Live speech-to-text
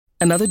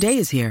Another day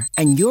is here,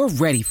 and you're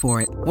ready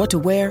for it. What to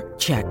wear?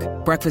 Check.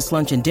 Breakfast,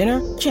 lunch, and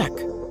dinner? Check.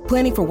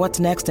 Planning for what's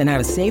next and how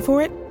to save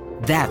for it?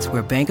 That's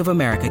where Bank of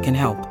America can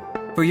help.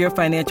 For your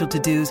financial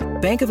to-dos,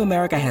 Bank of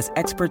America has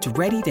experts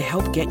ready to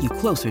help get you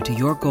closer to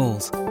your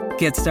goals.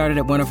 Get started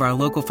at one of our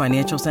local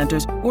financial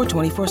centers or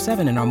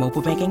 24/7 in our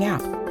mobile banking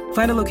app.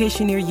 Find a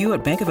location near you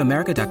at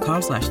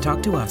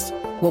bankofamerica.com/talktous.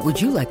 What would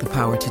you like the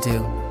power to do?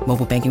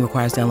 Mobile banking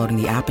requires downloading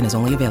the app and is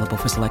only available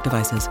for select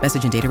devices.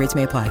 Message and data rates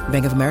may apply.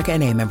 Bank of America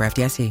N.A., member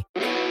FDIC.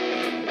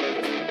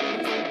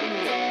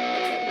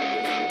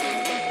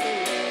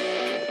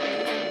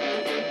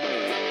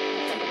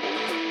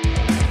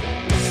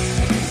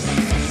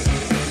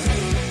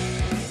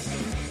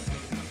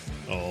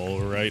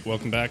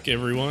 Welcome back,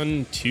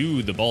 everyone,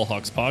 to the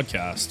Ballhawks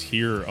podcast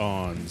here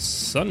on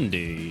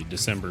Sunday,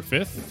 December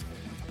 5th.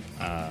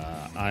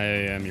 I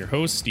am your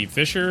host, Steve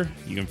Fisher.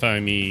 You can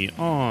find me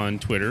on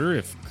Twitter,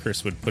 if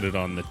Chris would put it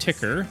on the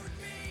ticker,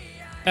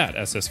 at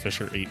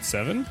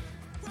SSFisher87.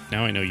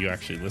 Now I know you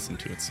actually listen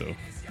to it, so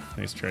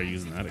nice try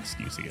using that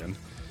excuse again.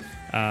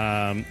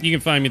 You can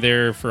find me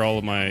there for all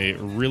of my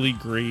really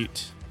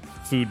great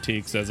food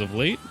takes as of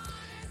late.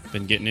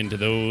 Been getting into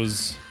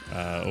those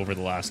over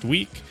the last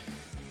week.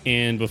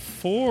 And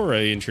before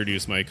I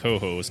introduce my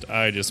co-host,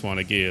 I just want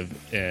to give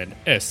an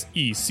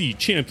SEC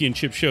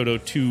championship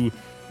shout-out to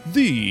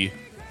the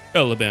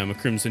Alabama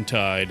Crimson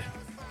Tide.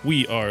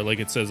 We are, like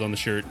it says on the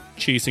shirt,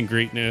 chasing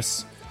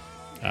greatness.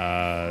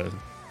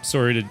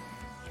 Sorry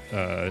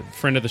to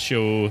friend of the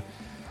show,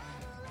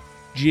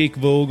 Jake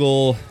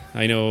Vogel.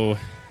 I know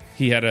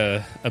he had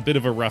a bit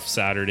of a rough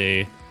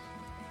Saturday.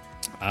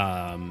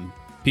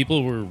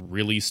 People were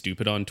really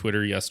stupid on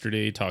Twitter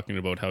yesterday talking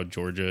about how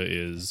Georgia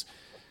is...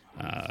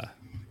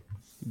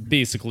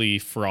 basically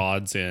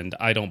frauds, and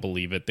I don't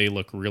believe it. They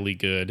look really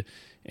good,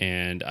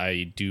 and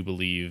I do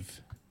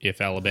believe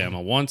if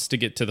Alabama wants to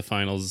get to the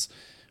finals,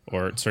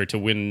 or sorry, to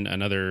win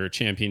another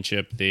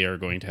championship, they are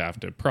going to have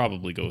to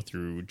probably go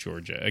through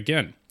Georgia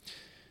again.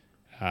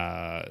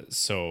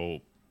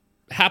 So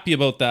happy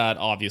about that.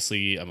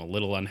 Obviously, I'm a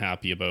little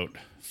unhappy about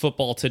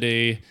football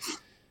today,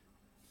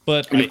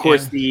 but and of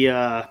course the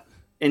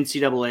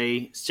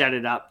NCAA set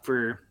it up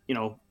for,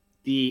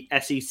 the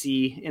SEC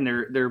in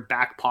their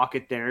back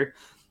pocket there,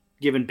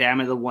 giving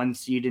Bama the 1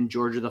 seed and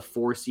Georgia the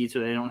 4 seed, so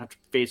they don't have to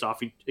face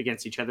off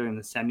against each other in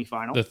the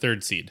semifinal. The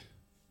third seed,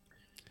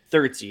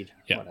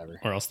 yeah,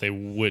 whatever. Or else they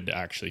would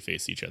actually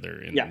face each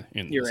other in the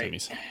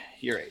semis.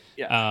 You're right.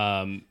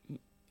 Yeah.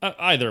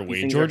 Either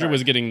way, Georgia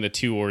was getting the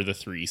 2 or the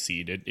 3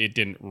 seed. It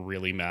didn't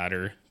really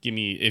matter.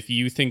 If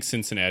you think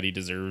Cincinnati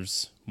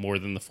deserves more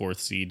than the 4th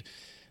seed,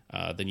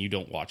 then you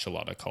don't watch a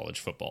lot of college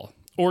football.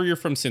 Or you're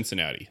from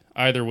Cincinnati.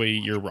 Either way,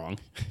 you're wrong.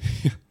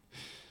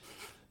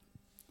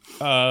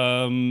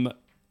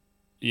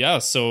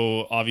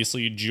 So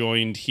obviously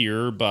joined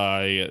here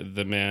by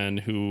the man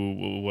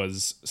who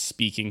was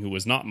speaking, who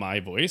was not my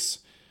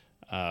voice,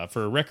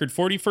 for a record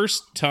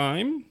 41st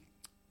time.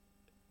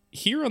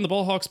 Here on the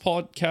Ballhawks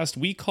podcast,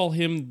 we call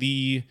him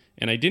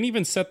and I didn't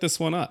even set this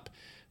one up,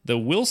 the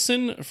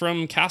Wilson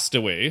from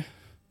Castaway,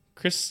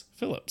 Chris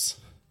Phillips.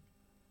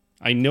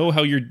 I know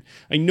how you're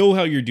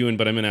doing,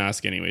 but I'm going to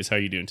ask anyways. How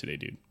you doing today,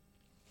 dude?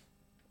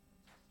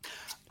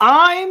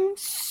 I'm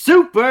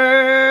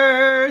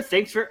super.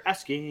 Thanks for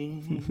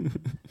asking.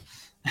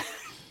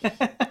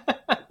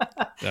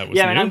 That was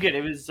man, I'm good.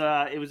 It was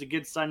a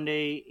good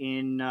Sunday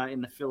in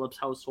the Phillips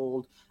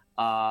household.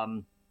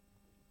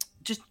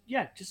 Just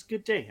a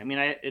good day. I mean,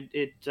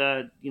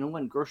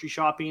 went grocery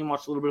shopping,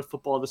 watched a little bit of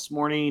football this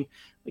morning.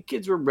 The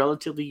kids were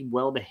relatively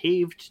well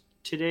behaved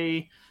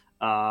today.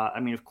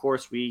 Of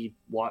course, we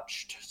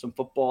watched some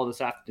football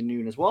this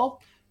afternoon as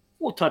well.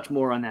 We'll touch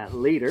more on that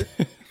later.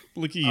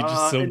 Look at you,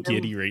 just so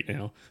giddy right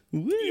now.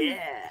 Woo.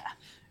 Yeah.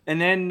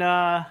 And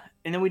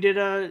then we did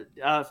a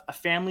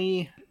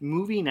family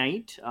movie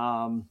night.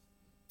 So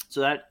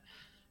that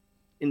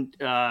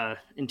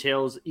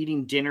entails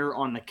eating dinner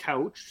on the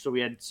couch. So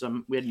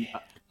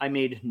I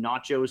made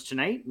nachos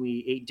tonight.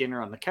 We ate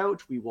dinner on the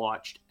couch. We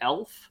watched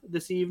Elf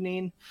this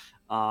evening.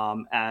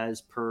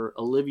 As per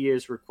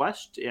Olivia's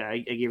request, I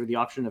gave her the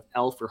option of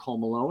Elf or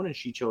Home Alone, and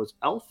she chose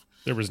Elf.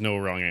 There was no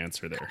wrong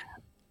answer there.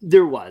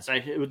 There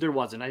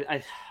wasn't.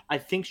 I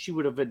think she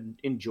would have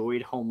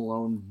enjoyed Home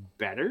Alone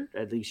better.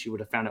 At least she would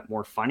have found it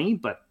more funny,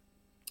 but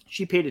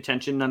she paid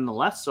attention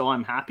nonetheless, so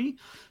I'm happy.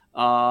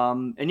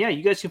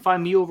 You guys can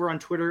find me over on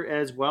Twitter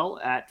as well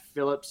at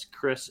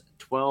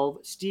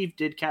PhillipsChris12. Steve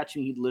did catch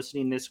me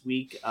listening this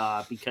week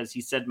because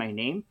he said my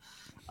name.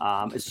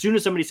 As soon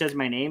as somebody says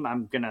my name,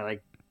 I'm gonna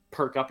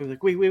perk up and be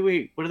like,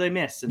 wait, what did I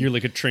miss? And, you're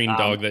like a trained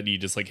dog that you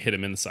just hit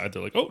him in the side.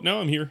 They're like, oh,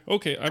 now I'm here.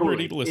 Okay, I'm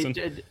ready to listen.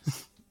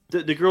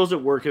 The girls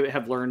at work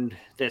have learned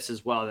this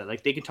as well,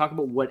 that they can talk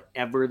about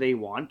whatever they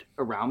want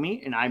around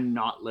me and I'm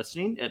not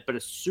listening. But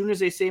as soon as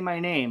they say my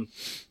name,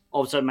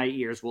 all of a sudden my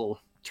ears will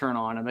turn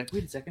on. I'm like,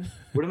 wait a second,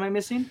 what am I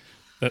missing?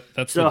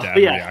 That's the dad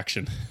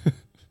reaction.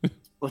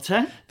 What's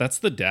that? That's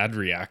the dad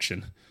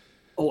reaction.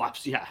 Oh,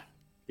 yeah.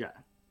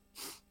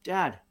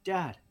 Dad.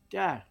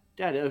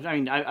 I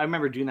mean, I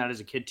remember doing that as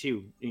a kid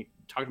too,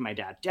 talking to my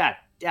dad. Dad.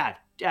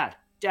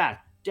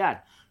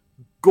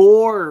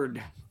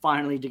 Gord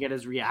finally to get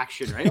his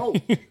reaction, right? Oh,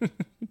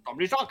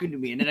 somebody's talking to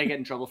me. And then I get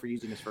in trouble for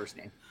using his first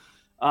name.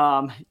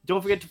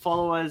 Don't forget to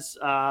follow us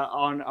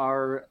on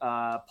our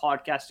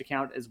podcast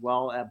account as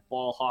well at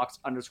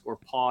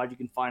ballhawks_pod. You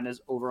can find us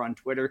over on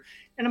Twitter.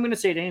 And I'm going to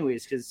say it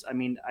anyways, because I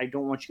mean, I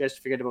don't want you guys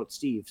to forget about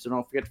Steve. So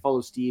don't forget to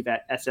follow Steve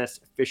at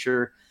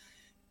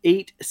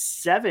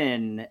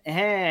ssfisher87.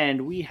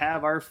 And we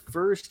have our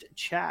first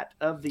chat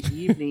of the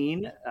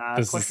evening.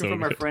 Question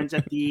from our friends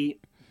at the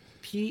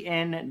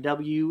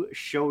PNW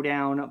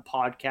Showdown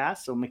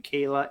podcast. So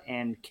Michaela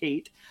and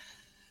Kate.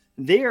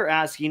 They are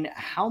asking,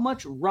 how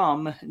much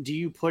rum do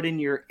you put in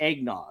your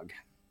eggnog?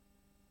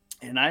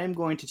 And I am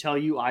going to tell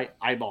you, I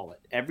eyeball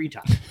it every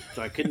time.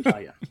 So I couldn't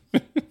tell you.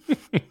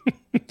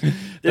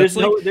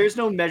 There's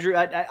no measure.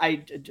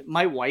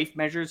 My wife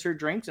measures her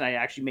drinks, and I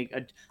actually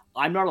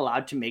I'm not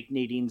allowed to make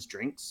Nadine's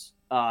drinks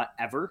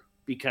ever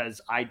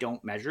because I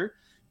don't measure.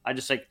 I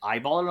just like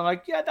eyeball it. And I'm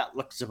like, yeah, that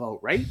looks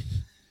about right.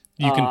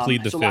 You can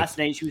plead the fifth. Last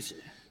night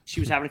she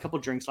was having a couple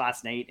drinks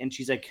last night, and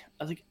she's like,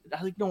 I was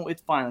like, no,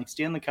 it's fine. Like,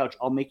 stay on the couch.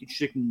 I'll make it.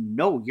 She's like,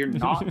 no, you're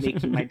not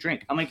making my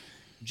drink. I'm like,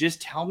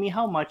 just tell me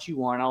how much you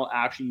want. I'll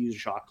actually use a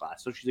shot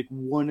glass. So she's like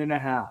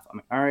 1.5. I'm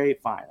like, all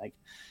right, fine. Like,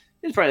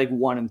 it's probably like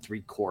 1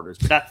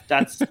 3/4, but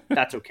that's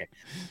okay.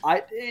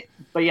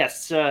 But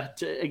yes, to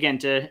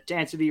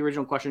answer the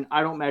original question,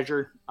 I don't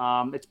measure.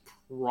 It's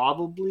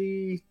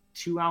probably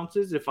 2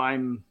 ounces if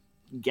I'm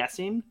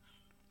guessing,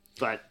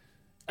 but.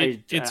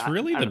 It's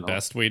really the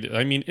best way to,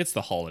 I mean, it's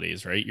the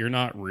holidays, right? You're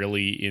not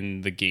really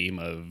in the game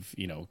of,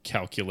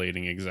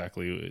 calculating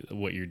exactly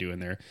what you're doing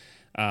there.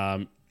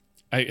 I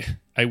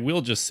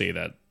will just say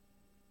that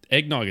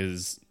eggnog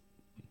is,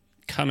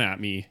 come at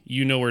me.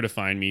 You know where to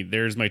find me.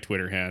 There's my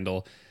Twitter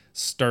handle.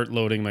 Start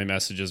loading my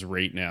messages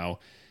right now.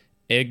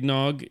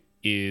 Eggnog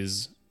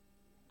is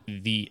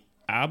the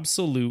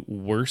absolute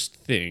worst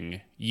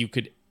thing you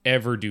could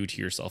ever do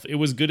to yourself. It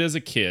was good as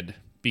a kid,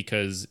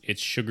 because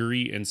it's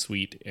sugary and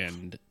sweet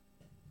and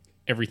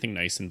everything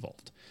nice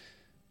involved.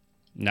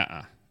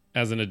 Nuh-uh.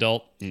 As an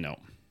adult, no.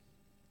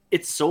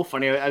 It's so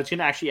funny. I was going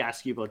to actually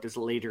ask you about this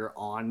later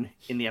on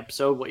in the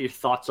episode, what your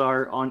thoughts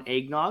are on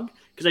eggnog,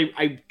 because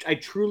I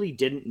truly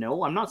didn't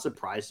know. I'm not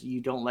surprised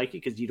you don't like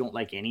it because you don't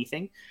like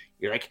anything.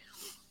 You're like,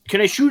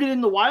 can I shoot it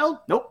in the wild?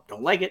 Nope,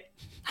 don't like it.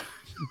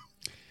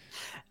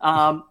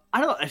 I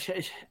don't know.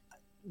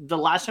 The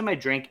last time I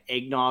drank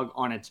eggnog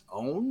on its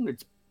own,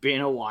 it's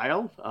been a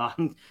while.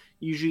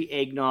 Usually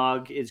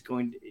eggnog is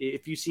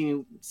if you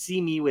see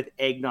me with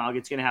eggnog,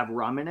 it's going to have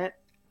rum in it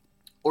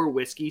or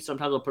whiskey.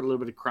 Sometimes I'll put a little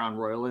bit of Crown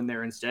Royal in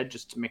there instead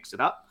just to mix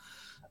it up.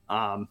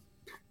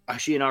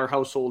 Actually, in our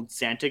household,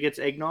 Santa gets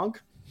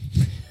eggnog.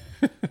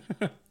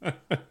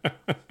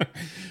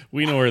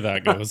 We know where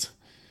that goes.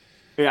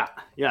 Yeah,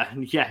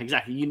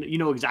 exactly. You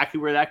know exactly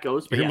where that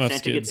goes. But Earmuffs,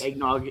 Santa kids. gets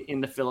eggnog in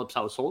the Phillips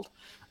household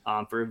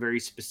for a very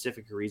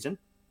specific reason.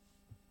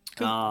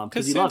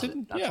 Because he loves it.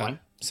 That's why.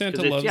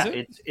 Santa loves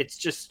it. It's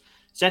just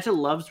Santa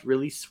loves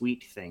really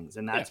sweet things,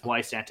 and that's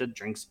why Santa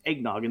drinks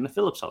eggnog in the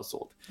Phillips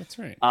household. That's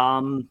right.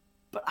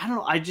 But I don't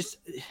know.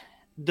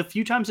 The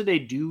few times that I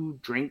do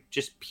drink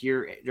just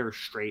pure or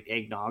straight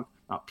eggnog,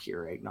 not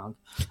pure eggnog.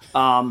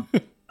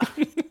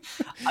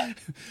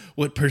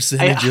 What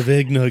percentage of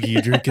eggnog are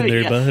you drinking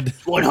there, bud?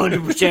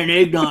 100%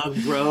 eggnog,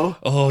 bro.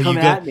 Oh, Come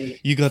at me.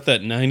 You got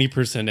that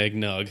 90%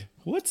 eggnog.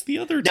 What's the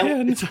other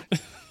 10?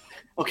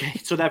 Okay,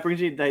 so that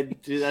brings me.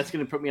 That's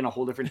going to put me on a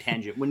whole different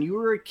tangent. When you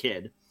were a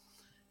kid,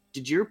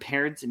 did your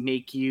parents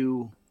make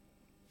you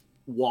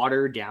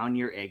water down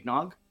your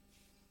eggnog?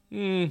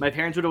 My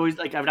parents would always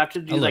I would have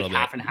to do like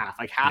half and half,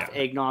 like half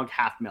eggnog,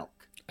 half milk.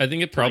 I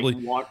think it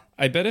probably.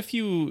 I bet if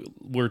you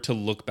were to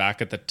look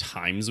back at the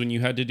times when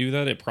you had to do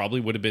that, it probably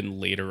would have been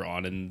later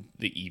on in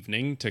the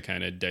evening to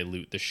kind of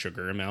dilute the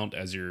sugar amount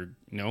as you're,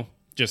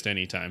 just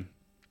anytime.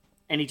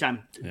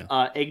 Anytime.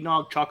 Yeah.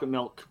 Eggnog, chocolate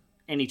milk.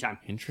 Anytime.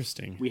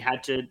 Interesting. We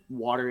had to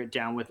water it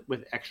down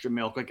with extra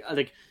milk.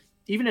 Like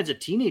even as a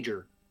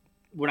teenager,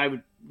 when I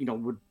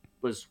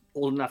was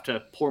old enough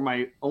to pour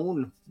my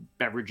own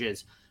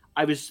beverages,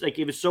 I was like,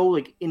 it was so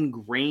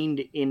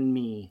ingrained in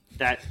me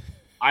that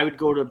I would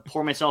go to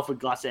pour myself a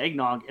glass of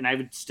eggnog and I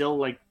would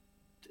still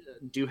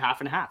do half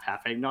and half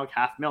eggnog,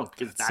 half milk,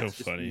 because that's so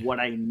just funny. what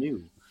I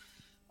knew.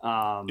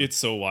 It's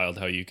so wild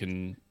how you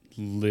can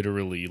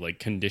literally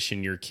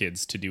condition your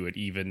kids to do it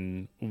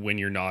even when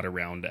you're not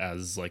around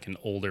as an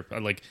older,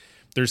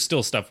 there's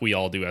still stuff we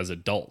all do as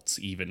adults,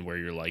 even where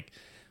you're like,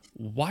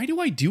 why do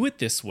I do it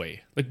this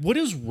way? What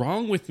is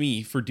wrong with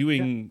me for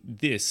doing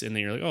this? And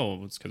then you're like,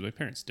 oh, it's because my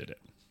parents did it.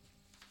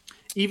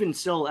 Even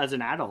still as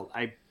an adult,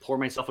 I pour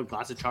myself a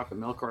glass of chocolate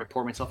milk or I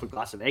pour myself a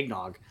glass of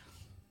eggnog,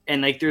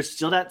 and there's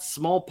still that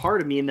small part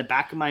of me in the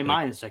back of my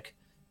mind. It's like,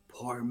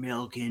 pour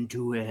milk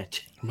into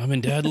it. Mom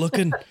and dad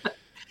looking.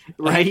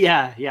 Right?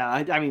 Yeah.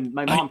 I mean,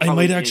 my mom. I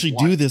might actually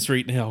do this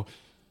right now.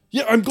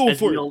 Yeah, I'm going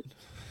for it.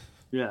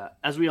 Yeah,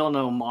 as we all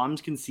know,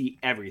 moms can see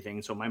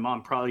everything. So my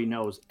mom probably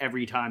knows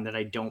every time that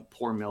I don't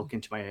pour milk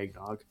into my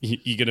eggnog.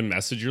 You get a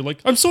message. You're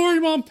like, I'm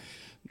sorry, Mom.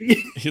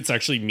 It's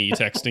actually me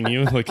texting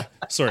you. Like,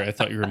 sorry, I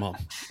thought you were mom.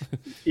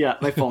 Yeah,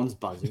 my phone's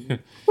buzzing.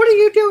 What are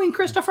you doing,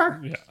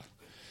 Christopher? Yeah.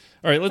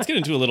 All right, let's get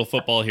into a little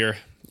football here.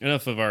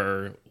 Enough of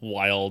our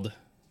wild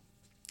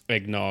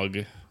eggnog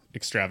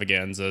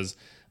extravaganzas.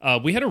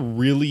 We had a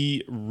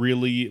really,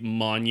 really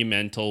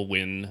monumental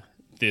win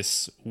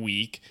this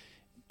week.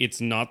 It's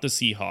not the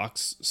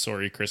Seahawks.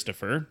 Sorry,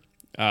 Christopher.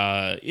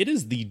 It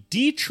is the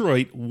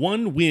Detroit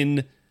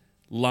one-win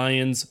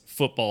Lions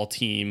football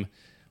team.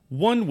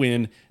 One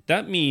win.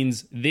 That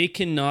means they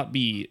cannot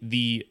be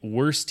the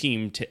worst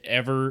team to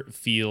ever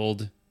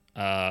field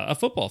a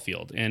football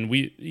field. And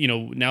we,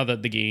 now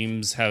that the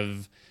games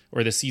have,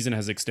 or the season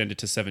has extended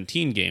to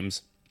 17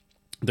 games,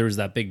 there's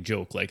that big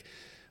joke like,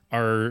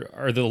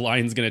 are the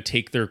Lions going to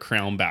take their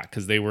crown back?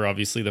 Because they were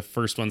obviously the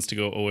first ones to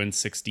go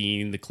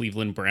 0-16. The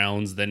Cleveland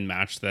Browns then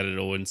matched that at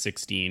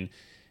 0-16.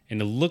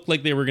 And it looked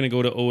like they were going to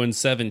go to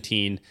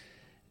 0-17.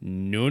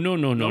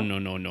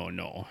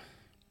 No.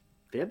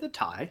 They had the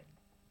tie.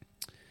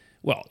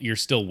 Well, you're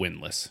still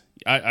winless.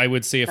 I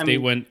would say if they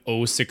went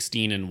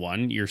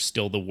 0-16-1, you're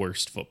still the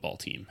worst football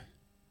team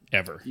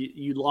ever.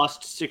 You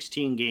lost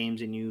 16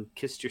 games and you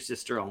kissed your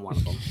sister on one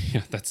of them.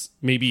 Yeah, that's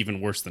maybe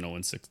even worse than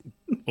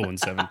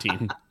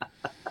 0-17.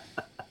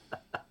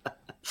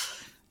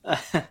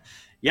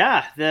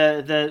 Yeah,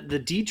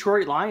 the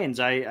Detroit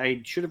Lions.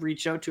 I should have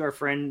reached out to our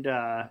friend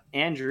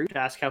Andrew to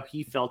ask how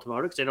he felt about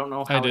it, because I don't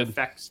know how it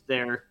affects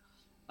their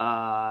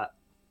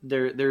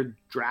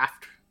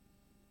draft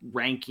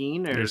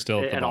ranking or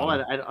at all.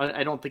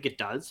 I don't think it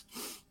does.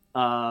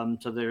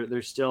 So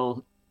they're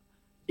still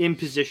in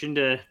position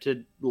to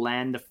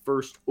land the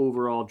first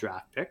overall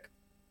draft pick.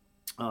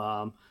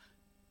 But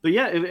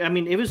yeah,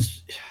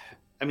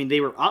 they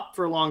were up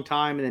for a long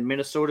time, and then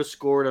Minnesota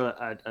scored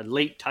a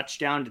late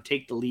touchdown to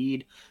take the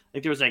lead.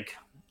 Like there was like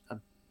a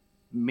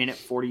minute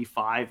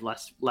 45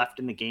 left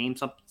in the game,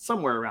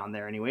 somewhere around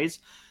there anyways.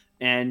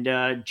 And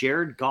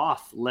Jared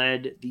Goff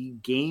led the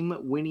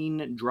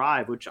game-winning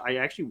drive, which I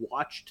actually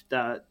watched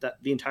the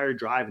entire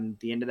drive and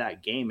the end of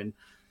that game. And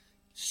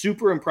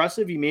super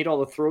impressive. He made all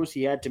the throws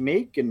he had to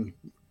make and,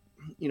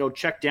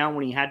 checked down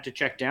when he had to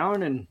check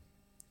down and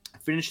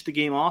finished the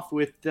game off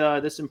with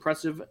this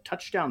impressive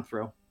touchdown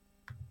throw.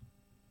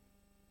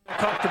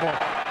 Comfortable.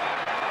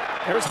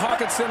 There's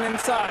Hawkinson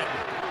inside.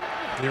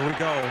 Here we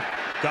go.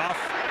 Goff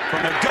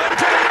from the gun to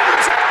the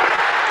end zone.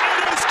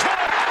 It is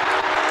caught.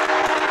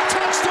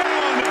 Touchdown.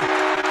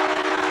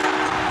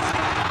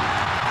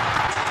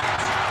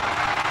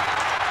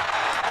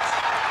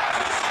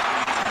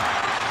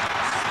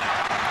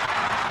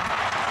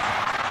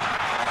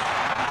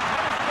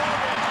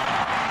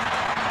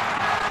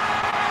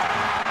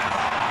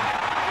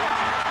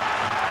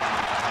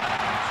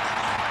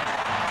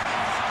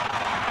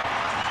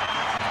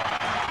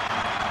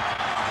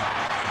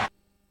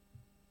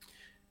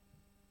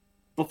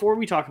 Before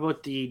we talk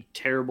about the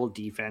terrible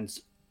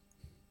defense,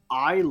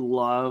 I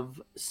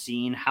love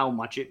seeing how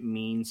much it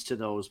means to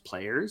those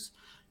players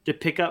to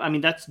pick up. I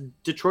mean, that's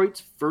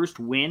Detroit's first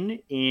win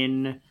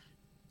in,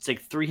 it's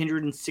like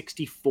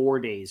 364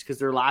 days, because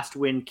their last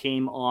win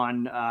came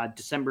on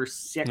December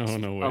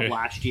 6th of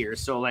last year.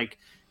 So like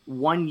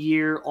 1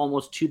 year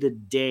almost to the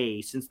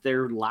day since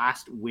their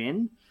last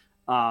win.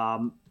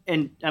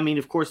 And I mean,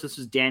 of course, this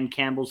is Dan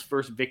Campbell's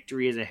first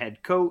victory as a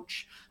head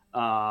coach.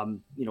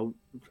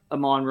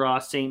 Amon-Ra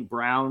St.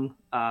 Brown,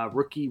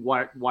 rookie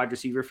wide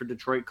receiver for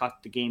Detroit,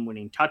 caught the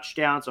game-winning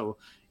touchdown. So,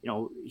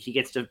 he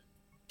gets to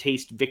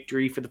taste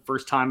victory for the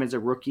first time as a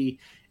rookie.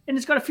 And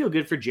it's got to feel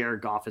good for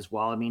Jared Goff as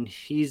well. I mean,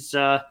 he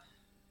got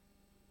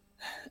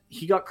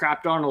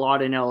crapped on a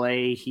lot in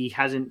LA. He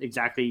hasn't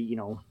exactly,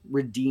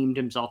 redeemed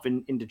himself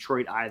in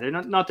Detroit either.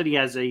 Not that he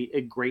has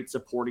a great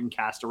supporting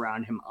cast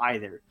around him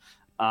either.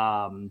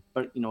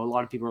 But, a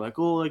lot of people are like,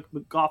 oh, like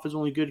Goff is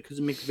only good because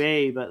of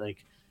McVay, but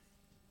like,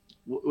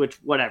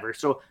 whatever.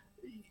 So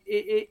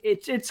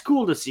it's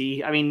cool to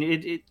see. I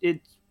mean,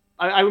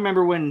 I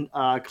remember when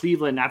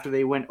Cleveland, after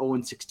they went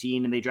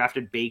 0-16 and they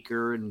drafted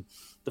Baker, and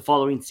the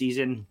following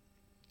season,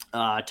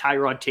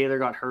 Tyrod Taylor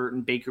got hurt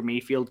and Baker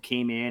Mayfield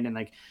came in, and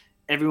like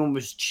everyone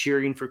was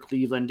cheering for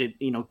Cleveland to,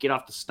 get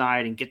off the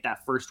schneid and get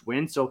that first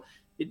win. So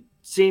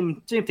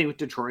same thing with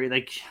Detroit.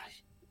 Like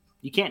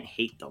you can't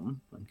hate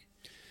them. Like,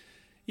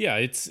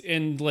 yeah,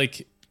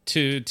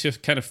 to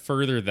kind of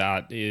further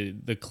that,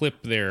 the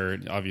clip there,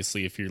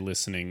 obviously, if you're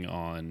listening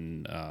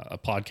on a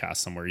podcast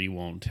somewhere, you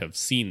won't have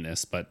seen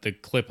this, but the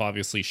clip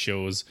obviously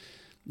shows,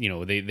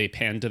 they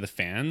pan to the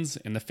fans,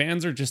 and the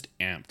fans are just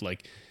amped.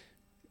 Like,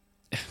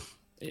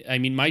 I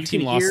mean, my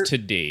team lost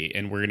today,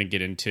 and we're going to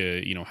get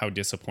into, how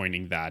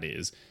disappointing that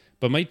is.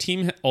 But my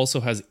team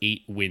also has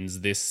 8 wins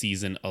this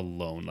season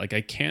alone. Like,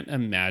 I can't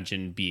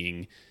imagine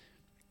being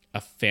a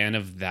fan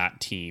of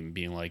that team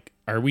being like,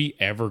 are we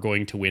ever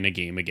going to win a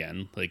game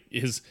again? Like,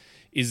 is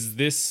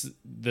this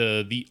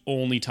the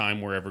only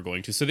time we're ever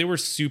going to? So they were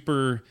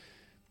super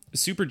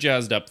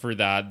jazzed up for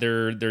that.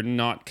 They're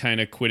not kind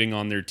of quitting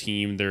on their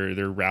team.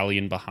 They're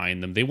rallying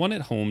behind them. They won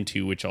at home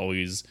too, which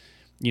always,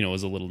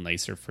 is a little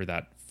nicer for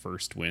that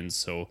first win.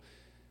 So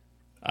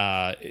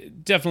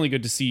Definitely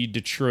good to see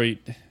Detroit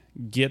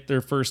get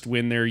their first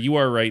win there. You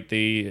are right.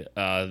 They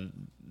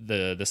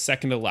the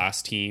second to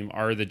last team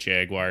are the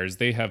Jaguars.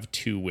 They have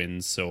 2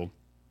 wins, so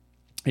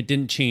it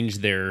didn't change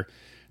their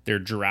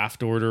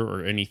draft order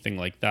or anything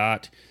like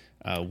that.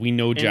 We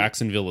know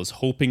Jacksonville is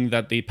hoping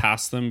that they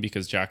pass them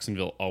because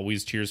Jacksonville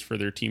always cheers for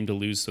their team to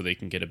lose so they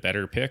can get a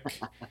better pick.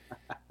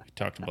 We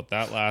talked about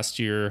that last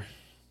year.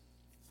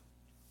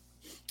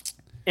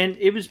 And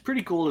it was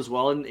pretty cool as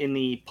well in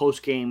the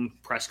post-game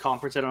press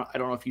conference. I don't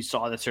know if you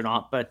saw this or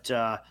not, but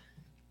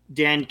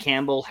Dan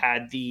Campbell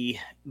had the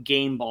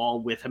game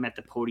ball with him at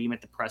the podium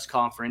at the press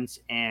conference,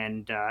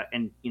 and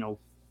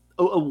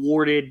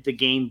awarded the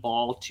game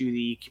ball to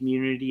the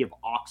community of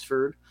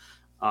Oxford.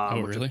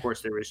 Which really? Of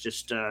course, there was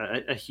just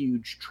a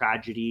huge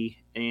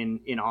tragedy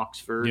in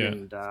Oxford,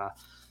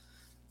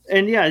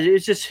 and yeah,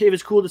 it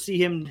was cool to see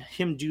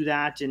him do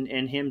that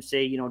and him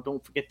say,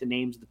 don't forget the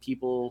names of the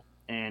people.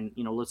 And,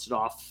 listed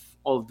off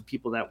all of the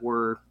people that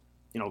were,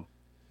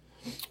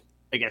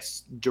 I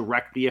guess,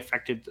 directly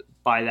affected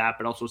by that,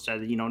 but also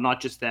said,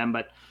 not just them,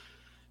 but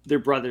their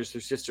brothers,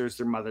 their sisters,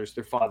 their mothers,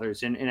 their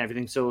fathers, and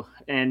everything. So,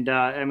 and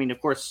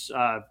of course,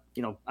 I'm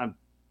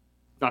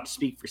not to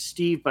speak for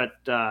Steve, but,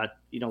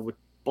 with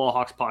Ball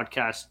Hawks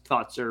podcast,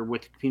 thoughts are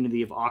with the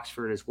community of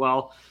Oxford as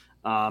well.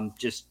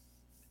 Just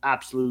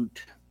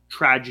absolute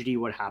tragedy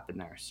what happened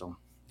there. So,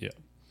 yeah.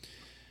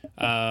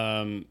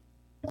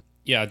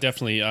 Yeah,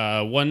 definitely.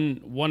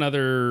 One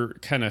other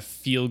kind of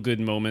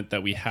feel-good moment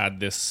that we had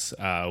this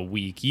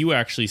week. You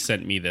actually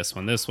sent me this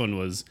one. This one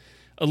was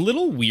a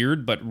little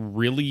weird, but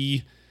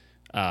really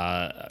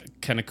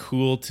kind of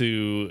cool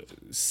to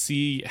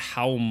see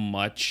how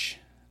much.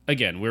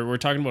 Again, we're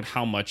talking about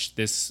how much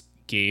this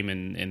game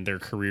and their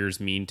careers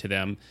mean to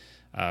them.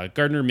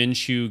 Gardner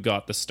Minshew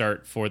got the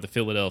start for the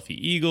Philadelphia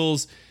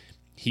Eagles.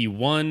 He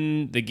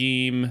won the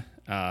game.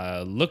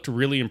 Looked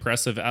really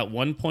impressive. At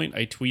one point,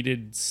 I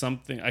tweeted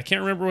something. I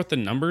can't remember what the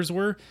numbers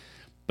were,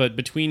 but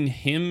between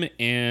him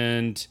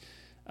and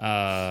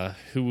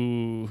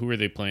who were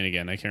they playing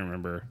again? I can't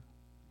remember.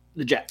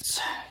 The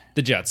Jets.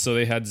 So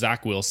they had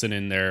Zach Wilson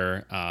in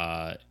there,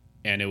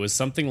 and it was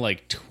something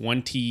like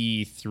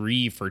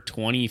 23 for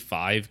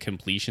 25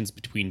 completions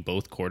between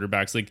both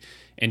quarterbacks,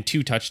 and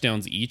 2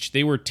 touchdowns each.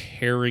 They were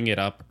tearing it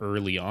up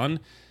early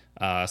on.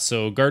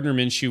 So Gardner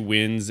Minshew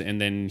wins,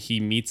 and then he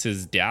meets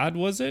his dad,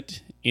 was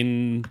it?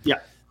 Kind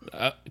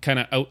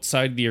of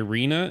outside the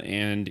arena,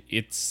 and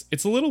it's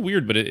a little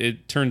weird, but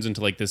it turns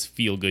into this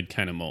feel-good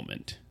kind of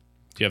moment.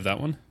 Do you have that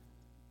one?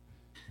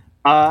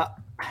 I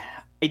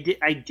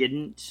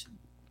didn't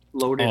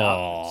load it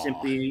up.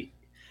 Simply,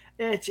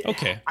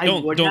 okay.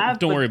 Don't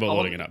worry about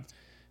loading it up.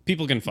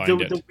 People can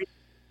find it.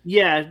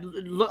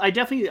 I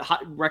definitely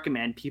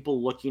recommend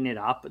people looking it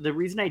up. The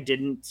reason I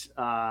didn't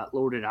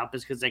load it up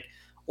is because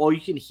all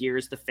you can hear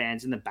is the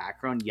fans in the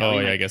background yelling.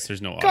 Oh yeah, I guess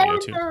there's no audio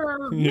too.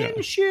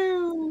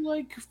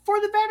 Minshew, for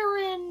the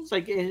veterans.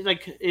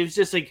 It was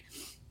just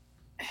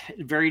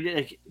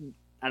very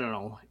I don't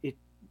know. It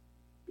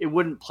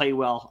wouldn't play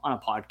well on a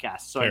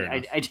podcast, so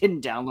I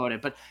didn't download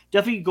it. But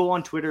definitely go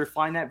on Twitter,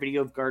 find that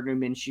video of Gardner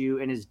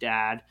Minshew and his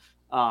dad.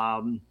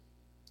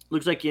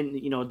 Looks like in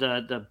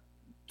the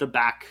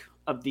back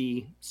of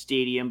the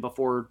stadium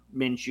before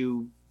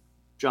Minshew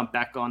jumped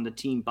back on the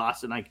team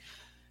bus, and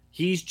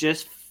he's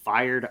just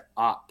fired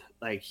up.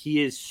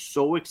 He is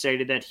so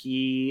excited that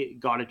he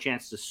got a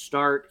chance to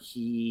start.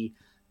 He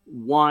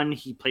won.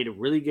 He played a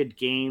really good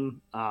game.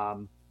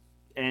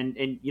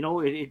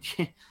 It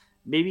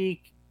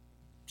maybe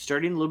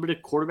starting a little bit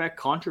of quarterback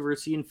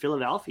controversy in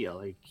Philadelphia.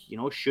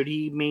 Should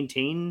he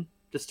maintain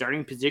the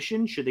starting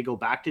position? Should they go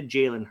back to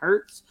Jalen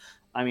Hurts?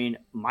 I mean,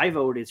 my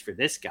vote is for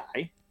this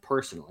guy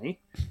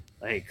personally.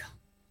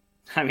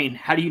 How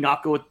do you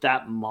not go with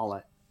that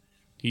mullet?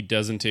 He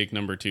doesn't take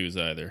number 2s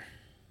either.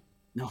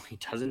 No, he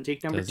doesn't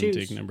take number 2s. Doesn't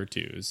take number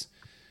 2s.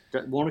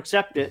 Won't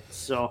accept it.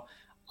 So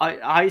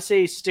I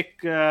say stick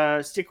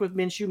with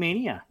Minshew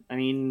Mania.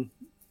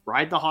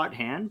 Ride the hot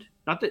hand.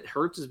 Not that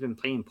Hurts has been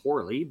playing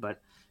poorly,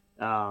 but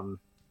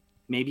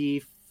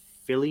maybe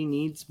Philly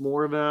needs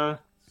more of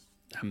a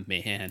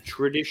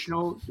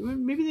traditional.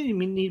 Maybe they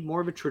need more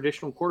of a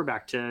traditional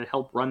quarterback to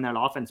help run that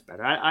offense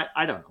better.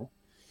 I don't know.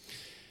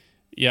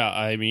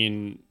 Yeah,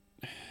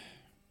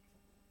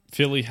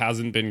 Philly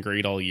hasn't been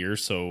great all year,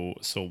 so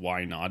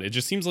why not? It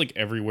just seems like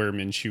everywhere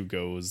Minshew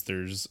goes,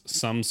 there's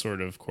some sort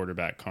of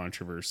quarterback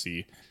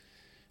controversy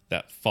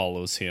that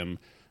follows him.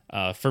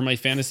 For my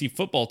fantasy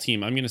football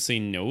team, I'm going to say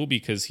no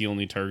because he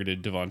only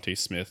targeted Devontae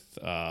Smith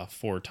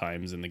 4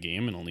 times in the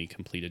game and only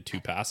completed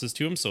 2 passes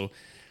to him, so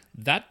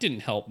that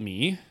didn't help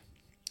me.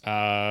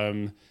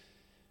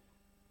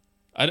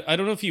 I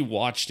don't know if you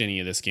watched any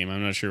of this game.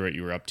 I'm not sure what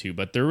you were up to,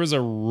 but there was a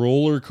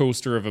roller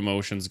coaster of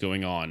emotions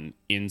going on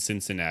in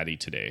Cincinnati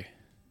today.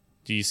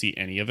 Do you see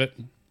any of it?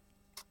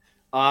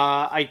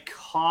 I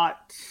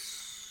caught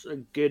a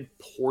good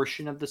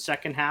portion of the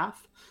second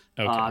half.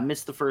 Okay.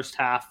 Missed the first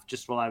half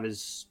just while I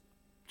was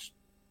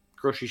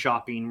grocery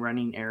shopping,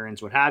 running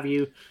errands, what have you.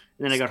 And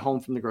then I got home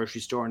from the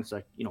grocery store and it's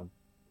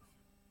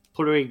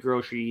put away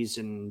groceries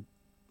and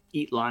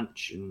eat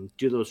lunch and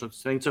do those sorts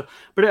of things. So,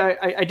 but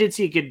I did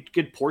see a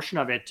good portion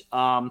of it.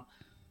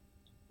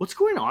 What's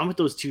going on with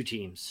those two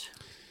teams?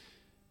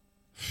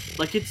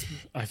 Like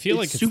I feel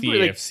like it's super,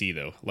 the AFC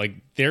though. Like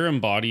they're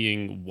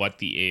embodying what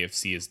the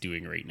AFC is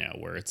doing right now,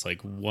 where it's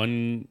like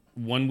one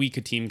week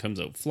a team comes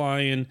out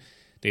flying,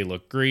 they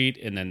look great,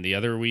 and then the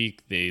other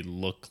week they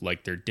look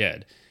like they're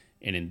dead.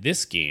 And in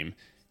this game,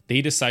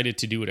 they decided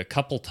to do it a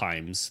couple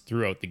times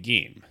throughout the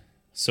game.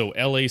 So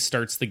LA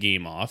starts the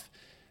game off.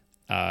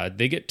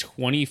 They get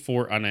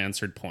 24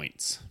 unanswered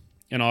points.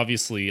 And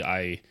obviously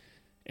I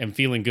am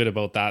feeling good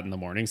about that in the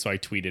morning. So I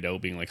tweeted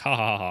out being like, ha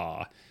ha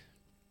ha.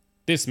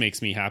 This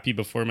makes me happy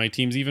before my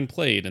team's even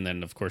played. And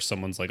then, of course,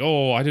 someone's like,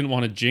 oh, I didn't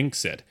want to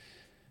jinx it.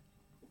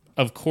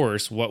 Of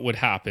course, what would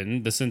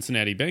happen? The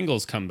Cincinnati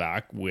Bengals come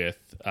back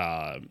with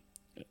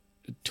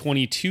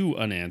 22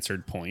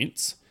 unanswered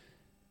points.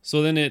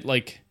 So then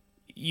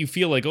you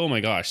feel like, oh my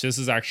gosh, this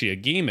is actually a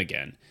game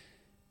again.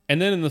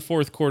 And then in the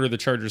fourth quarter, the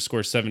Chargers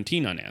score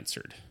 17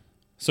 unanswered.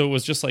 So it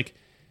was just like,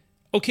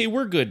 okay,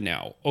 we're good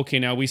now. Okay,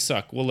 now we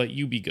suck. We'll let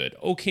you be good.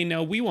 Okay,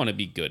 now we want to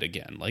be good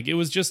again. Like it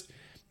was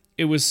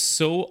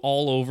so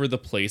all over the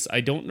place.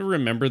 I don't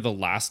remember the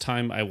last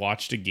time I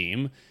watched a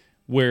game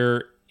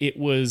where it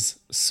was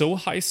so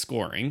high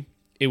scoring.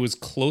 It was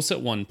close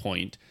at one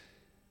point,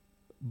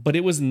 but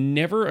it was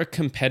never a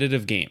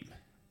competitive game.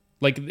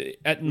 Like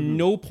at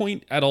no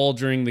point at all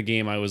during the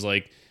game, I was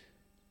like,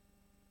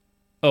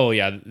 oh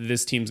yeah,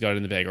 this team's got it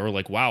in the bag. Or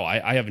like, wow,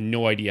 I have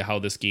no idea how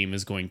this game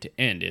is going to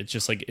end. It's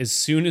just like,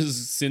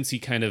 since he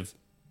kind of,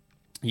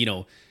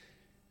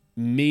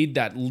 made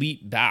that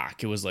leap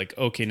back, it was like,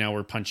 okay, now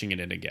we're punching it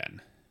in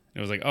again. It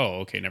was like, oh,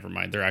 okay, never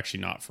mind. They're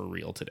actually not for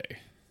real today.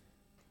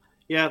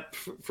 Yeah,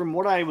 from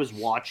what I was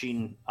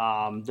watching,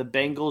 the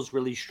Bengals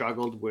really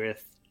struggled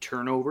with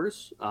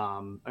turnovers.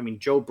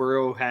 Joe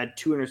Burrow had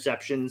 2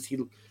 interceptions.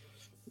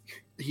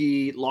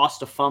 He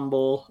lost a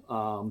fumble.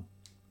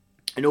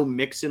 I know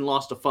Mixon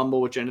lost a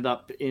fumble, which ended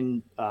up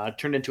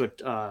turned into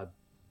a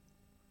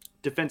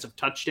defensive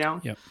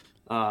touchdown.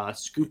 Yep.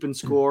 Scoop and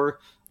score.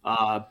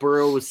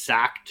 Burrow was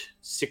sacked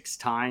 6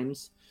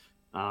 times,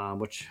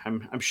 which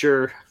I'm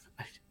sure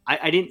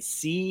I didn't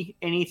see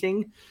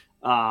anything,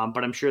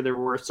 but I'm sure there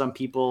were some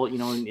people,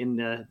 in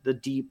the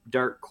deep,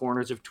 dark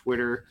corners of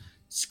Twitter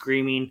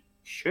screaming,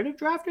 should have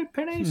drafted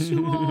Penei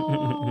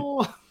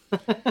Sewell.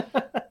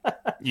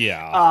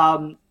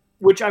 Yeah.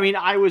 Which,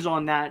 I was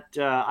on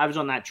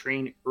that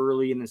train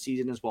early in the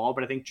season as well,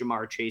 but I think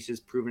Jamar Chase has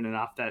proven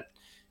enough that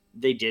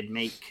they did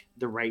make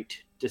the right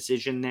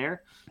decision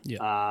there.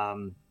 Yeah.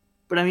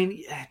 But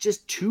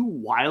just 2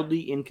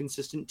 wildly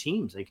inconsistent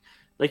teams.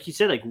 Like you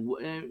said, it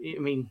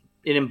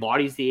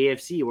embodies the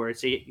AFC where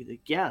it's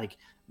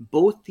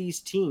both these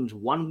teams,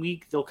 one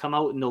week they'll come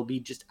out and they'll be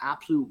just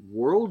absolute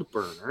world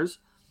burners.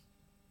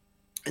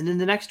 And then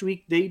the next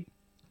week they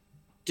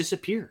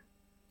disappear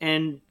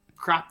and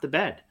crap the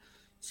bed.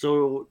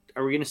 So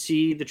are we going to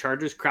see the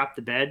Chargers crap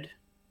the bed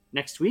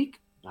next week?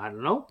 I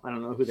don't know. I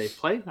don't know who they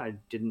play. I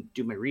didn't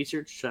do my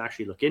research to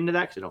actually look into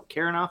that because I don't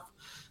care enough.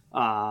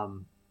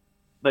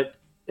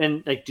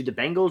 Do the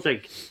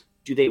Bengals,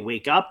 do they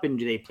wake up and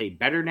do they play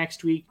better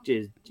next week?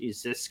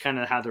 Is this kind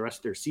of how the rest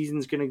of their season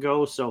is going to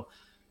go? So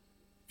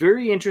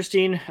very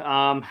interesting. The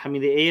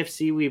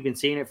AFC, we've been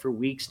saying it for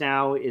weeks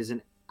now, is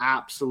an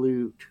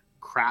absolute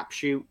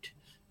crapshoot.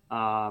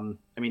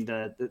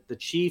 The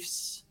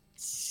Chiefs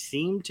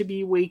seem to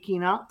be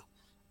waking up.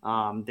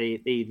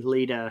 They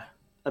laid a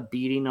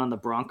beating on the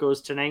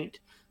Broncos tonight.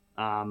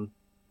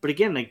 But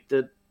again,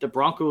 the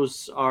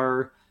Broncos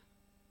are,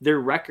 their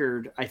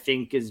record, I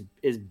think, is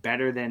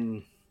better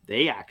than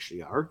they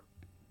actually are.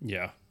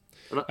 Yeah.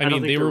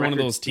 They were one of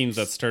those teams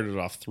that started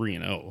off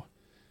 3-0.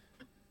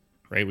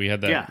 Right? We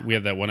had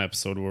that one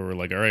episode where we're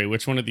like, all right,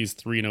 which one of these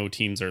 3-0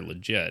 teams are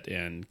legit?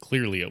 And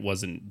clearly it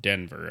wasn't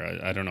Denver.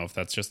 I don't know if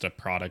that's just a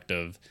product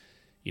of,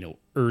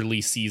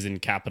 early season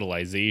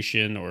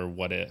capitalization or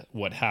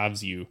what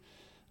have you.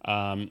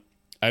 I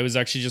was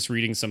actually just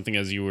reading something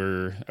I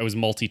was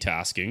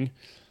multitasking.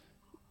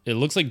 It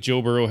looks like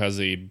Joe Burrow has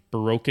a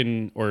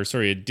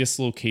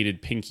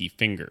dislocated pinky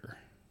finger.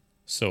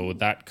 So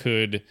that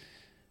could,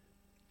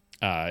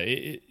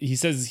 he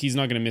says he's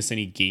not going to miss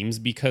any games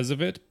because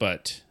of it,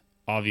 but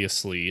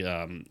obviously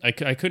I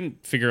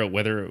couldn't figure out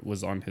whether it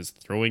was on his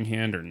throwing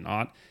hand or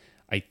not.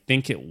 I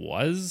think it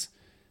was.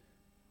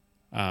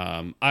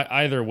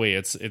 Either way,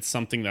 it's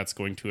something that's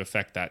going to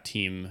affect that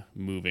team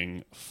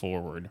moving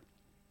forward.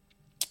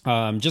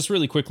 Just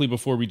really quickly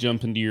before we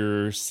jump into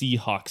your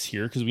Seahawks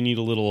here, because we need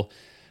a little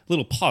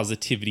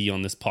positivity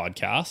on this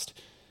podcast.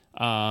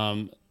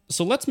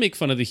 So let's make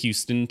fun of the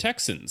Houston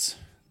Texans.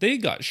 They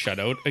got shut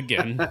out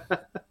again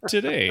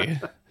today.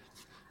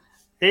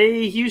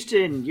 Hey,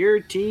 Houston, your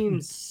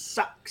team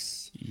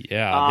sucks.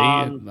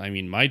 Yeah,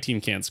 my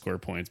team can't score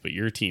points, but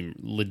your team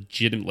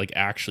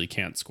actually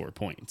can't score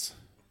points.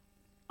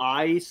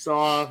 I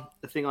saw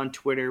a thing on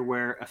Twitter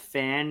where a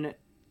fan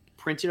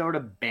printed out a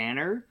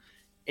banner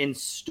and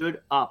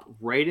stood up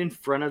right in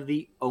front of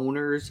the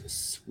owner's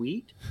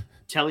suite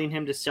telling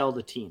him to sell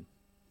the team.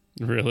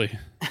 Really?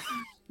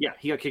 Yeah,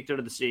 he got kicked out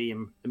of the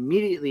stadium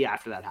immediately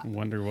after that happened.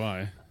 Wonder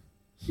why.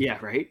 Yeah,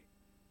 right.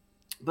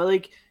 But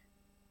like,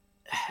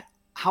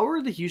 how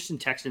are the Houston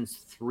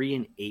Texans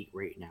 3-8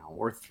 right now,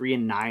 or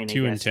 3-9? I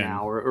guess 2-10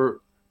 now,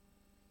 or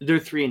they're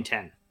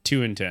 3-10.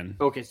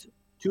 2-10. Okay, so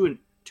 2-10.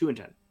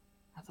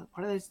 I thought,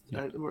 what are they?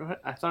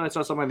 I thought I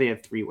saw somewhere they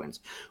have 3 wins.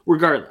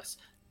 Regardless,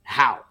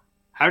 how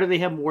do they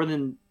have more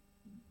than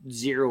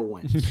 0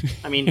 wins?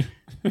 I mean,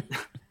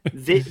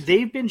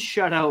 they've been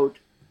shut out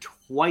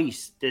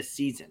twice this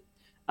season.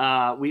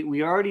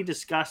 We already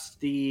discussed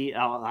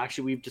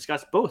we've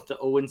discussed both the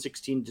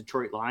 0-16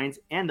 Detroit Lions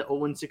and the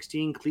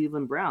 0-16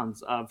 Cleveland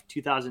Browns of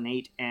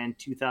 2008 and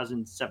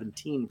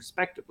 2017,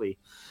 respectively.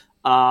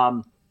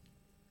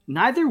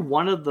 Neither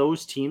one of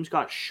those teams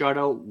got shut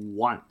out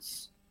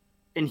once,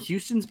 and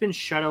Houston's been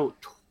shut out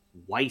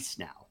twice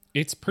now.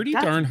 It's pretty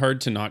darn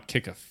hard to not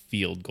kick a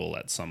field goal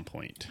at some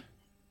point.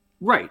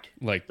 Right.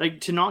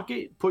 Like to not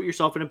put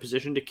yourself in a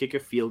position to kick a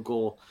field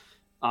goal,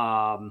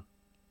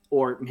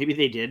 or maybe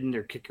they did and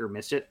their kicker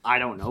missed it. I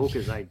don't know,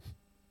 because I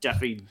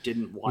definitely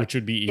didn't watch which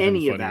would be even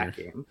any funnier. of that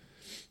game.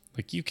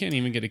 Like, you can't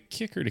even get a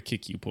kicker to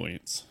kick you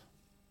points.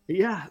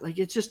 Yeah, like,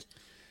 it's just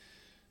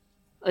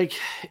like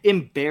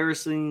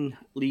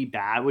embarrassingly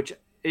bad, which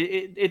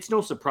it's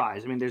no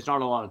surprise. I mean, there's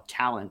not a lot of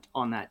talent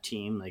on that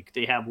team. Like,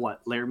 they have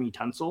Laramie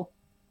Tunsil?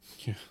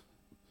 Yeah.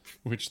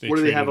 Which they what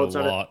do traded they have a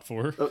outside lot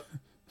for.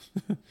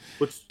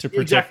 To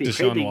protect exactly,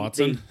 Deshaun they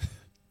Watson.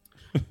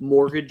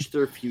 Mortgage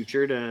their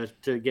future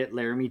to get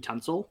Laramie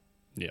Tunsil.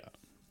 Yeah.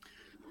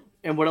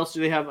 And what else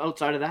do they have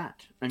outside of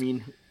that? I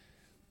mean,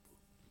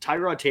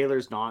 Tyrod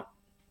Taylor's not.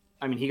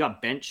 I mean, he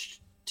got benched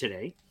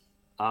today.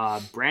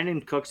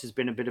 Brandon Cooks has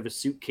been a bit of a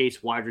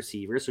suitcase wide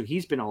receiver, so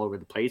he's been all over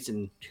the place,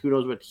 and who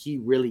knows what he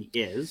really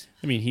is.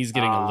 I mean, he's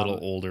getting a little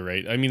older,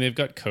 right? I mean, they've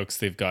got Cooks,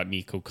 they've got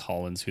Nico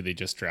Collins, who they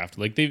just drafted.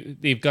 Like,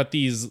 they've got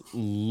these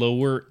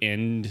lower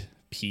end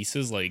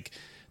pieces. Like,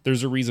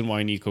 there's a reason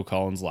why Nico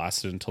Collins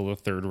lasted until the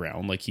 3rd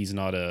round. Like, he's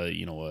not a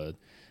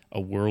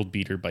world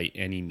beater by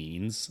any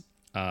means.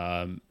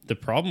 The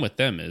problem with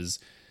them is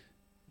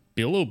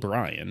Bill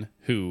O'Brien,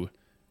 who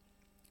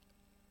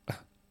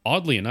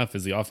oddly enough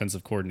is the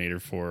offensive coordinator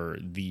for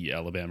the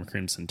Alabama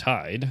Crimson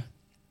Tide,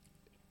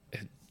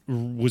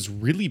 was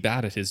really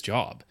bad at his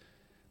job.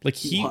 Like,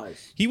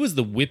 he was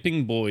the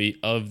whipping boy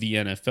of the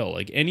NFL.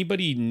 Like,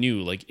 anybody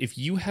knew, like, if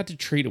you had to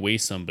trade away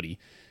somebody,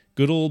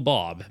 good old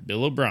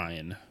Bill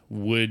O'Brien,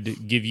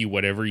 would give you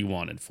whatever you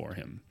wanted for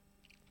him.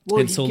 Well,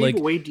 and he gave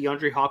away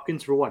DeAndre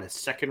Hopkins for what, a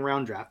 2nd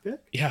round draft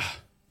pick? Yeah.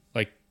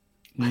 Like,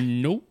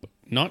 nope,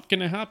 not going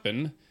to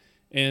happen.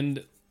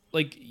 And,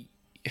 like,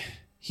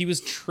 he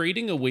was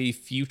trading away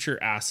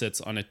future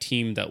assets on a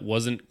team that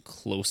wasn't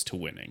close to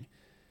winning.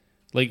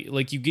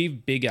 Like you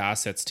gave big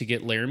assets to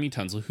get Laramie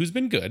Tunsil, who's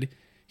been good.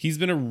 He's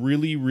been a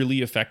really,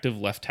 really effective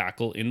left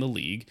tackle in the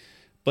league.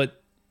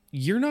 But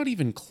you're not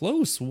even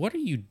close. What are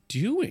you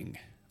doing?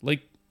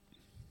 Like,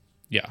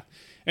 yeah.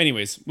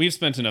 Anyways, we've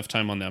spent enough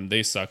time on them.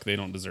 They suck. They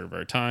don't deserve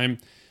our time.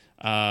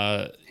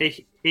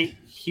 Hey,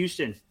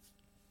 Houston,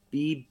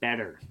 be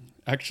better.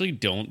 Actually,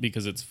 don't,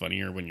 because it's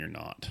funnier when you're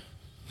not.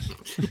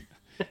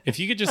 If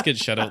you could just get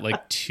shut out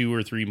like 2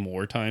 or 3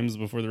 more times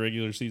before the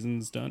regular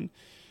season's done,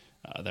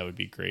 that would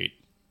be great.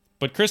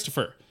 But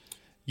Christopher,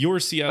 your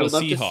Seattle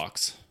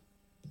Seahawks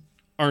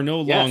are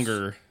no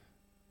longer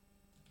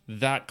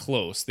that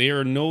close. They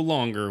are no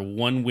longer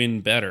 1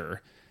 win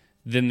better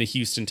than the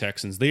Houston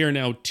Texans. They are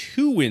now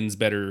 2 wins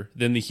better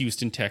than the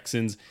Houston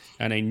Texans.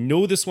 And I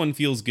know this one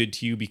feels good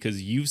to you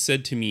because you've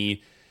said to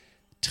me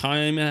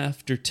time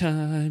after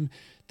time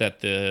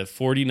that the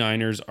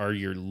 49ers are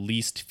your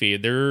least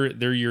favorite.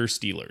 They're your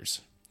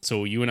Steelers.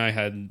 So you and I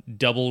had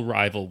double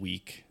rival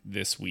week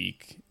this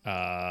week.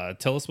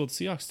 Tell us about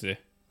the Seahawks today.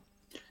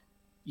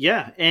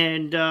 Yeah,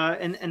 and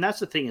that's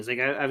the thing is, like,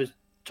 I was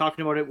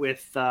talking about it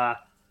with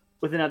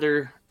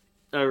another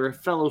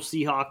fellow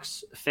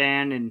Seahawks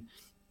fan,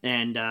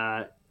 and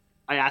I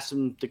asked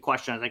him the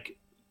question. I was like,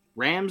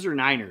 Rams or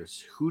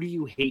Niners? Who do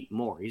you hate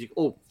more? He's like,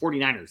 oh,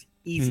 49ers.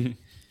 Easy.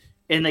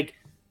 And like,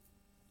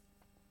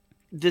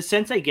 the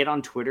sense I get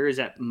on Twitter is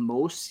that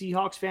most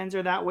Seahawks fans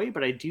are that way,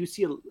 but I do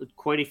see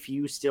quite a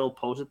few still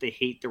post that they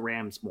hate the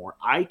Rams more.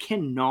 I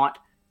cannot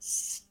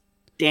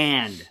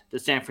stand the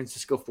San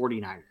Francisco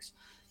 49ers.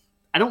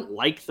 I don't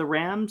like the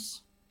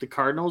Rams. The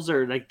Cardinals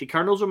are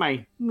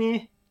my meh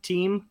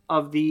team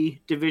of the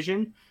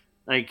division.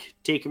 Like,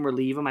 take them or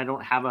leave them. I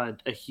don't have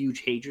a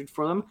huge hatred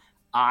for them.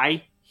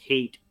 I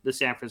hate the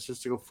San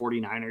Francisco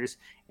 49ers,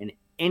 and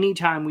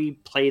anytime we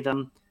play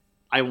them,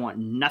 I want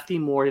nothing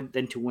more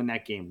than to win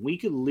that game. We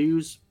could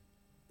lose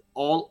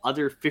all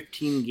other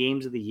 15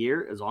 games of the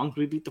year. As long as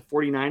we beat the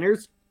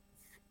 49ers,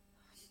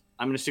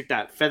 I'm going to stick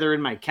that feather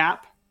in my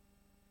cap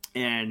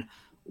and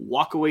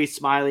walk away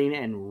smiling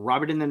and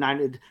rub it in the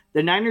Niners.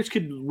 The Niners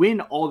could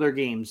win all their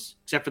games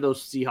except for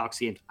those Seahawks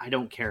games. I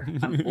don't care.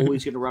 I'm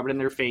always going to rub it in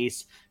their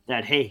face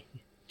that, hey,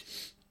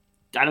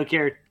 I don't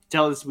care.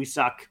 Tell us we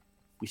suck.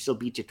 We still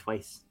beat you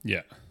twice.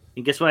 Yeah.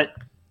 And guess what?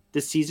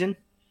 This season,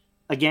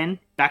 again,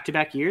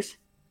 back-to-back years,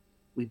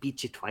 we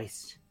beat you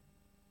twice.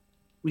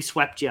 We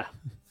swept you.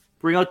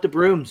 Bring out the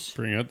brooms.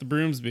 Bring out the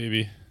brooms,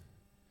 baby.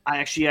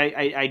 I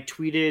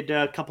tweeted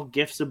a couple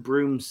gifs of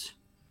brooms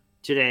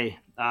today.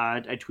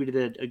 I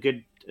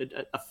tweeted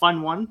a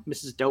fun one,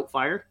 Mrs.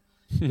 Doubtfire,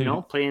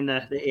 playing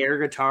the air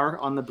guitar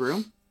on the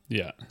broom.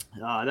 Yeah.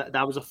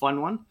 That was a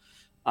fun one.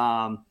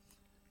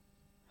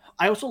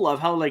 I also love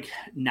how like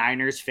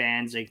Niners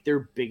fans, like their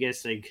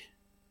biggest like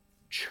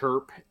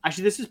chirp.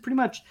 Actually, this is pretty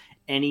much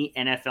any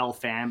NFL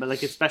fan, but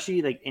like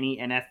especially like any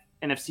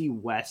NFC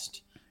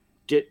West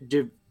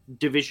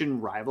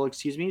division rival.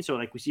 Excuse me. So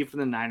like we see it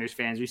from the Niners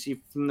fans, we see it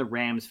from the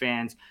Rams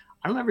fans.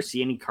 I don't ever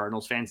see any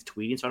Cardinals fans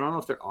tweeting, so I don't know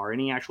if there are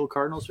any actual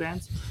Cardinals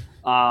fans.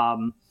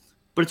 But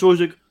it's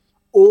always like,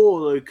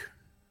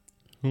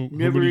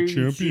 never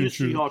even seen a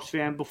Seahawks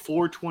fan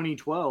before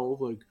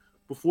 2012. Like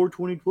before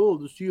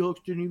 2012, the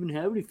Seahawks didn't even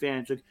have any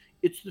fans. Like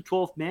it's the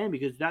 12th man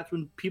because that's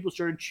when people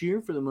started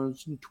cheering for them.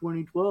 It's in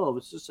 2012.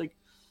 It's just like,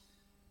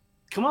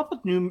 come up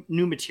with new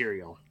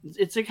material.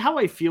 It's like how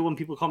I feel when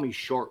people call me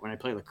short when I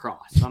play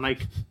lacrosse. I'm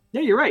like,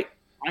 yeah, you're right.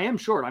 I am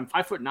short. I'm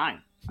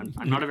 5'9". I'm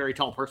not a very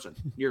tall person.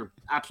 You're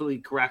absolutely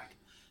correct.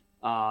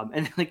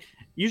 And like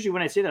usually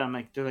when I say that, I'm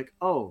like, they're like,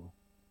 oh,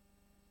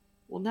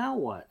 well now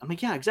what? I'm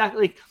like, yeah,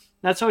 exactly. Like,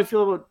 that's how I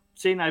feel about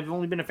saying I've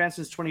only been a fan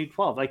since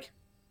 2012. Like,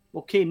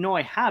 okay, no,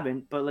 I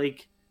haven't, but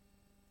like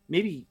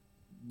maybe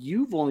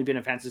you've only been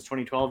a fan since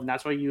 2012, and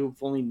that's why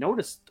you've only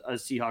noticed a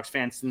Seahawks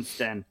fan since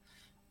then.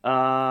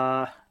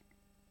 Comment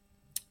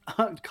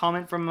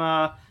from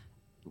wow,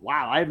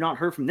 I have not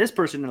heard from this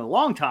person in a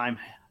long time.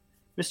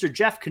 Mr.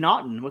 Jeff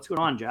Connaughton. What's going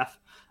on, Jeff?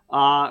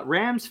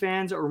 Rams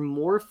fans are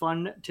more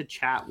fun to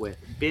chat with.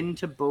 Been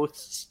to both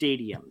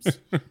stadiums.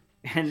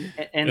 and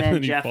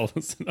then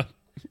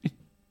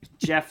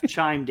Jeff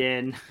chimed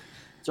in.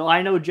 So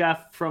I know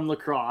Jeff from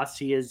lacrosse.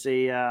 He is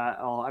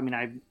I've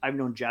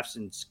known Jeff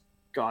since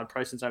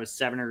probably since I was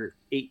 7 or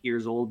 8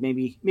 years old,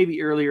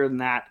 maybe earlier than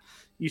that.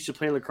 Used to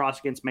play lacrosse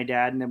against my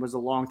dad, and then was a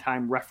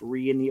longtime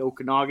referee in the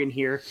Okanagan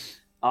here.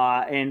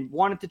 And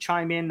wanted to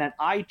chime in that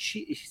I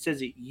cheat. He says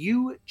that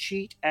you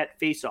cheat at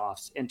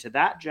face-offs, and to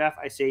that, Jeff,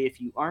 I say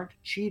if you aren't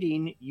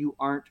cheating, you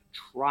aren't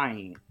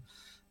trying.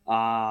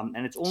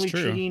 And it's only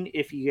cheating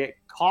if you get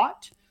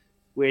caught,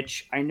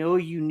 which I know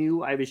you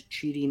knew I was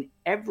cheating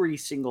every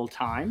single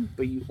time,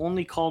 but you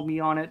only called me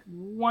on it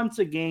once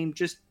a game,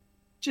 just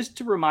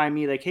to remind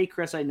me, like, hey,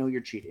 Chris, I know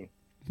you're cheating.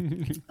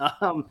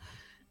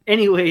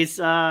 Anyways,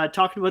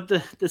 talking about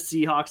the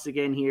Seahawks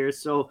again here,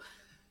 so.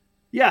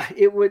 Yeah,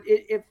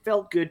 it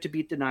felt good to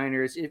beat the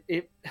Niners.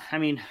 I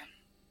mean,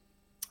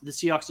 the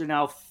Seahawks are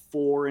now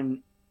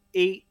 4-8.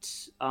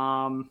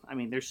 I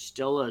mean, there's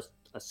still a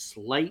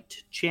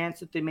slight chance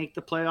that they make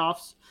the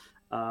playoffs.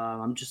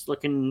 I'm just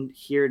looking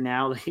here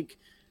now. Like,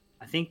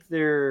 I think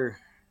they're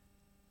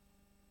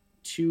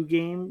 2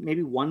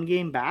 games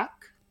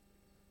back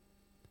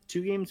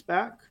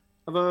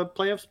of a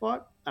playoff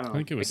spot. I don't know. I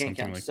think it was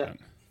something like that.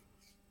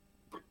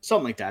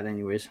 Something like that,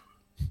 anyways.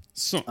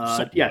 Something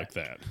like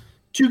that.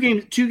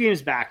 2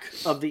 games back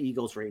of the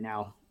Eagles right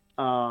now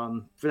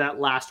for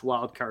that last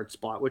wild card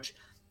spot, which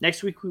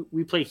next week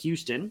we play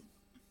Houston.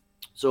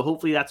 So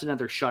hopefully that's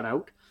another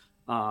shutout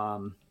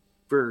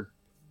for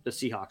the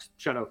Seahawks.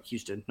 Shutout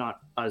Houston,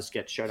 not us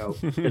get shut out.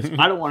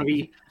 I don't want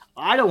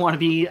to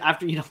be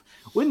after,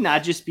 wouldn't that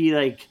just be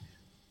like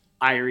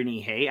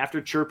irony? Hey,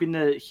 after chirping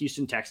the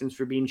Houston Texans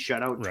for being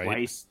shut out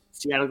twice,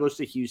 Seattle goes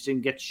to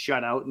Houston, gets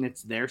shut out, and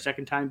it's their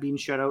second time being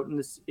shut out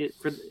in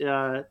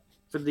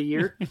for the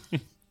year.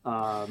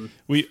 I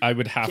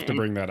would have to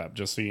bring that up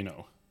just so you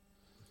know.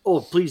 Oh,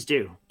 please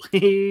do.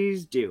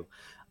 Today's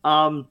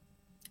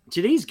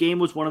game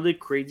was one of the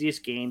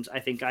craziest games I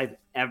think I've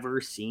ever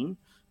seen.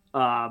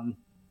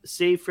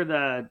 Save for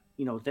the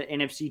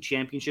NFC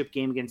Championship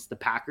game against the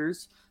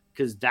Packers,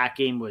 because that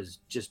game was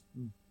just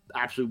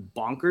absolute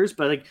bonkers.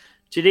 But like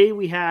today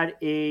we had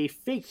a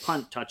fake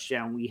punt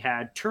touchdown. We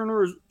had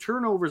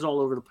turnovers all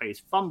over the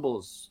place,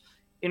 fumbles,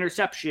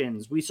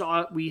 interceptions.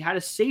 We had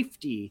a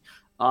safety.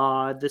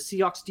 The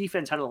Seahawks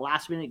defense had a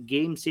last-minute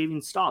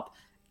game-saving stop.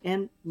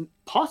 And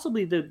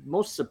possibly the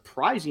most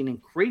surprising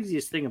and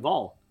craziest thing of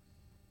all,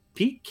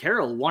 Pete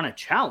Carroll won a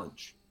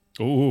challenge.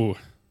 Ooh.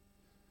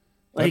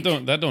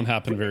 That don't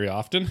happen very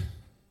often.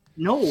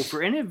 No,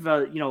 for any of,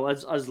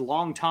 as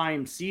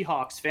longtime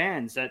Seahawks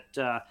fans,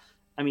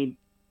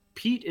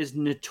 Pete is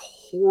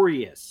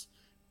notorious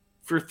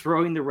for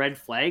throwing the red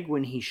flag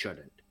when he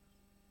shouldn't.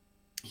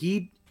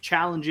 He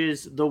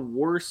challenges the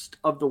worst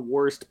of the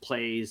worst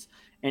plays.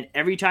 And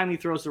every time he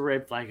throws the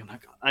red flag,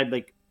 I'm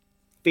like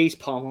face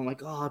palm. I'm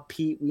like, oh,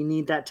 Pete, we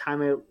need that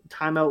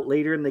timeout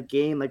later in the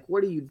game. Like,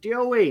 what are you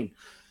doing?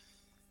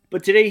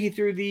 But today he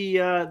threw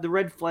the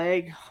red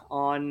flag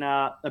on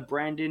a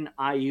Brandon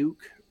Ayuk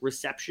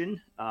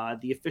reception.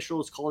 The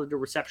officials called it a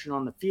reception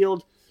on the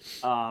field.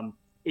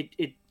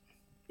 It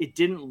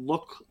didn't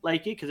look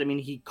like it because,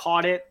 he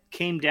caught it,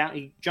 came down,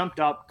 he jumped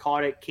up,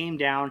 caught it, came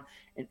down,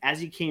 and as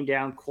he came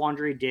down,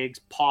 Quandre Diggs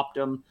popped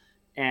him,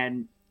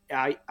 and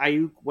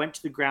Ayuk went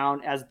to the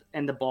ground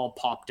and the ball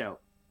popped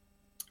out.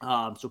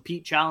 So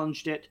Pete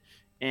challenged it,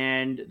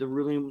 and the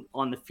ruling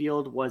on the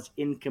field was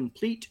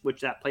incomplete,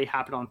 which that play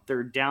happened on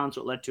 3rd down.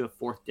 So it led to a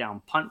 4th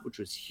down punt, which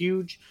was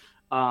huge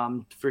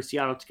for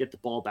Seattle to get the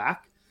ball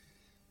back.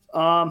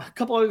 A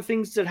couple other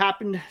things that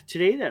happened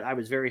today that I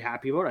was very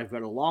happy about. I've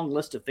got a long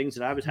list of things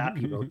that I was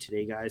happy about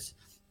today, guys.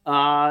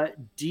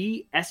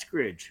 D.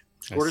 Eskridge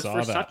scored his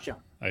first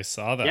touchdown. I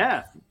saw that.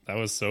 Yeah. That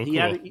was so he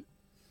cool.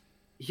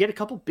 He had a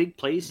couple big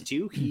plays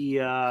too. He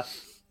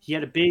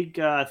had a big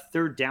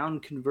 3rd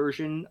down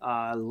conversion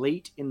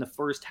late in the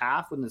first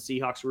half when the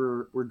Seahawks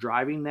were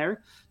driving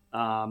there.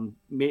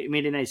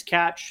 Made a nice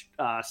catch,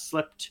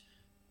 slipped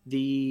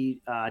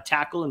the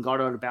tackle and got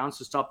out of bounds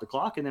to stop the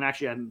clock. And then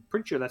actually, I'm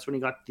pretty sure that's when he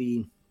got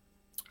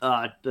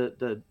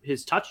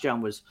his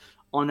touchdown was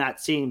on that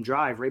same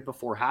drive right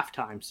before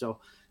halftime. So,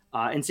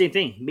 and same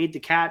thing, made the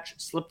catch,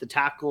 slipped the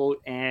tackle,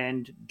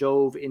 and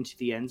dove into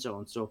the end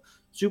zone. So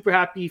super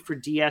happy for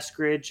D.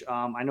 Eskridge.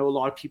 I know a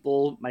lot of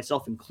people,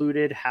 myself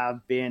included,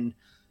 have been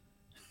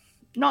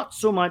not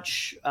so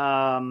much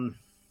crapping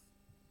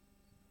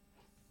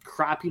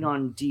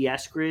on D.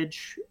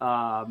 Eskridge,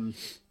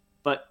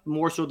 but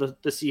more so the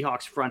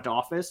Seahawks front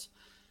office.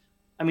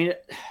 I mean,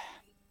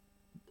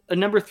 a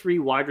number 3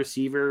 wide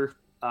receiver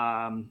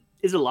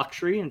is a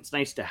luxury, and it's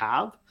nice to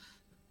have.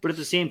 But at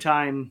the same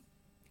time,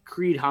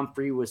 Creed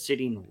Humphrey was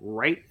sitting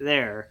right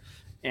there,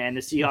 and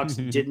the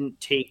Seahawks didn't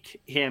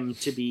take him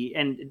to be.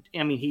 And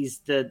I mean, he's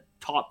the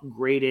top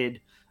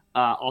graded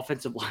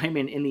offensive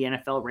lineman in the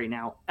NFL right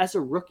now as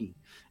a rookie.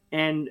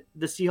 And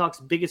the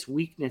Seahawks' biggest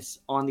weakness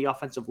on the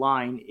offensive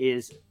line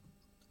is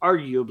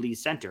arguably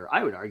center.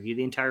 I would argue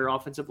the entire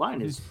offensive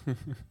line is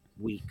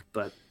weak,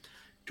 but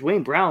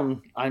Dwayne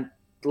Brown, I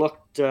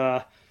looked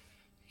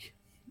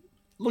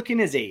looking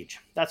his age,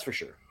 that's for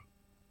sure.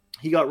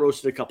 He got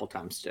roasted a couple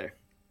times today.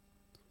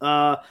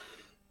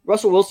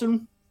 Russell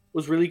Wilson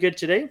was really good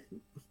today.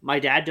 My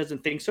dad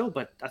doesn't think so,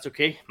 but that's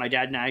okay. My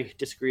dad and I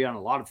disagree on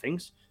a lot of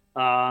things.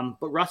 But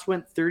Russ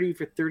went 30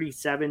 for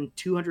 37,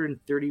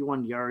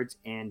 231 yards,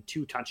 and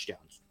 2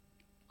 touchdowns.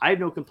 I have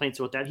no complaints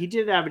about that. He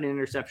did have an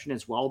interception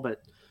as well,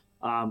 but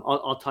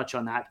I'll touch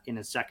on that in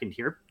a second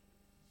here.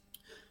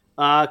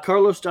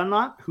 Carlos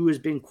Dunlap, who has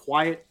been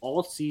quiet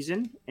all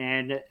season,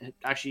 and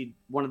actually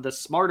one of the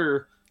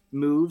smarter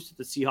moves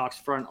the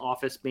Seahawks front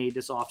office made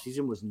this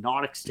offseason was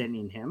not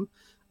extending him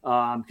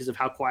because of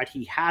how quiet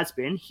he has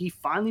been. He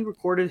finally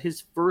recorded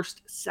his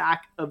first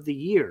sack of the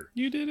year.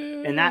 You did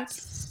it. And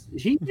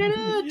he did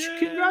it. Yeah.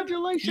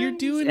 Congratulations. You're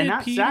doing and it,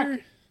 that Peter.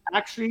 Sack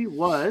actually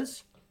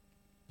was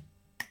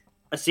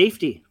a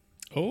safety.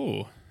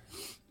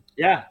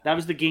 Yeah, that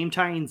was the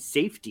game-tying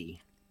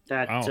safety.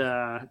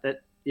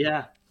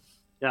 Yeah.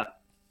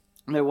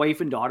 My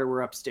wife and daughter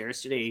were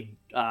upstairs today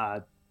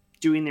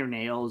doing their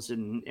nails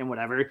and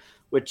whatever,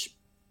 which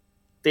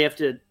they have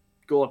to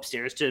go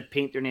upstairs to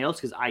paint their nails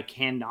because I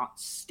cannot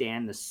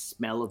stand the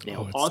smell of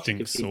nail polish. It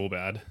stinks so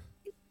bad.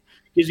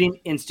 Gives me an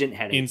instant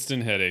headache.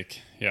 Instant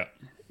headache, yeah.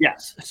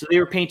 Yes, so they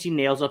were painting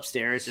nails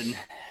upstairs, and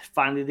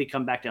finally they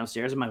come back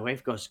downstairs, and my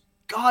wife goes,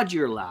 God,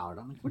 you're loud.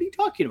 I'm like, what are you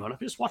talking about? I'm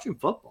just watching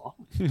football.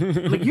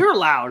 I'm like, you're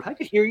loud. I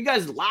could hear you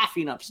guys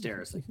laughing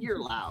upstairs. Like, you're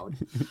loud.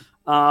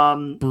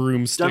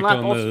 Broomstick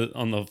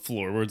on the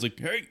floor where it's like,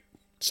 hey,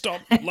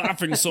 stop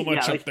laughing so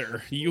much up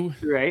there. You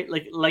right?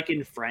 Like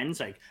in Friends,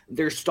 like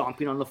they're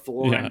stomping on the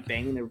floor and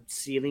banging the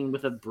ceiling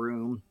with a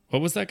broom.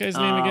 What was that guy's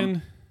name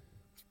again?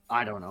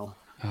 I don't know.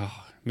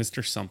 Oh,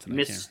 Mr. Something.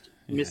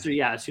 Mr.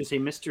 Yeah, I was gonna say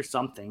Mr.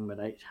 Something, but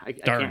I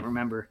can't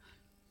remember.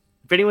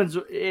 If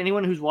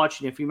anyone who's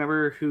watching, if you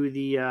remember who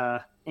the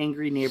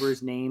angry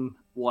neighbor's name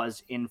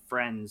was in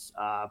Friends,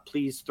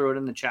 please throw it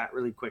in the chat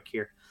really quick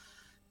here.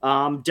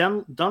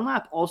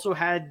 Dunlap also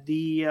had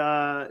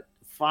the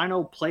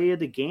final play of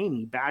the game.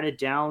 He batted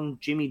down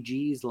Jimmy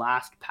G's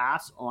last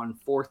pass on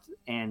 4th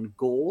and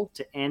goal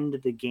to end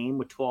the game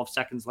with 12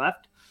 seconds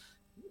left.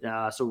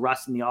 So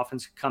Russ and the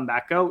offense could come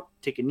back out,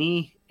 take a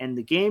knee, end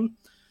the game.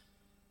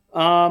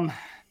 I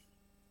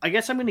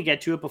guess I'm going to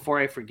get to it before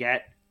I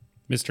forget.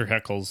 Mr.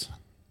 Heckles,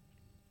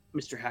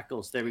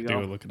 there we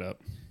go. Do look it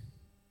up.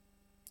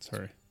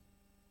 Sorry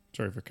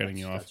for cutting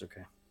you off. That's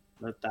okay.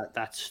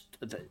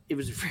 It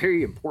was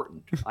very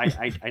important.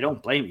 I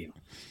don't blame you.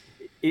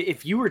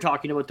 If you were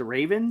talking about the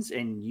Ravens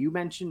and you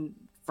mentioned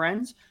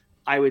Friends,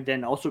 I would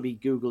then also be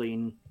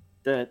Googling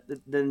the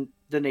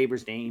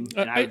neighbor's name.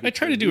 And I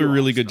try to do a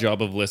really good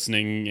job of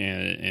listening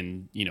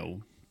and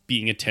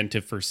being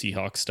attentive for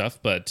Seahawks stuff,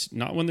 but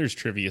not when there's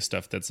trivia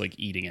stuff that's like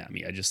eating at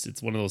me.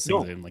 It's one of those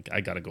things that I'm like,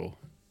 I gotta go.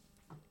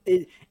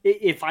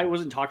 If I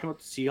wasn't talking about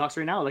the Seahawks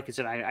right now, like I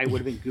said, I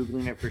would have been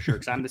Googling it for sure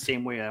because I'm the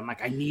same way. I'm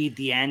like, I need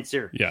the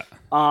answer. Yeah.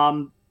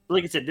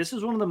 Like I said, this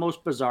is one of the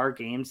most bizarre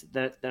games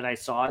that I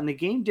saw, and the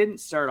game didn't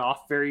start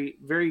off very,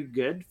 very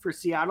good for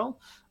Seattle.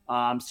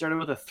 Started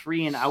with a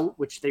 3-and-out,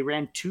 which they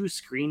ran 2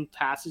 screen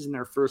passes in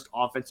their first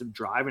offensive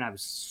drive, and I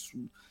was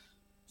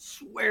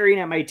swearing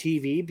at my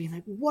TV, being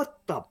like, what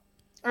the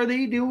are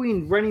they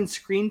doing running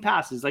screen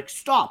passes? Like,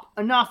 stop,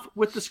 enough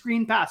with the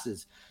screen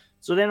passes.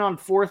 So then on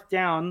 4th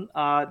down,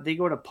 they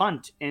go to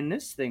punt, and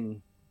this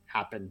thing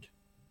happened.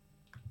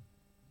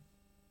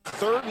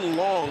 3rd and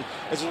long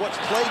is what's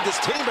plagued this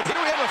team, but here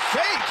we have a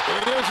fake.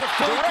 It is a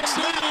fake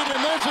lead,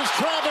 and this is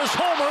Travis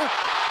Homer,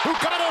 who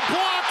got a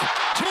block,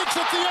 takes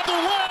it the other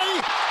way,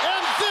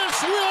 and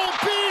this will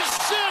be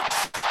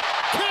 6.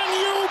 Can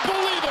you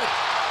believe it?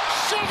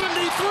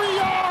 73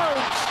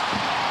 yards.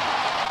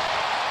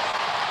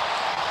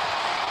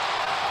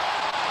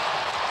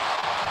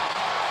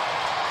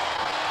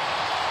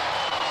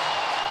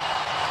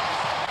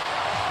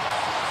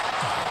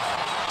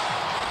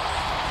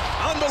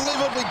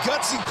 Unbelievably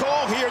gutsy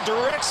call here.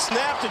 Direct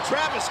snap to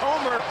Travis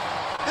Homer.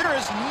 There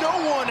is no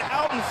one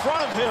out in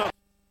front of him.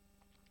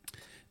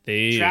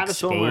 They Travis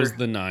exposed Homer.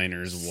 the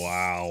Niners.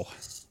 Wow.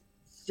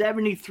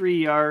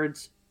 73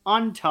 yards,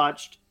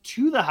 untouched,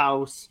 to the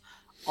house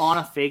on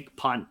a fake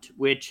punt,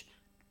 which,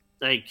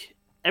 like,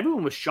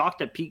 everyone was shocked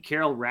that Pete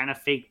Carroll ran a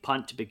fake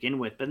punt to begin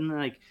with. But then,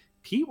 like,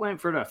 Pete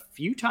went for it a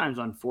few times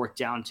on 4th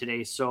down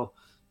today. So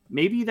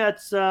maybe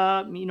that's,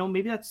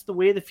 maybe that's the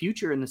way of the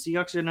future. And the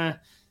Seahawks are going to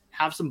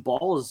have some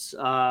balls,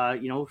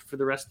 for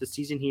the rest of the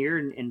season here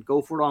and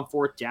go for it on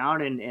 4th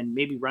down and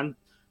maybe run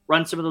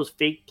some of those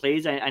fake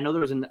plays. I know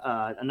there was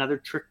another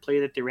trick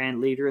play that they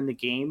ran later in the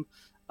game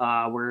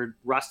where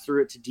Russ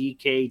threw it to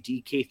DK.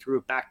 DK threw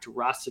it back to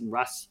Russ, and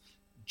Russ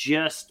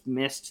just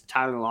missed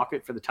Tyler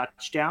Lockett for the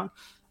touchdown.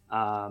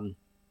 I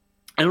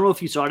don't know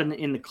if you saw it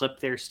in the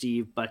clip there,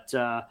 Steve, but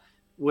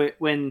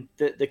when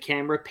the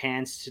camera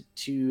pans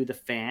to the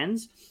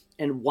fans,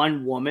 and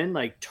one woman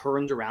like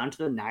turns around to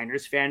the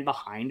Niners fan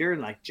behind her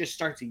and like just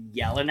starts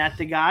yelling at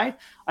the guy.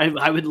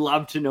 I would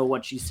love to know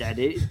what she said.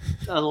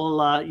 You'll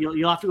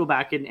have to go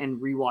back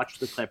and rewatch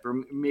the clip,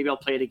 or maybe I'll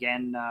play it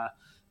again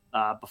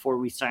before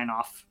we sign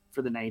off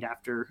for the night.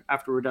 After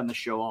we're done the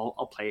show,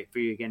 I'll play it for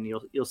you again.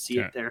 You'll see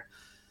it there.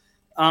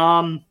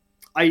 I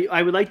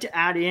would like to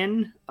add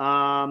in,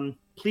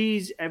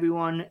 please,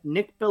 everyone,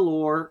 Nick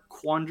Bellore,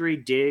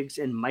 Quandre Diggs,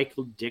 and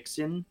Michael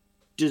Dixon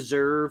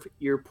deserve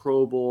your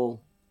Pro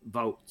Bowl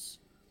votes.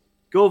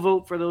 Go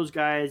vote for those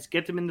guys.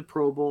 Get them in the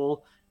Pro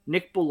Bowl.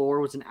 Nick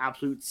Bellore was an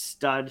absolute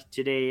stud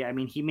today. I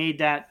mean, he made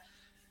that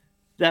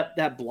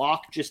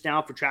block just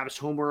now for Travis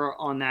Homer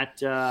on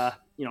that,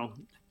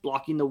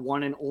 blocking the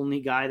one and only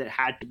guy that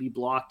had to be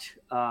blocked,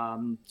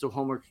 so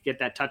Homer could get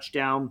that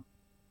touchdown.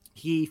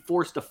 He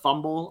forced a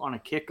fumble on a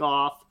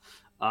kickoff.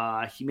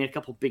 He made a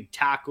couple big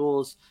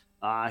tackles.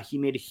 He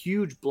made a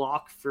huge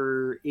block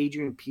for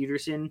Adrian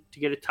Peterson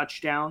to get a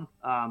touchdown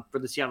for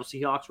the Seattle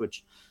Seahawks,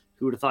 which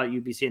who would have thought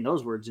you'd be saying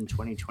those words in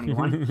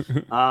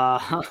 2021?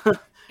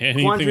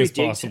 Anything is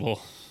possible.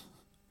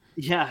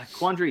 Yeah,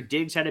 Quandre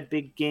Diggs had a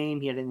big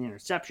game. He had an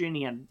interception.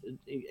 He had,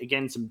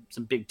 again, some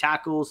big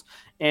tackles.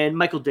 And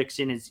Michael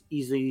Dixon is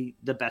easily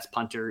the best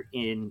punter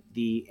in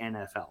the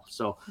NFL.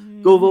 So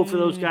go vote for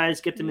those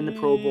guys. Get them in the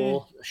Pro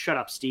Bowl. Shut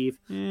up, Steve.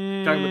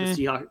 We're talking about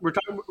the Seahawks. We're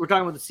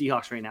talking about the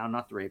Seahawks right now,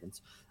 not the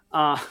Ravens.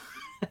 Well,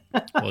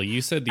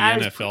 you said the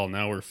NFL.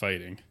 Now we're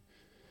fighting.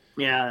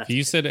 Yeah. If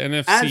you said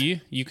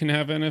NFC, you can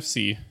have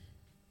NFC.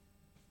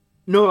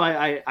 No,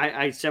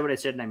 I said what I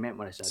said and I meant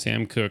what I said.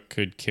 Sam Cook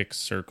could kick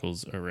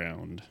circles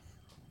around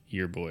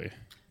your boy.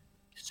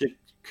 So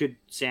could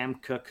Sam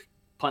Cook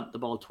punt the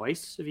ball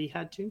twice if he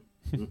had to?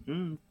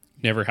 Mm-mm.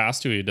 Never has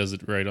to. He does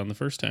it right on the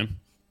first time.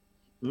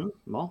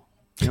 Well,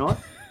 you know what?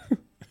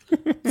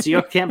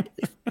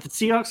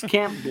 Seahawks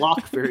can't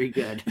block very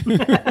good.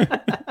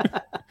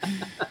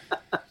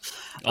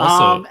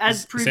 Also,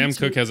 as Sam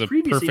Cook has a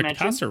perfect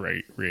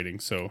passer rating.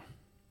 So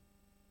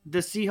the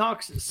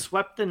Seahawks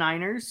swept the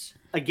Niners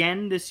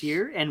again this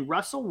year, and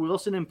Russell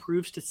Wilson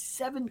improves to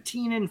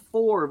 17-4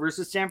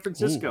 versus San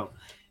Francisco. Ooh.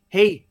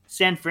 Hey,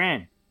 San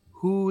Fran,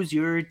 who's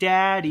your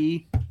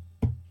daddy?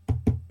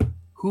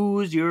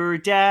 Who's your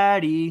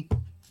daddy?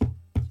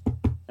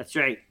 That's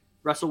right.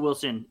 Russell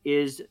Wilson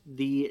is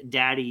the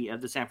daddy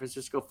of the San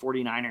Francisco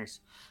 49ers.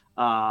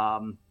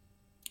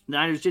 The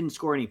Niners didn't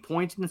score any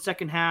points in the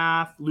second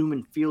half.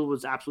 Lumen Field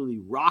was absolutely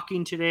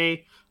rocking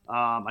today.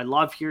 I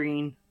love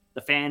hearing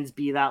the fans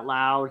be that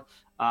loud.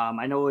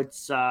 I know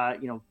it's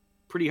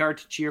pretty hard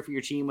to cheer for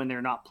your team when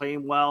they're not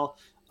playing well.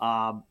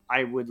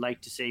 I would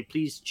like to say,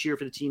 please cheer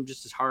for the team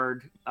just as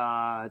hard,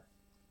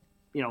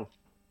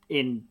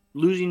 in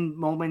losing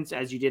moments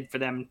as you did for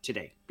them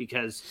today,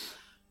 because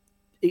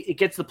it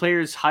gets the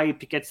players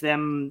hyped, it gets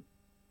them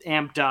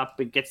amped up,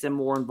 it gets them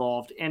more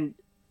involved. And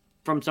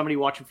from somebody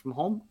watching from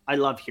home, I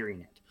love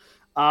hearing it.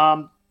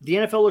 The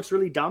NFL looks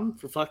really dumb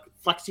for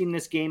flexing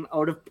this game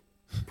out of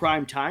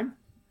prime time,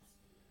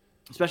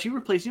 especially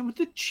replacing it with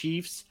the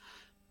Chiefs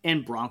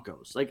and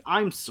Broncos. Like,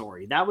 I'm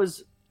sorry. That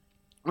was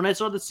when I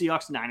saw the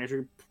Seahawks and Niners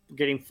were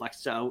getting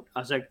flexed out. I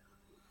was like,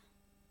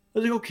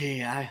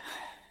 okay,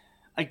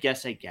 I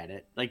guess I get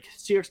it. Like,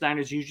 Seahawks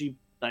Niners usually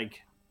like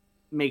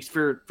makes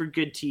for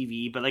good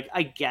TV, but like,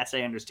 I guess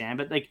I understand.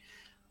 But like,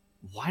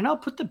 why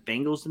not put the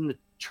Bengals and the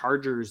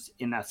Chargers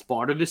in that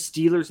spot, or the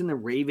Steelers and the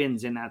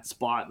Ravens in that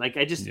spot? Like,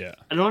 I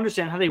don't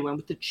understand how they went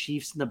with the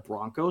Chiefs and the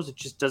Broncos. It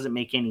just doesn't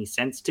make any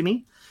sense to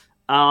me.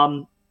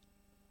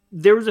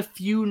 There was a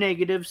few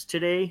negatives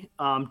today.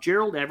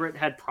 Gerald Everett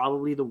had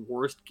probably the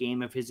worst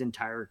game of his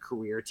entire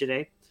career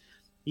today.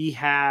 He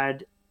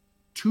had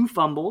 2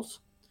 fumbles,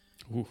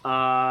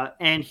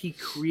 and he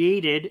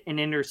created an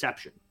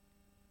interception,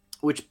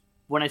 which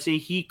when I say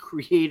he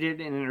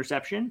created an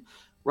interception,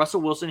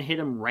 Russell Wilson hit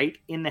him right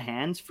in the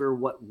hands for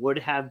what would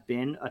have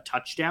been a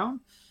touchdown.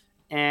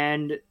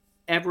 And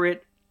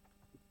Everett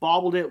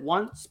bobbled it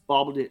once,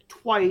 bobbled it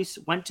twice,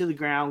 went to the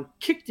ground,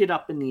 kicked it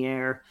up in the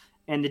air,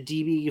 and the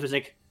DB was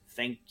like,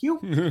 thank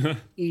you.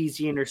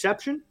 Easy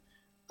interception.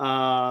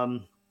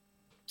 And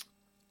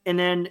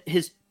then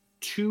his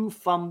 2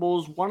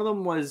 fumbles, one of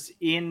them was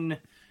in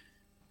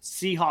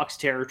Seahawks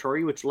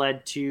territory, which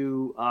led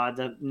to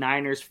the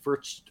Niners'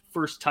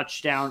 first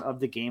touchdown of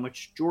the game,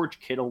 which George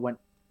Kittle went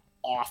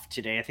off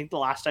today. I think the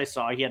last I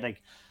saw, he had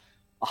like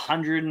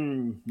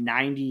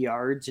 190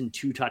 yards and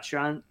 2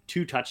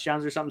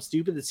 touchdowns or something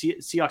stupid. The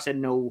Seahawks had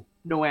no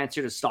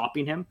answer to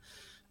stopping him.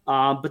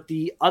 But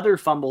the other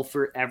fumble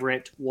for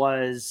Everett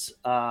was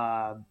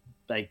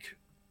like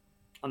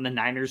on the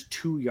Niners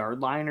 2-yard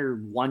line or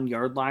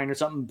 1-yard line or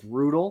something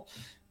brutal,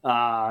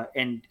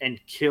 and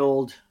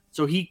killed.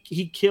 So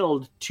he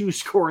killed 2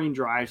 scoring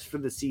drives for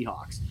the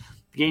Seahawks.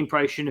 The game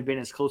probably shouldn't have been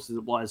as close as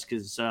it was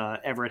because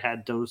Everett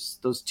had those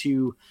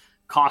 2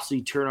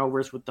 costly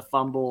turnovers with the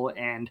fumble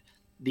and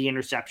the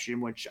interception,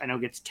 which I know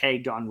gets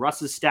tagged on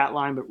Russ's stat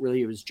line, but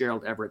really it was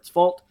Gerald Everett's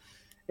fault.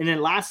 And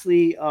then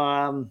lastly,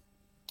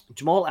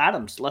 Jamal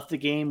Adams left the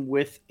game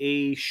with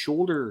a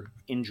shoulder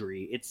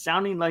injury. It's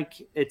sounding like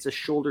it's a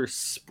shoulder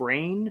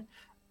sprain,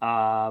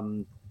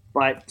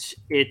 but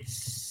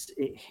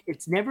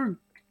it's never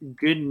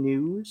good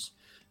news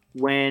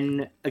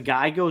when a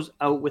guy goes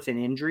out with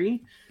an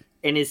injury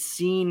and is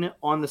seen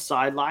on the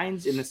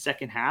sidelines in the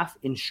second half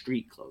in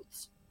street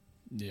clothes.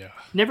 Yeah.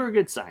 Never a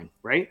good sign,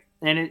 right?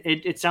 And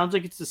it sounds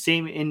like it's the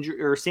same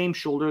injury or same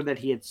shoulder that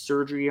he had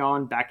surgery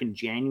on back in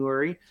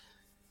January.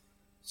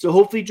 So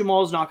hopefully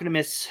Jamal's not going to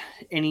miss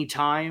any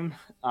time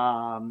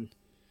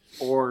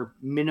or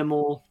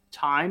minimal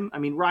time. I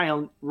mean,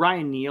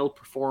 Ryan Neal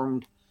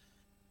performed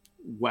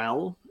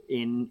well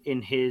in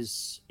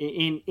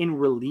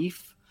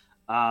relief,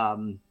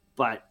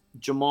 but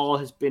Jamal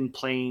has been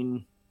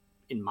playing,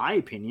 in my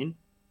opinion,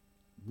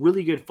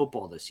 really good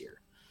football this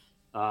year.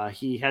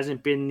 He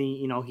hasn't been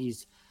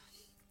he's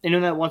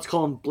internet wants to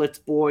call him Blitz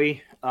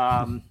Boy.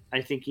 I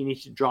think he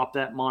needs to drop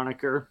that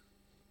moniker.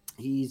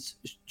 He's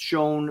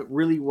shown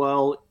really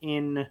well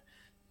in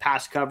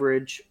pass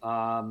coverage.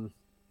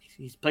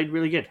 He's played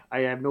really good.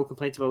 I have no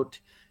complaints about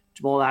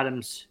Jamal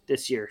Adams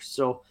this year.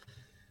 So,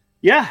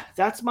 yeah,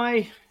 that's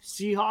my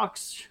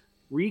Seahawks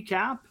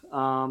recap.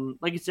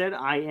 Like I said,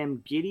 I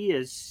am giddy,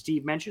 as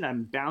Steve mentioned.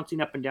 I'm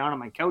bouncing up and down on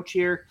my couch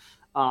here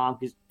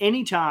because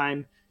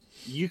anytime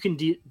you can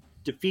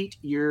defeat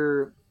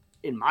your,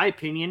 in my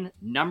opinion,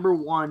 number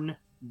 1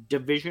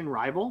 division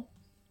rival,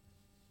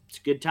 it's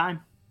a good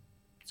time.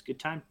 It's a good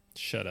time.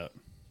 Shut up.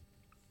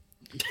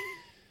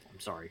 I'm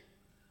sorry.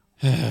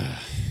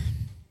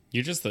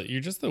 You're just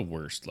the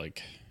worst.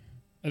 Like,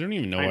 I don't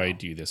even know why I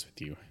do this with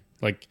you.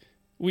 Like,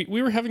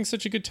 we were having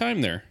such a good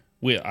time there.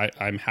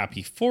 I'm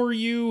happy for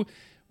you.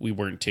 We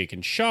weren't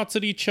taking shots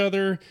at each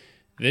other.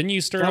 Then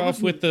you start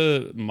off with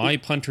my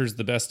punter's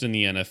the best in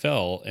the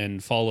NFL,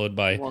 and followed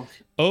by,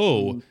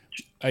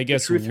 I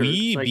guess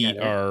we beat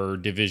our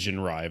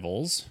division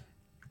rivals.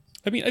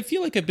 I mean, I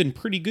feel like I've been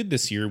pretty good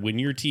this year when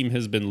your team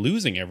has been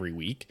losing every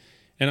week.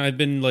 And I've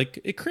been like,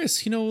 hey,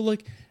 Chris,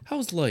 like,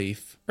 how's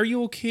life? Are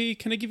you okay?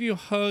 Can I give you a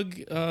hug?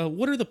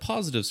 What are the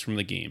positives from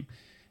the game?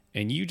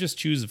 And you just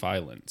choose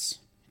violence.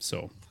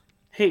 So,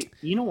 hey,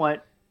 you know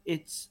what?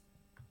 It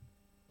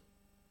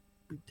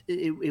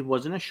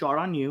wasn't a shot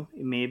on you.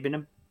 It may have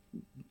been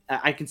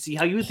I can see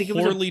how you would think it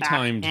was a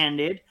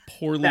backhanded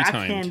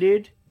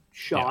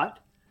shot.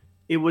 Yeah.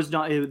 It was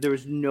not. There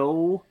was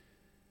no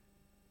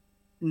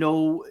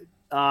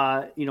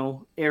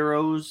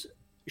arrows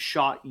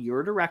shot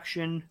your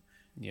direction.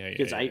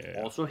 Because I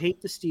also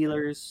hate the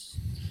Steelers.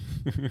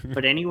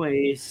 But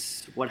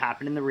anyways, what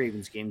happened in the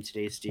Ravens game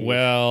today, Steve?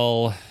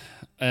 Well,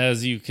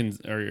 as you can,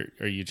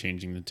 are you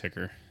changing the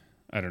ticker?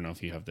 I don't know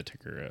if you have the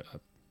ticker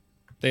up.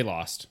 They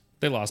lost.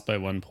 They lost by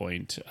 1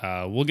 point.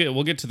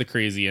 We'll get to the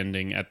crazy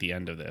ending at the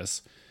end of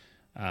this.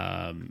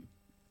 I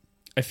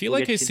feel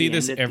like I say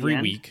this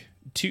every week.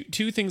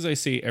 Two things I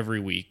say every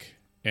week,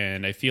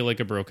 and I feel like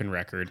a broken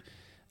record.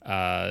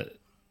 The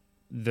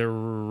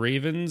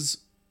Ravens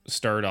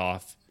start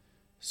off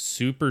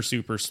super,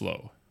 super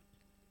slow.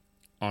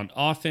 On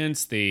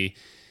offense,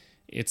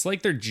 it's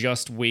like they're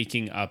just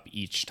waking up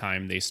each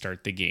time they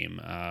start the game.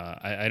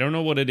 I don't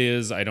know what it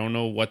is. I don't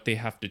know what they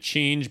have to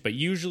change, but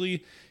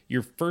usually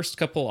your first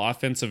couple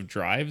offensive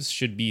drives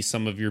should be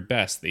some of your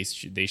best. They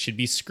should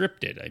be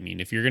scripted. I mean,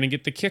 if you're going to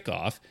get the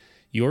kickoff,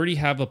 you already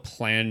have a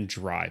planned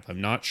drive.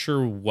 I'm not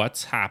sure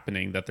what's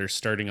happening that they're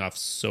starting off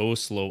so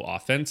slow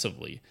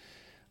offensively.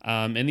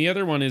 And the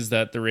other one is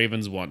that the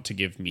Ravens want to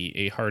give me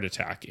a heart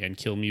attack and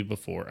kill me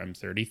before I'm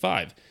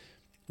 35,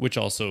 which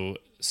also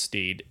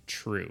stayed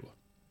true.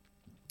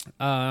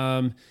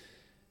 The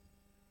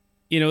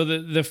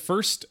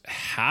first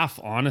half,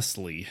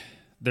 honestly,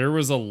 there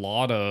was a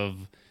lot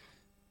of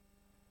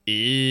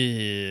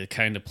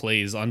kind of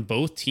plays on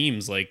both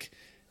teams. Like,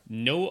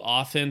 no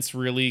offense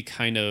really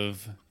kind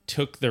of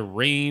took the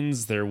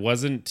reins. There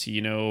wasn't,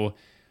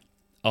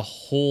 a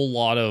whole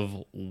lot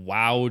of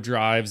wow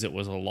drives. It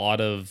was a lot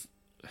of,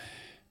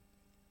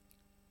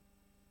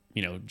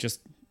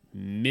 just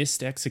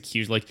missed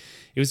execution. Like,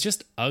 it was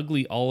just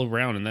ugly all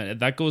around. And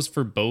that goes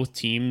for both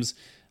teams.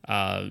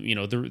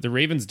 The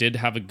Ravens did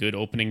have a good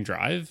opening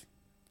drive.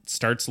 It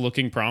starts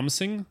looking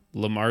promising.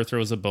 Lamar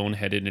throws a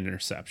boneheaded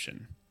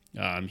interception.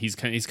 He's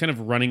kind of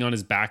running on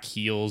his back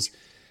heels.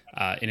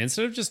 And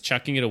instead of just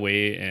chucking it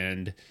away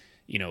and,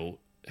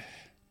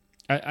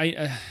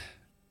 I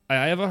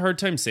have a hard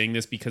time saying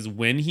this because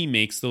when he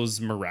makes those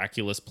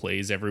miraculous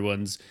plays,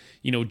 everyone's,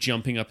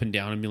 jumping up and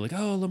down and being like,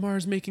 oh,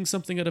 Lamar's making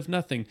something out of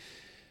nothing.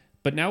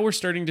 But now we're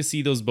starting to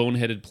see those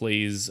boneheaded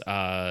plays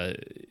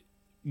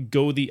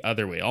go the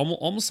other way,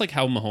 almost like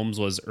how Mahomes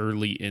was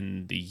early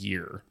in the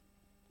year.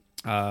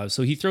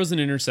 So he throws an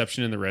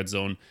interception in the red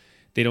zone.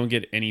 They don't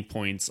get any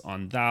points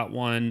on that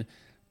one.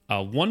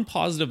 One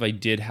positive I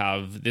did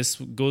have, this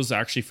goes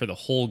actually for the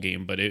whole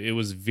game, but it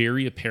was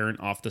very apparent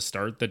off the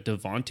start that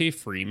Devonta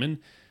Freeman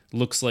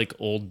looks like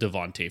old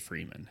Devonta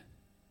Freeman.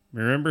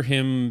 Remember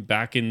him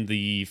back in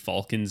the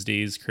Falcons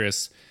days,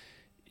 Chris?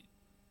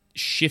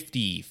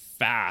 Shifty,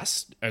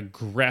 fast,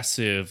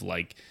 aggressive,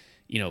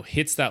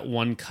 hits that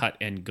one cut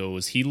and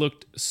goes. He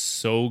looked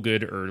so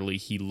good early.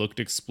 He looked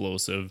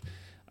explosive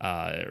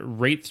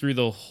right through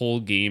the whole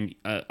game.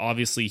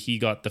 Obviously, he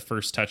got the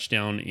first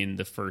touchdown in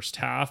the first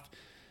half.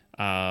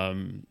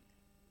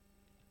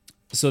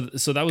 So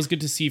that was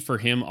good to see for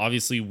him.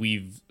 Obviously,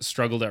 we've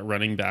struggled at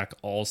running back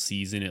all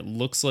season. It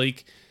looks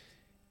like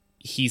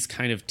he's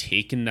kind of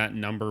taken that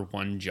number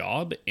one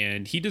job,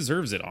 and he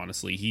deserves it,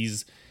 honestly.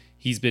 He's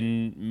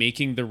been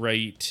making the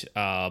right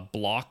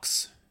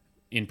blocks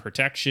in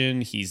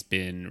protection. He's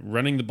been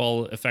running the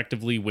ball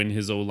effectively when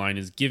his O-line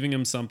is giving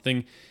him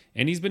something,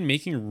 and he's been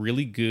making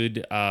really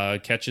good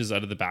catches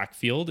out of the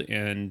backfield,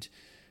 and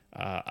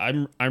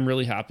I'm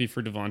really happy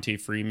for Devonta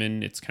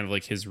Freeman. It's kind of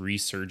like his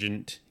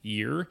resurgent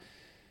year.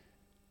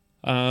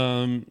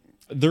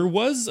 There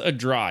was a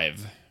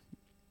drive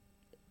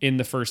in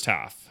the first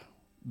half,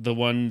 the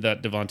one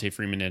that Devonta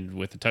Freeman ended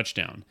with a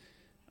touchdown.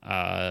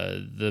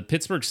 The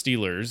Pittsburgh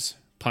Steelers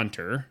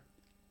punter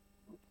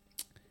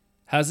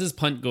has his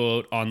punt go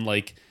out on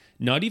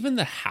not even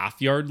the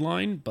half-yard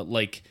line, but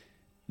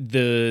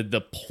the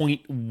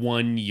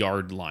 0.1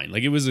 yard line.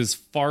 It was as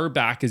far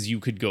back as you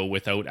could go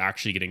without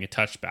actually getting a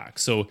touchback.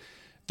 So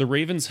the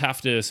Ravens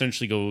have to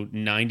essentially go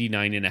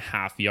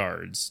 99.5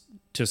 yards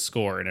to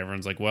score. And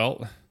everyone's like,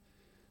 well,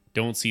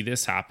 don't see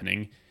this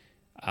happening.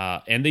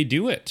 And they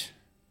do it.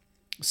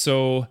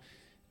 So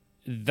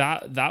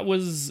that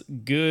was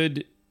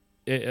good.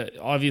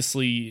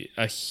 Obviously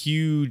a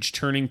huge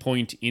turning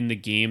point in the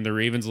game. The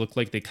Ravens looked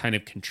like they kind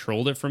of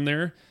controlled it from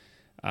there.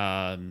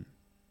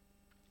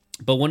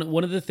 But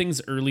one of the things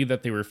early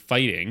that they were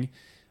fighting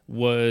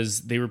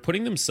was they were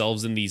putting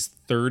themselves in these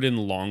 3rd and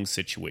long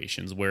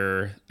situations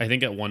where I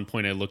think at one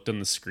point I looked on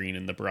the screen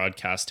and the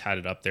broadcast had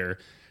it up there.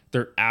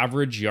 Their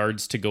average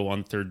yards to go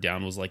on 3rd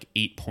down was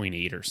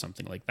 8.8 or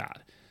something like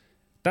that.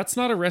 That's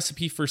not a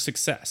recipe for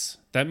success.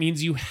 That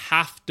means you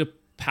have to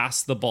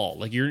pass the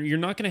ball. You're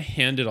not going to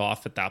hand it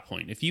off at that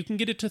point. If you can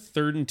get it to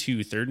 3rd and 2,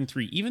 3rd and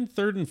 3, even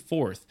 3rd and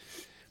 4th,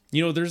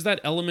 there's that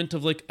element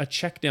of a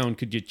check down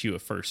could get you a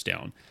first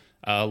down.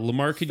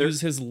 Lamar could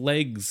use his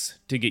legs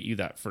to get you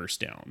that first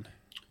down.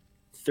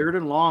 3rd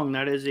and long,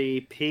 that is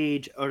a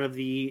page out of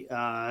the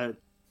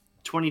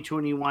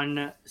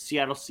 2021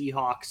 Seattle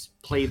Seahawks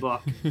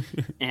playbook.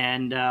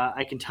 And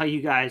I can tell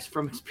you guys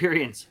from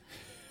experience,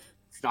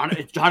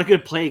 it's not a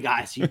good play,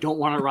 guys. You don't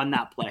want to run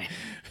that play.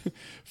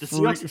 The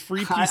Seahawks,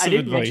 free piece of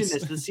advice. Mention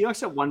this. The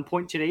Seahawks at one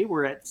point today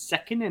were at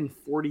 2nd and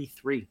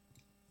 43.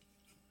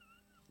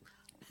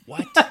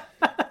 What?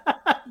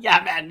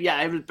 Yeah, man.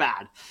 Yeah, it was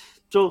bad.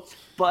 So,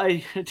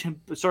 but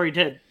sorry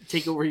to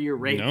take over your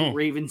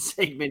Raven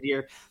segment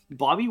here.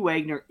 Bobby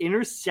Wagner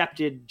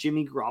intercepted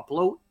Jimmy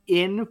Garoppolo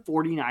in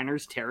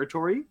 49ers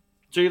territory.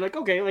 So you're like,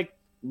 okay,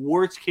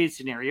 worst case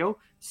scenario,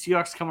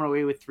 Seahawks coming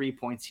away with 3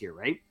 points here,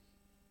 right?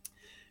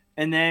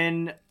 And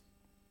then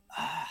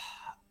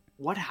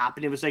what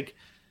happened? It was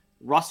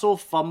Russell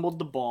fumbled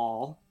the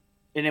ball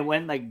and it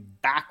went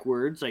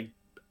backwards,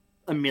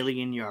 a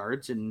million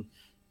yards, and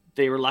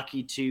they were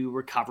lucky to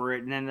recover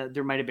it. And then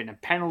there might've been a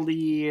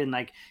penalty, and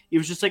it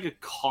was just a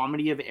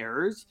comedy of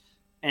errors.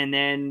 And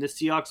then the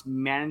Seahawks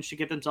managed to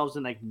get themselves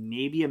in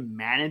maybe a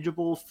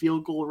manageable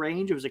field goal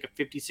range. It was a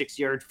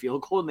 56-yard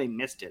field goal and they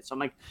missed it. So I'm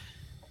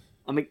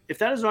like, if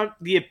that is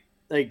not the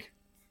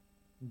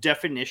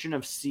definition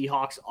of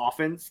Seahawks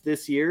offense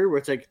this year, where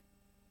it's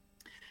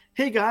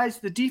hey guys,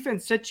 the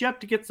defense set you up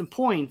to get some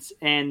points,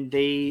 and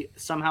they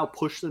somehow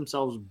push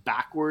themselves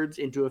backwards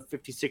into a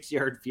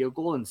 56-yard field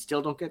goal and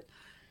still don't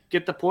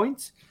get the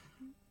points.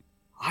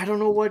 I don't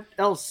know what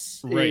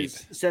else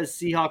says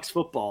Seahawks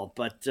football,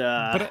 but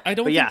I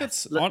don't think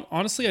that's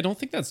honestly. I don't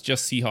think that's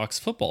just Seahawks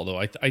football, though.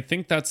 I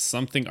think that's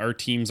something our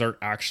teams are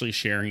actually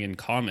sharing in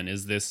common.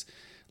 Is this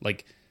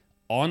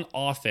on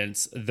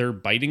offense, they're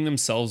biting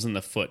themselves in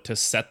the foot to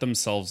set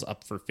themselves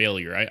up for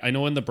failure. I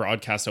know in the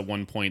broadcast at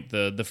one point,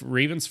 the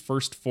Ravens'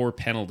 first 4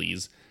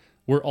 penalties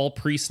were all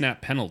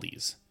pre-snap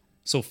penalties.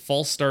 So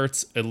false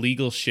starts,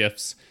 illegal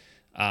shifts,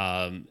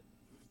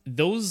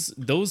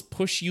 those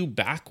push you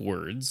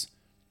backwards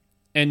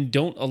and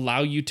don't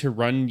allow you to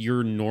run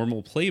your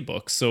normal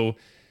playbook. So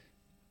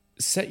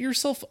set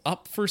yourself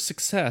up for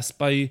success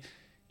by,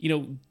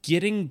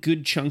 getting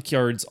good chunk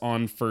yards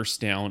on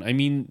first down. I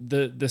mean,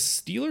 the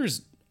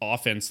Steelers'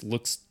 offense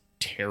looks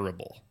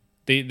terrible.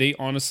 They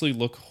honestly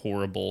look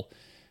horrible.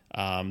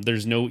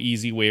 There's no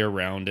easy way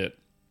around it.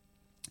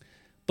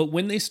 But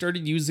when they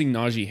started using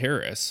Najee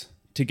Harris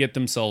to get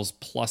themselves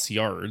plus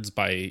yards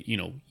by,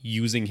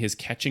 using his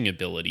catching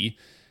ability,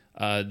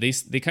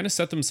 they kind of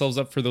set themselves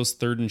up for those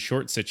 3rd and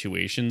short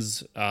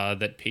situations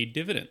that paid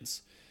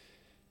dividends.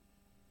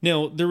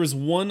 Now, there was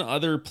one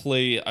other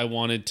play I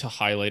wanted to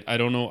highlight. I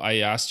don't know, I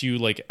asked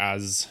you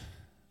as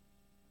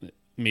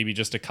maybe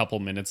just a couple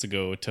minutes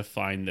ago to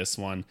find this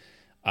one.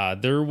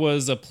 There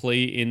was a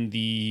play in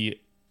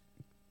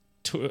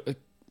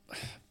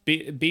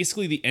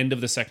basically the end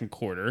of the second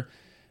quarter.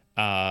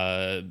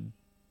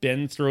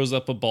 Ben throws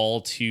up a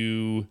ball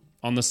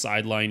on the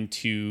sideline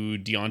to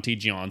Deontay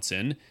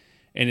Johnson,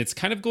 and it's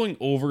kind of going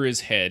over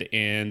his head,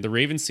 and the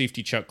Ravens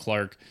safety Chuck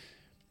Clark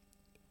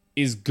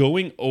is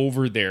going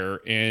over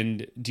there,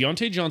 and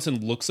Deontay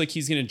Johnson looks like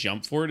he's going to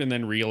jump for it and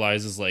then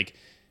realizes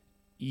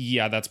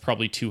yeah, that's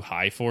probably too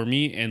high for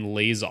me, and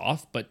lays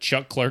off. But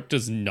Chuck Clark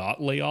does not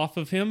lay off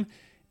of him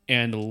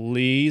and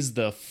lays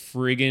the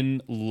friggin'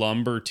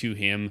 lumber to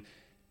him,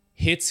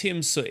 hits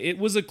him. So it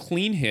was a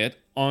clean hit.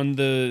 On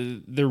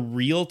the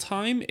real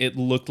time, it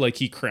looked like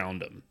he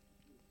crowned him.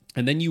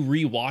 And then you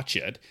rewatch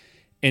it,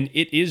 and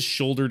it is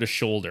shoulder to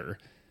shoulder.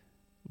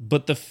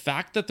 But the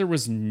fact that there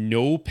was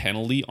no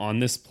penalty on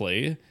this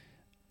play,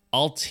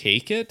 I'll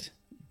take it.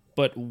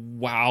 But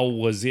wow,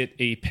 was it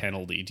a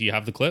penalty? Do you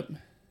have the clip?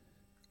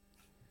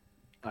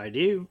 I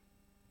do.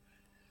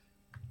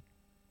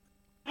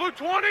 Blue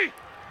 20!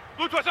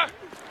 Blue 20!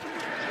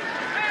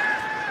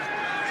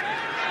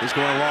 He's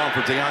going along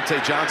for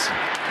Deontay Johnson.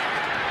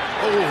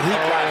 Oh, he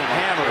got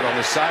hammered on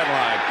the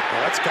sideline.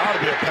 Well, that's got to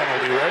be a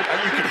penalty, right?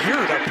 You can hear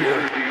it up here.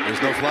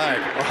 There's no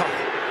flag.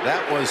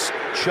 That was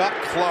Chuck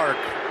Clark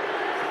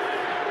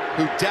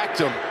who decked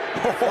him,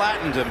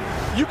 flattened him.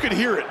 You could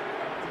hear it.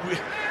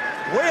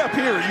 Way up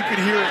here, you could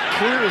hear it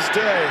clear as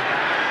day.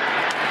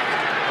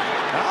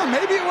 Well,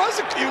 maybe it was.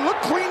 It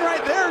looked clean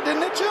right there,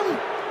 didn't it, Jim?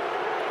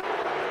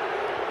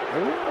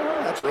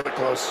 Ooh, that's really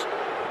close.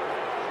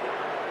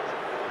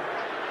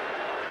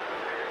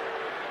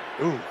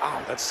 Ooh,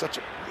 wow, that's such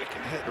a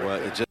wicked hit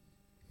right there.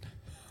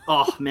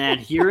 Oh, man,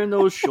 hearing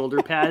those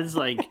shoulder pads,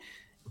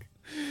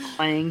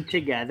 playing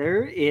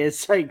together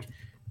is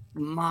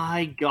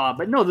my God.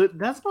 But no,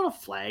 that's not a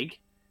flag.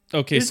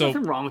 Okay, There's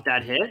nothing wrong with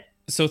that hit.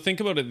 So think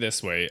about it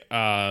this way.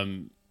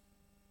 I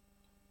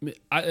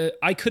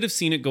could have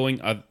seen it going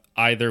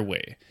either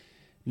way.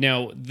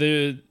 Now,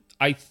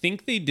 I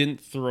think they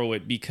didn't throw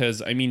it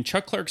because,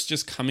 Chuck Clark's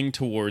just coming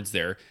towards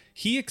there.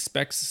 He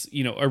expects,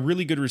 a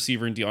really good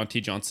receiver in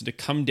Deontay Johnson to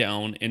come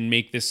down and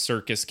make this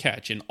circus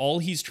catch. And all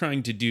he's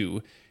trying to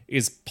do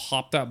is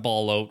pop that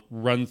ball out,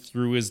 run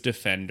through his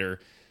defender.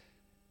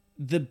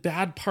 The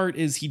bad part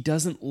is he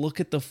doesn't look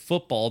at the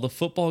football. The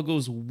football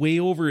goes way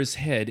over his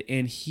head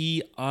and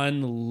he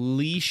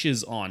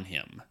unleashes on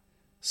him.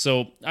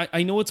 So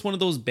I know it's one of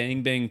those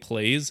bang bang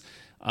plays.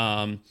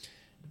 I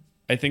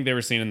think they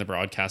were saying in the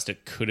broadcast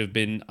it could have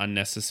been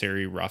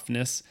unnecessary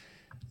roughness.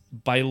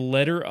 By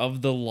letter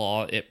of the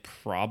law, it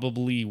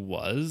probably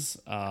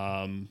was.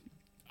 I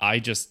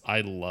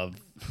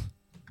love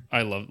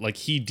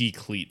he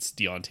decleats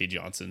Deontay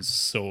Johnson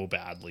so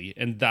badly.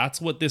 And that's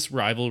what this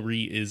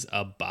rivalry is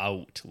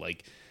about.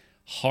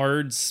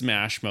 Hard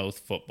smash mouth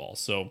football.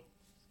 So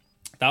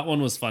that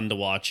one was fun to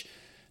watch.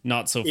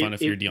 Not so fun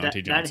if you're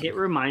Deontay Johnson. That hit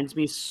reminds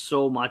me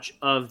so much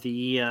of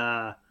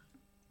the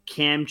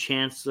Cam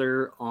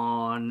Chancellor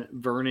on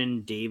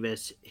Vernon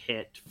Davis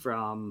hit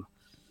from,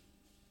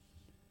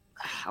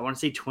 I want to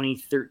say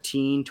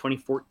 2013,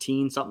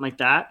 2014, something like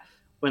that.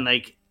 When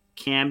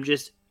Cam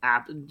just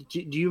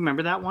do you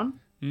remember that one?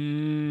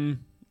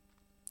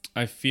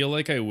 I feel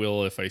like I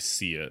will if I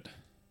see it.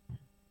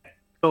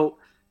 So,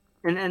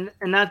 and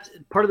that's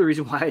part of the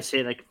reason why I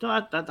say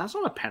no, that's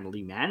not a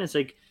penalty, man. It's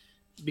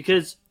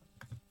because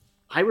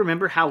I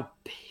remember how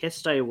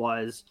pissed I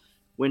was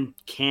when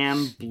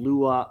Cam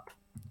blew up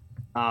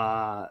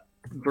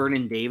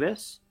Vernon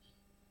Davis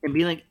and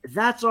being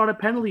that's not a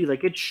penalty.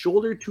 It's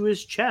shoulder to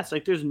his chest.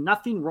 There's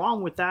nothing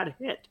wrong with that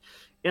hit.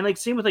 And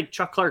same with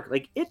Chuck Clark,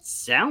 it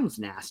sounds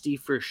nasty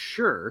for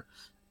sure.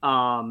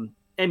 And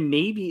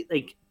maybe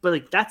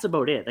but that's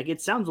about it. It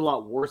sounds a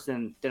lot worse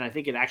than I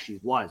think it actually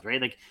was,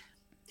 right?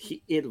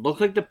 It looked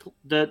like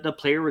the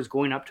player was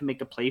going up to make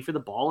a play for the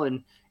ball,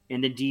 and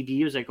the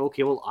DB was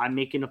okay, well, I'm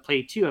making a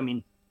play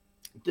too.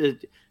 The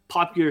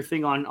popular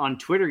thing on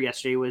Twitter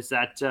yesterday was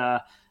that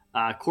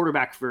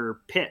quarterback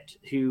for Pitt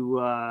who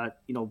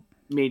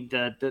made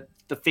the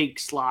fake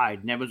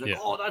slide, and everyone's like,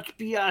 "Oh, that's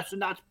BS,"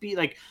 and that's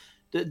like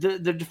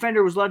the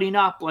defender was letting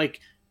up, like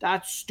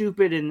that's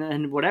stupid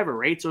and whatever,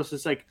 right? So it's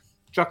just like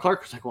Chuck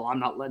Clark was like, "Well, I'm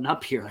not letting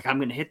up here. Like I'm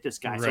going to hit this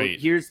guy." Right.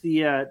 So here's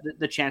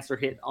the Chancellor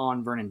hit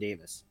on Vernon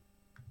Davis.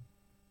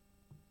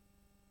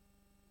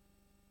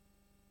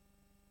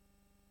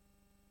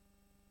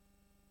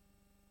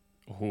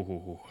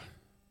 Oh,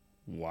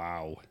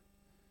 wow.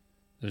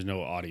 There's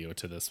no audio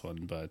to this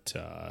one, but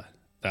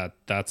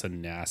that's a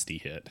nasty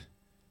hit.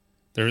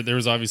 There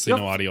was obviously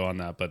no audio on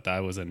that, but that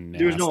was a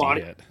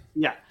nasty hit.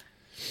 Yeah.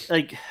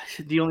 Like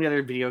the only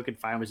other video I could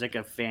find was like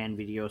a fan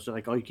video. So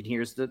like all you can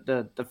hear is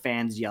the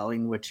fans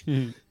yelling, which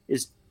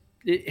is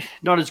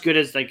not as good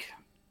as like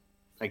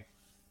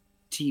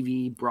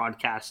TV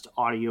broadcast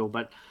audio,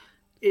 but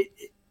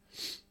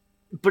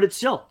it's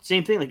still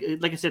same thing.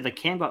 Like I said, like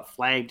Cam got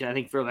flagged, I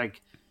think, for like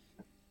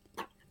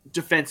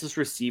defenseless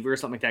receiver or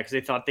something like that, because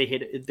they thought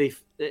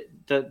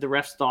the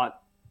refs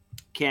thought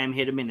Cam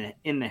hit him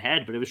in the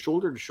head, but it was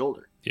shoulder to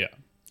shoulder. Yeah.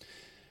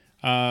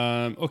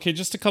 Okay,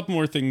 just a couple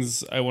more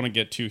things I want to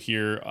get to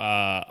here.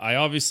 I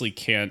obviously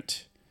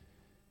can't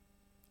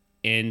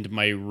end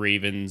my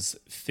Ravens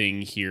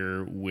thing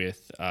here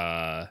with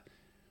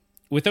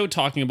without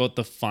talking about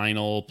the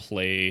final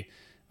play.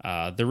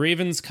 The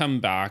Ravens come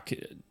back.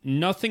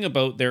 Nothing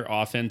about their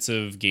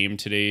offensive game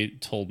today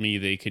told me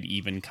they could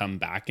even come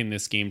back in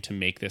this game to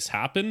make this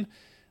happen.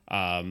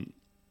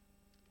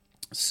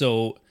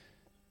 So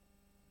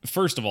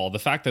first of all, the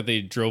fact that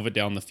they drove it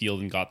down the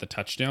field and got the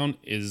touchdown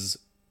is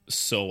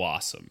so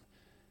awesome.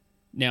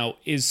 Now,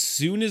 as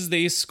soon as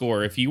they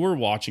score, if you were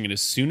watching it,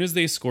 as soon as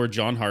they score,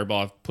 John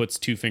Harbaugh puts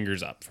 2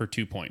 fingers up for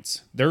 2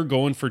 points. They're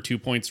going for 2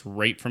 points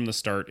right from the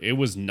start. It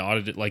was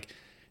not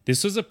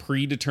this was a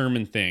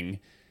predetermined thing,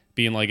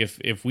 being like,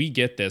 if we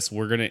get this,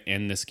 we're going to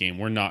end this game.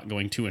 We're not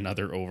going to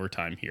another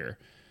overtime here.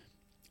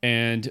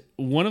 And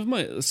what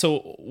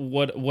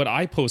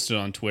I posted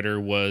on Twitter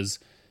was,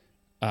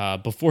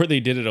 before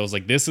they did it, I was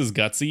like, this is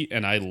gutsy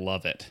and I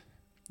love it.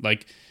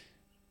 Like,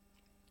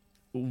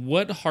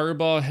 what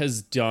Harbaugh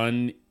has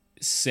done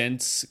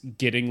since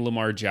getting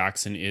Lamar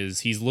Jackson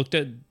is he's looked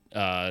at,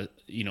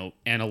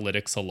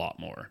 analytics a lot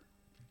more.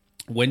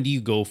 When do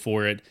you go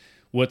for it?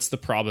 What's the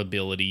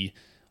probability?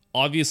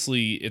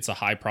 Obviously, it's a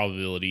high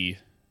probability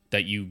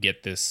that you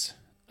get this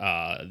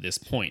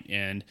point.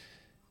 And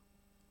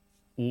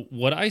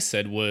what I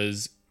said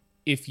was,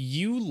 if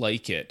you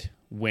like it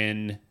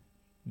when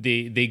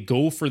they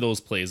go for those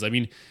plays, I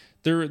mean,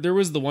 there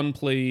was the one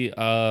play,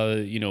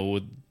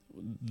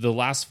 the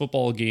last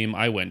football game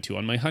I went to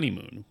on my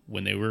honeymoon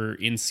when they were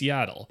in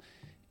Seattle,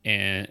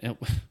 and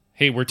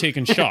hey, we're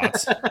taking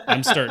shots.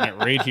 I'm starting it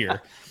right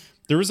here.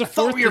 There was a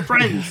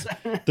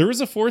there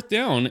was a 4th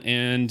down,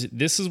 and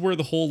this is where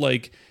the whole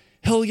like,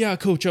 hell yeah,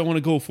 coach, I want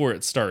to go for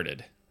it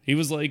started. He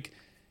was like,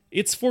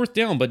 it's 4th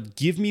down, but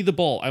give me the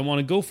ball. I want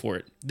to go for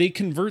it. They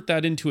convert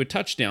that into a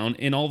touchdown,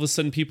 and all of a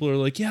sudden people are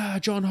like, yeah,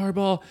 John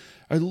Harbaugh,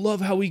 I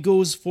love how he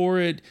goes for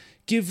it.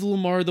 Give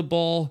Lamar the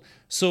ball.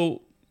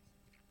 So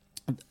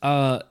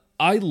I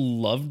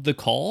loved the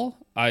call.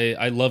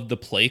 I loved the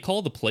play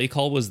call. The play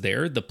call was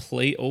there. The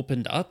play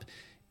opened up.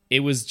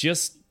 It was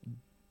just,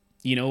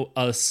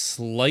 a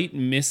slight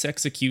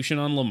misexecution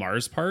on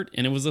Lamar's part,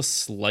 and it was a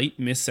slight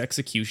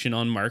misexecution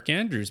on Mark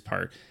Andrews'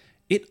 part.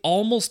 It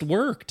almost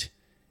worked.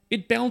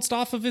 It bounced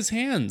off of his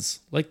hands.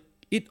 Like,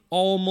 it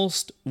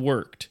almost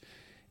worked.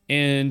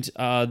 And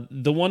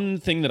the one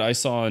thing that I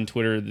saw on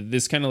Twitter,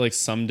 this kind of like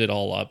summed it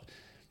all up.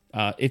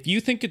 If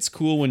you think it's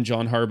cool when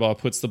John Harbaugh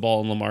puts the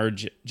ball in Lamar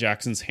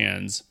Jackson's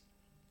hands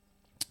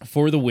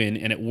for the win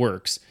and it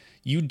works,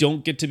 you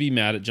don't get to be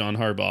mad at John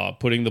Harbaugh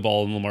putting the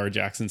ball in Lamar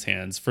Jackson's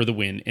hands for the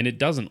win and it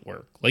doesn't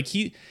work. Like,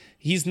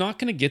 he's not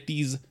going to get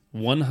these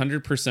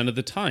 100% of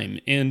the time.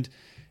 And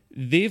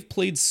they've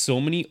played so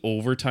many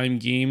overtime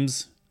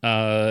games.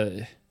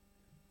 What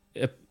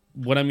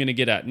I'm going to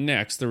get at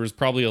next, there was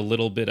probably a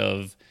little bit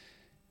of,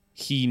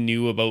 he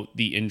knew about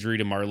the injury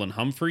to Marlon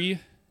Humphrey,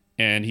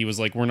 and he was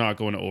like, we're not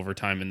going to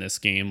overtime in this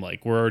game.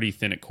 Like, we're already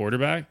thin at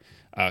cornerback.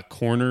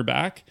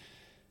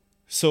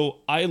 So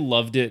I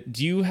loved it.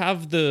 Do you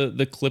have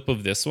the clip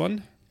of this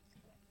one?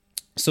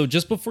 So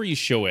just before you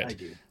show it,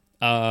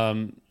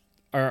 I do.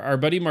 Our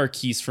buddy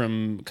Marquise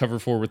from Cover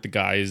 4 with the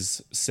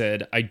Guys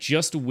said, I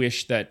just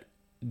wish that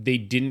they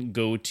didn't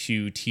go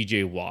to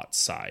TJ Watt's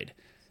side.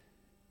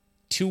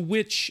 To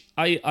which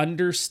I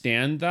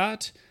understand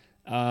that.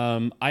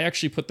 I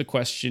actually put the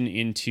question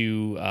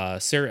into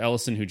Sarah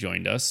Ellison, who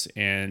joined us,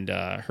 and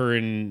her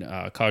and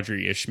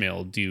Kadri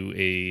Ishmael do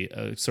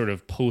a sort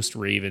of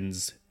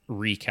post-Ravens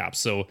recap.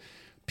 So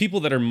people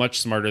that are much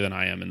smarter than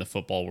I am in the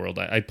football world,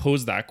 I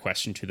posed that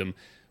question to them.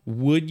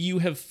 Would you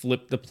have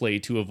flipped the play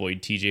to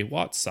avoid TJ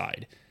Watt's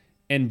side?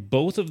 And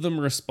both of them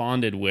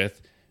responded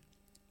with,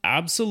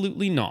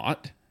 absolutely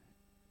not.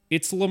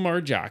 It's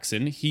Lamar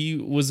Jackson. He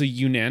was a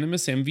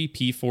unanimous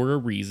MVP for a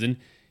reason.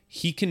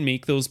 He can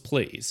make those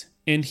plays.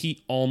 And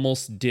he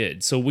almost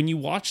did. So when you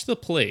watch the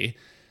play,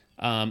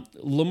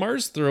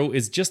 Lamar's throw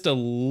is just a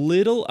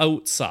little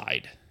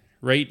outside,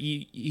 right?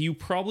 You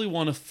probably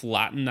want to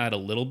flatten that a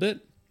little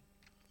bit.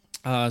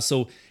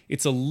 So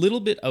it's a little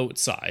bit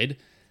outside.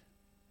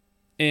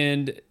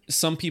 And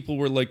some people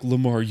were like,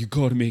 Lamar, you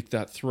got to make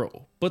that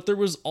throw. But there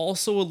was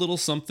also a little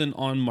something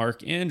on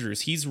Mark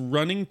Andrews. He's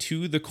running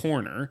to the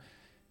corner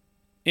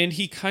and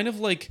he kind of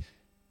like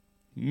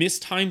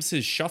mistimes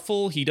his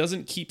shuffle. He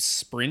doesn't keep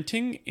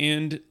sprinting,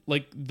 and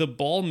like the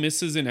ball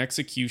misses in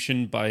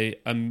execution by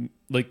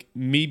like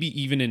maybe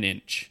even an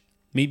inch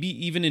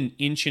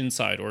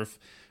inside. Or if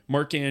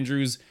Mark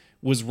Andrews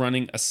was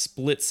running a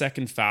split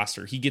second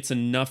faster, he gets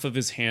enough of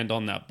his hand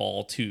on that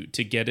ball to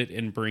get it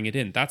and bring it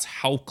in. That's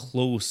how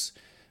close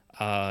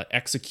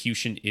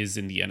execution is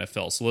in the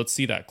NFL. So let's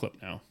see that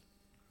clip now.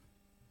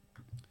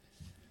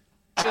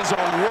 This is a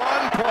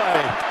run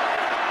play.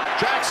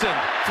 Jackson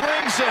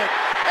flings it.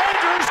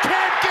 Andrews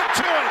can't get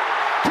to it.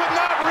 Could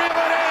not reel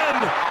it in.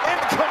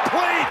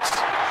 Incomplete.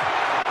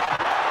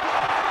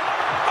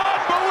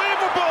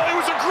 Unbelievable. It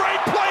was a great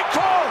play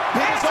call.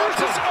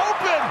 Andrews is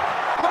open.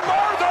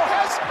 Lamar, though,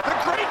 has the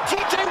great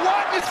TJ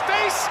Watt in his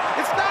face.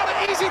 It's not an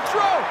easy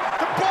throw.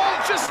 The ball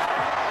just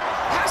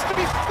has to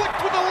be flicked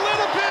with a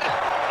little bit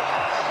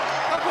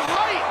of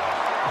height.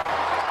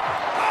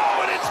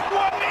 Oh, and it's 1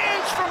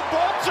 inch from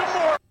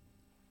Baltimore.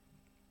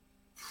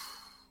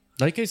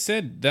 Like I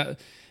said, that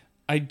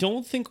I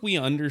don't think we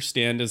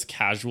understand as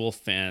casual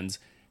fans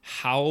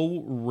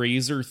how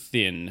razor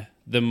thin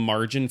the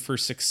margin for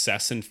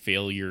success and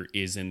failure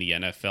is in the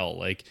NFL.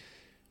 Like,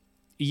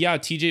 yeah,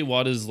 TJ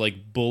Watt is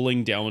like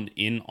bowling down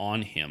in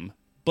on him,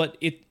 but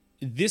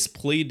this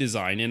play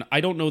design, and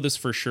I don't know this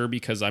for sure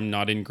because I'm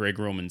not in Greg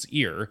Roman's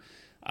ear.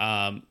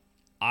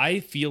 I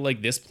feel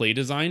like this play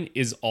design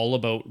is all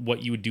about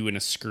what you would do in a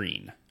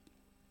screen.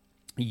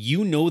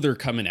 You know they're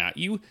coming at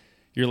you.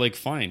 You're like,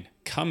 fine,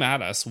 come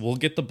at us. We'll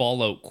get the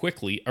ball out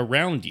quickly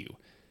around you.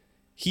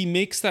 He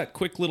makes that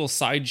quick little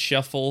side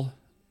shuffle,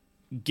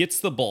 gets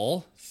the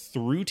ball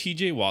through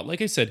TJ Watt.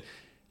 Like I said,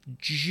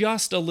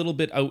 just a little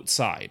bit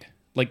outside,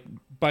 like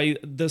by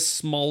the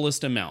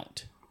smallest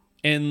amount.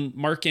 And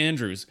Mark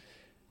Andrews,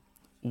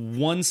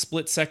 1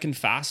 split second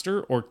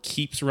faster, or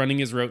keeps running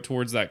his route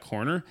towards that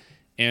corner.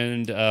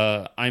 And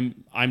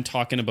I'm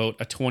talking about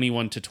a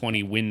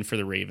 21-20 win for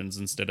the Ravens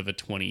instead of a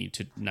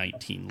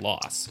 20-19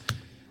 loss.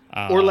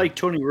 Or like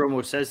Tony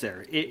Romo says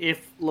there,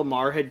 if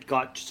Lamar had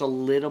got just a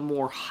little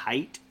more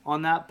height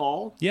on that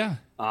ball, yeah,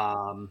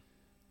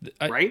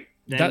 right?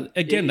 That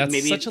again, that's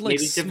maybe, such a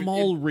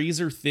small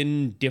razor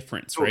thin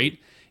difference, totally. Right?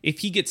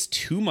 If he gets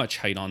too much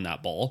height on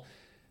that ball,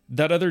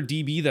 that other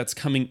DB that's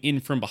coming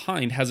in from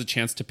behind has a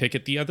chance to pick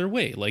it the other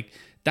way. Like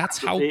that's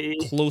how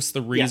close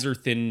the razor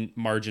thin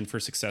margin for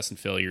success and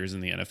failure is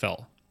in the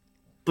NFL.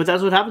 But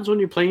that's what happens when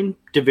you're playing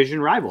division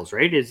rivals,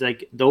 right? It's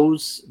like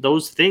those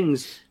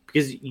things.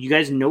 Because you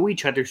guys know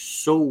each other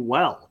so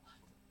well.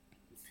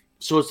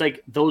 So it's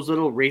like those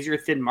little razor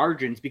thin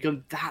margins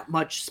become that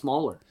much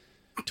smaller.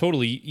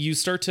 Totally. You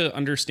start to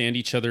understand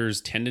each other's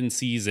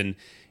tendencies and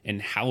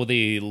how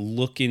they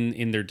look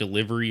in their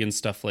delivery and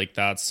stuff like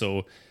that.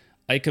 So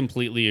I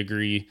completely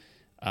agree.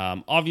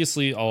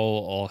 Obviously,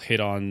 I'll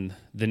hit on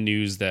the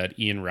news that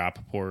Ian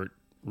Rappaport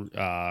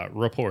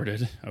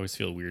reported. I always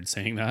feel weird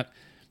saying that.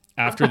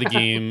 After the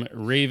game,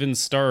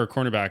 Ravens star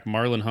cornerback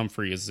Marlon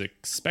Humphrey is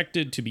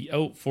expected to be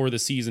out for the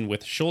season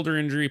with shoulder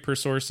injury per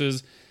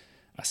sources.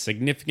 A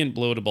significant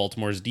blow to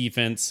Baltimore's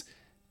defense.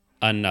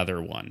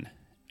 Another one.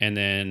 And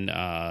then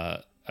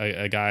a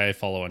guy I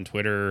follow on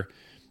Twitter,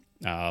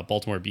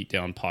 Baltimore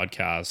Beatdown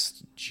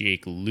podcast,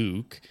 Jake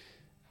Luke,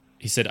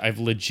 he said, I've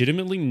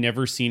legitimately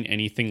never seen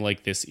anything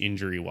like this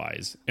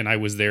injury-wise, and I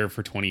was there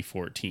for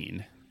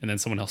 2014. And then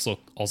someone else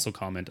also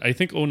comment, I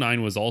think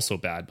 2009 was also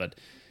bad, but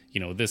you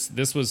know,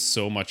 this was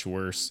so much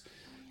worse.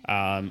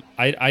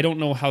 I don't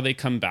know how they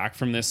come back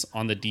from this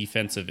on the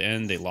defensive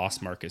end. They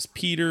lost Marcus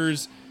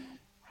Peters.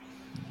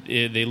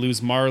 They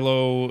lose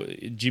Marlowe.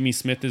 Jimmy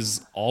Smith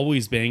is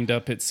always banged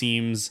up, it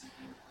seems.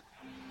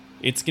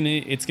 It's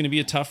gonna be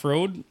a tough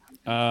road.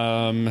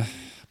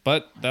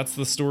 But that's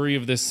the story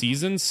of this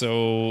season.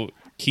 So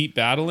keep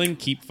battling,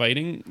 keep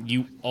fighting.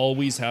 You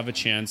always have a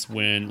chance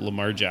when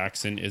Lamar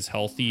Jackson is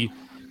healthy.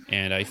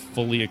 And I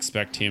fully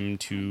expect him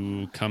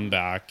to come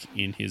back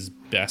in his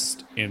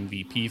best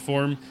MVP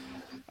form.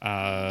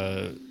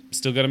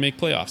 Still got to make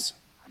playoffs.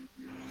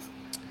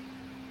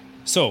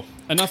 So,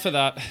 enough of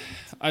that.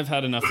 I've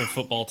had enough of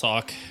football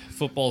talk.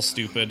 Football's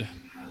stupid.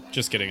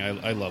 Just kidding.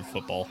 I love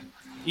football.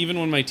 Even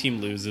when my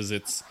team loses,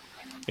 it's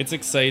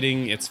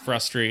exciting, it's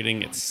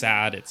frustrating, it's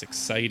sad, it's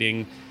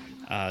exciting.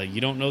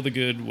 You don't know the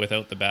good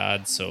without the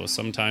bad, so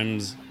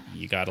sometimes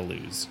you got to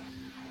lose.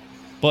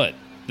 But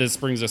this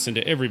brings us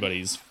into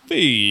everybody's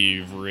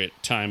favorite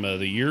time of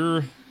the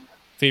year,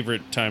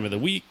 favorite time of the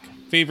week,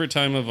 favorite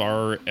time of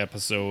our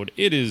episode.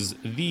 It is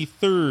the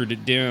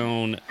Third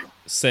Down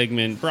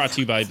segment brought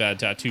to you by Bad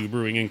Tattoo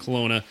Brewing in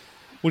Kelowna.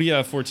 What do you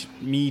have for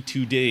me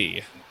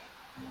today?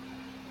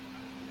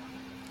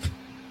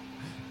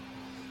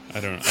 I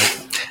don't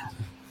know.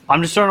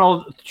 I'm just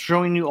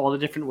showing you all the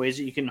different ways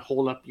that you can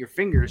hold up your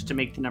fingers to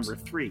make the number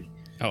 3.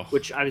 Oh,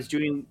 Which I was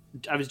doing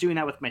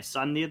that with my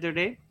son the other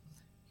day.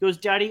 He goes,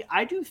 Daddy,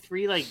 I do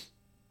 3 like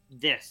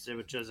this,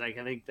 which is like,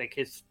 I think like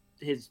his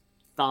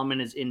thumb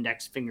and his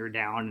index finger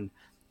down. And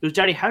he goes,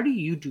 Daddy, how do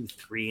you do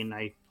 3? And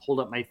I hold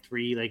up my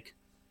 3 like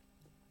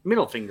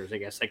middle fingers, I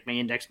guess, like my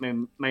index,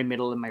 my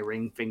middle, and my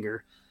ring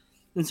finger.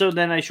 And so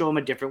then I show him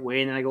a different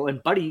way, and then I go,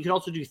 and buddy, you can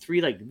also do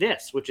 3 like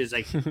this, which is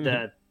like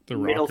the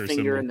middle finger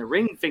symbol. and the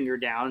ring finger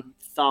down,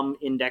 thumb,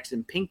 index,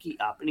 and pinky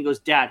up. And he goes,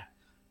 Dad,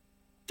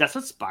 that's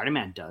what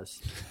Spider-Man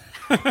does.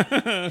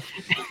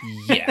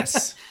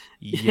 Yes.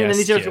 And then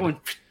he starts going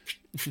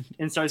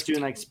and starts doing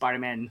like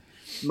Spider-Man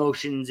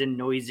motions and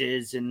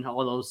noises and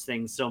all those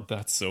things. So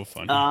that's so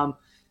funny.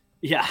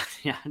 Yeah,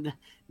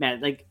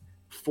 man, like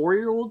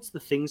 4-year-olds, the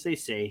things they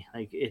say,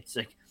 like it's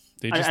like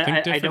they just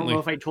think differently. I don't know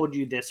if I told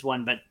you this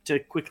one, but to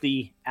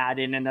quickly add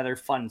in another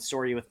fun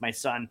story with my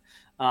son,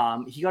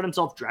 he got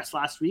himself dressed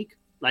last week,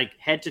 like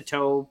head to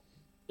toe,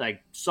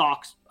 like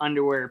socks,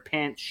 underwear,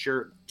 pants,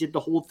 shirt, did the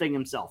whole thing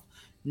himself.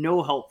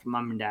 No help from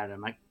mom and dad.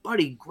 I'm like,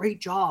 buddy,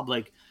 great job.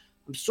 Like,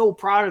 I'm so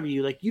proud of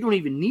you. Like, you don't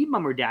even need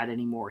mom or dad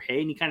anymore.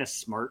 Hey, and he kind of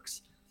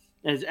smirks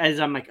as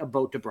I'm like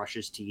about to brush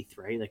his teeth,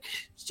 right? Like,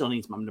 still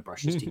needs mom to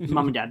brush his teeth,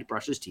 mom and dad to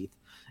brush his teeth.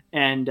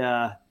 And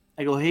I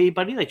go, hey,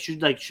 buddy,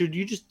 should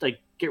you just like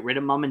get rid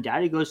of mom and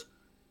dad? He goes,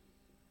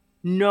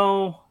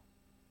 no,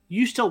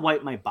 you still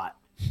wipe my butt.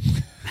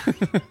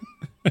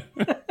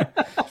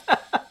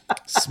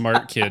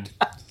 Smart kid.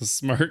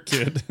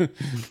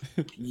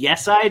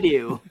 Yes, I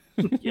do.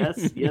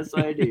 Yes,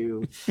 I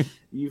do.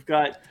 You've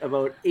got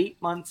about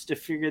 8 months to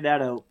figure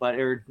that out,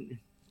 or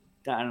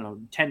I don't know,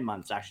 10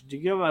 months actually.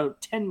 You have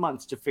about 10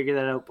 months to figure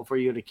that out before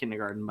you go to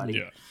kindergarten,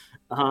 buddy.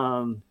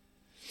 Yeah.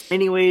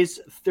 Anyways,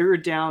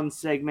 third down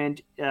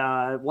segment,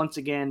 once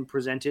again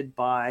presented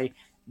by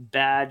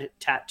Bad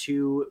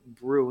Tattoo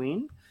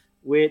Brewing,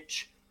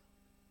 which,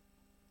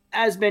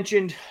 as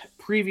mentioned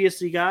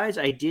previously, guys,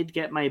 I did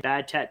get my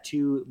Bad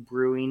Tattoo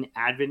Brewing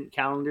Advent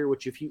Calendar,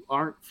 which if you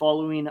aren't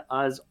following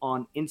us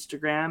on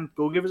Instagram,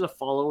 go give us a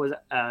follow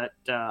at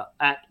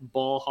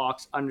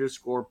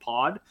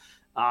ballhawks_pod.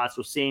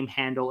 So same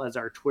handle as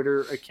our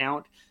Twitter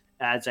account,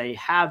 as I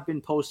have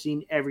been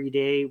posting every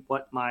day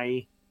what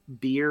my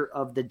beer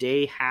of the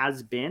day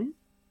has been.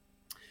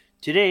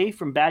 Today,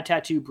 from Bad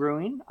Tattoo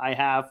Brewing, I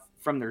have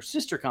from their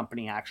sister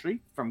company,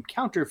 actually, from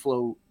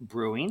Counterflow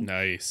Brewing.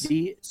 Nice.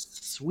 The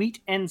Sweet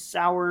and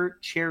Sour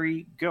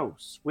Cherry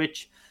Ghost,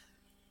 which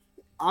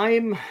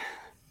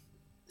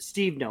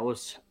Steve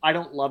knows, I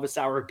don't love a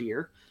sour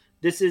beer.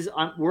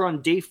 We're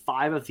on day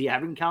 5 of the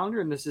Advent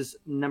Calendar, and this is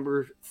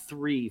number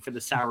 3 for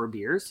the sour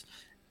beers.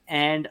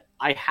 And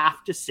I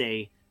have to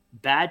say,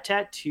 Bad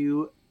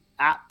Tattoo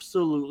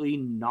absolutely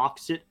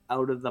knocks it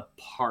out of the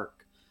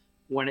park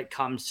when it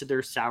comes to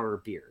their sour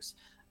beers.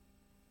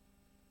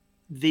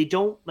 They're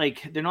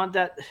not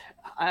that,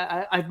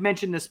 I've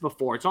mentioned this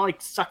before. It's not like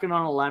sucking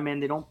on a lemon.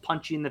 They don't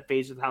punch you in the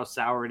face with how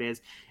sour it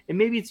is. And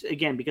maybe it's,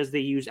 again, because they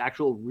use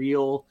actual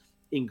real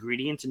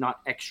ingredients and not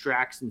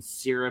extracts and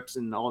syrups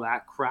and all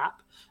that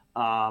crap.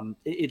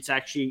 It's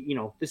actually,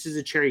 this is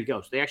a cherry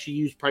ghost. They actually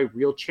use probably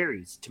real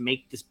cherries to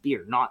make this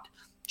beer, not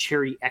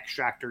cherry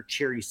extract or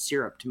cherry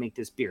syrup to make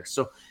this beer.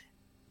 So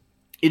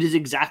it is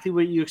exactly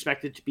what you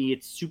expect it to be.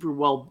 It's it's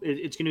going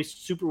to be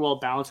super well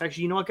balanced.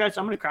 Actually, you know what, guys?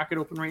 I'm going to crack it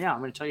open right now. I'm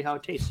going to tell you how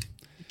it tastes.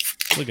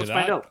 Look at Let's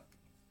that. find out.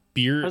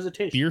 Beer, How's it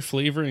taste? Beer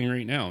flavoring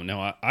right now.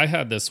 Now, I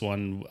had this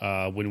one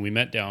when we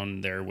met down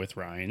there with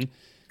Ryan.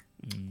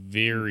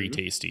 Very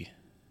tasty.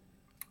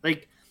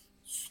 Like,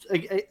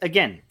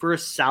 again, for a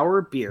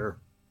sour beer,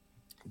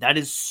 that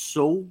is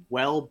so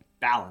well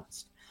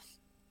balanced.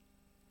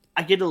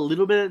 I get a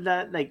little bit of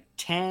that like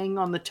tang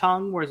on the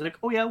tongue where it's like,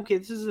 oh yeah, okay,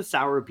 this is a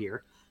sour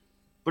beer.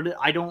 But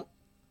I don't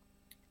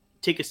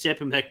take a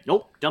sip and be like,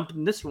 nope,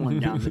 dumping this one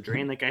down the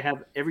drain like I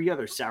have every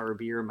other sour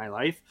beer in my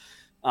life.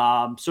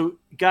 So,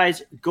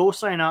 guys, go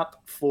sign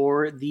up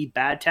for the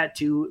Bad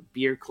Tattoo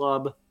Beer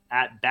Club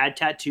at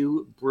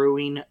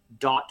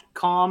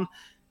badtattoobrewing.com.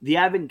 The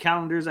Advent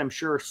calendars, I'm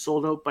sure, are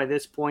sold out by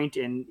this point.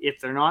 And if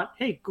they're not,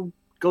 hey,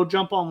 go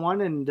jump on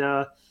one and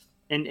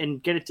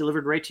get it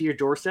delivered right to your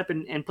doorstep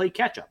and play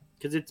catch up,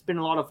 because it's been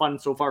a lot of fun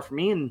so far for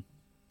me. And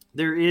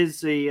there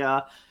is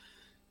a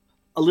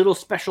little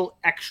special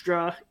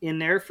extra in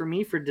there for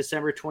me for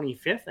December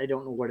 25th. I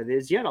don't know what it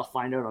is yet. I'll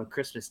find out on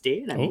Christmas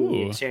Day, and I'm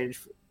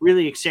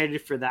really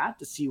excited for that,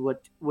 to see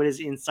what is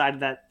inside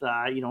of that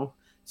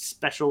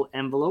special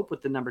envelope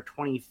with the number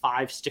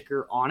 25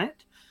 sticker on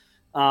it.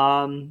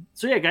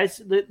 So yeah,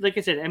 guys, like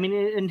I said, I mean,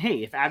 and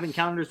hey, if Advent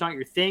calendar is not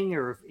your thing,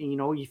 or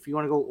if you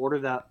want to go order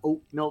the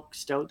oat milk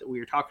stout that we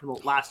were talking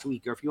about last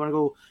week, or if you want to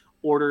go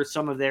order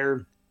some of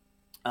their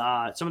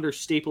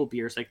staple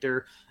beers, like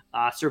their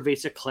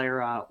Cerveza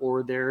Clara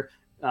or their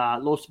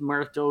Los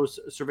Muertos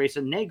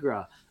Cerveza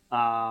Negra,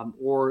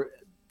 or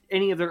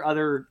any of their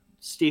other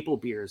staple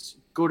beers,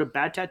 go to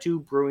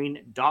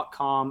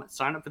badtattoobrewing.com,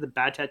 sign up for the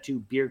Bad Tattoo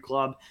Beer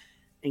Club,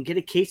 and get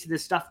a case of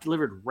this stuff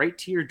delivered right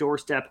to your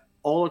doorstep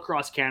all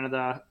across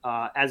Canada.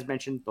 As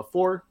mentioned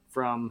before,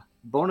 from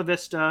Bona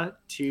Vista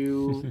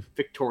to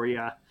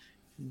Victoria.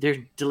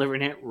 They're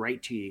delivering it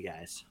right to you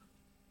guys.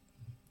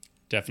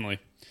 Definitely.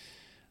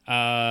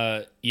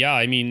 Yeah,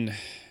 I mean,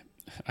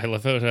 I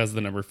love how it has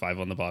the number 5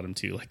 on the bottom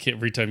too. Like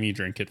every time you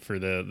drink it for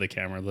the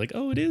camera, like,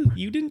 oh, it is.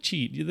 You didn't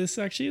cheat. This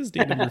actually is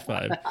day number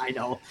 5. I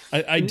know.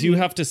 I do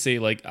have to say,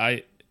 like,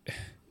 I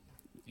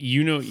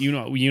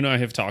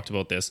have talked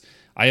about this.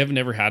 I have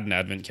never had an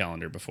advent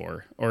calendar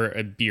before, or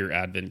a beer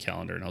advent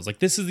calendar, and I was like,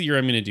 this is the year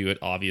I'm going to do it.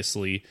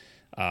 Obviously,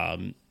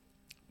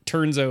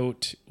 turns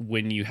out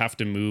when you have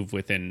to move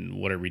within,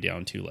 what are we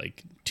down to,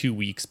 like 2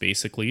 weeks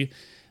basically,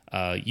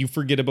 you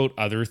forget about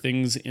other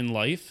things in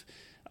life.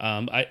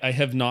 I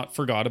have not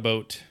forgot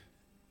about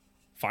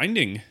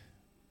finding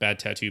Bad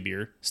Tattoo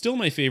beer. Still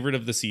my favorite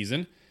of the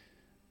season.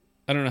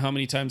 I don't know how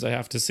many times I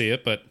have to say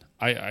it, but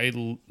I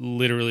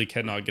literally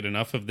cannot get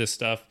enough of this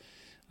stuff.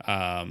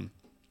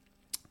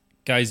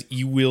 Guys,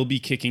 you will be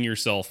kicking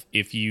yourself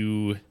if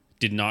you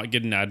did not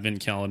get an advent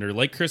calendar.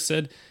 Like Chris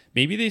said,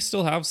 maybe they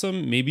still have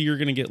some. Maybe you're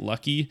going to get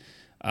lucky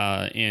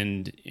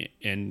and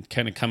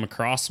kind of come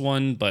across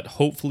one, but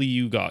hopefully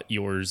you got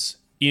yours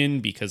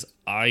in, because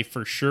I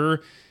for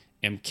sure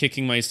am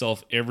kicking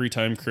myself every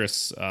time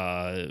Chris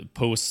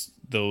posts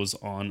those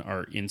on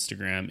our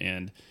Instagram,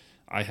 and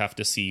I have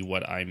to see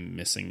what I'm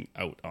missing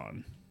out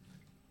on.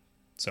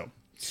 So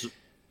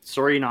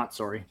sorry, not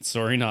sorry.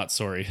 Sorry, not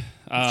sorry.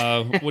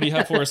 What do you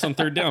have for us on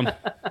third down?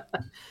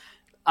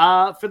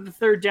 For the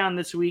third down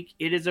this week,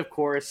 it is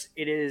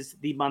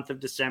the month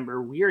of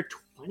December. We are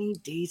 20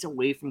 days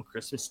away from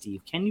Christmas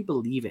Eve. Can you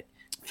believe it?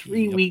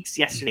 3 weeks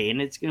yesterday, and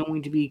it's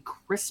going to be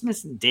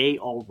Christmas Day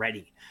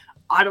already.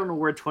 I don't know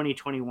where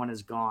 2021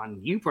 has gone.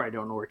 You probably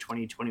don't know where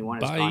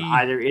 2021 has gone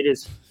either. It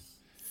is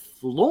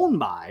flown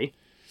by.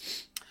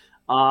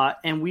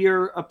 And we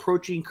are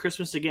approaching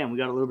Christmas again. We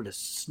got a little bit of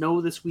snow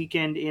this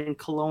weekend in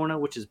Kelowna,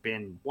 which has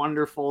been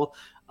wonderful.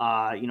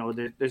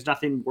 There's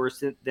nothing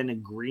worse than a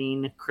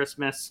green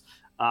Christmas.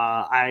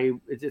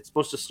 It's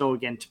supposed to snow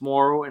again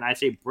tomorrow, and I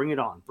say bring it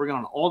on. Bring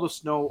on all the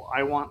snow.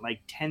 I want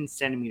like 10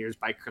 centimeters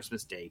by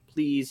Christmas Day.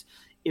 Please,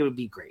 it would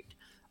be great.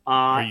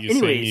 Are you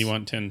saying you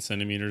want 10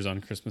 centimeters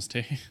on Christmas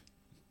Day?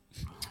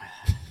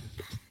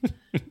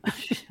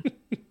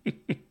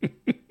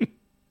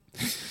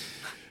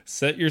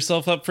 Set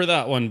yourself up for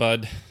that one,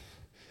 bud.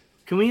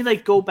 Can we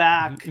go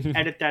back,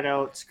 edit that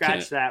out,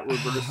 scratch that,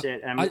 reverse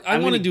it? I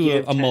want to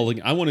do a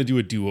mulligan. I want to do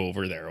a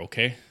do-over there,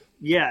 okay?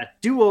 Yeah,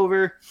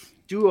 do-over.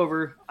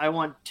 I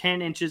want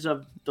 10 inches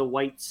of the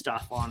white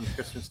stuff on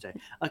Christmas Day.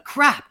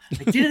 Crap!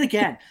 I did it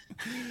again.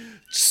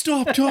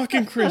 Stop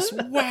talking, Chris.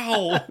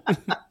 Wow.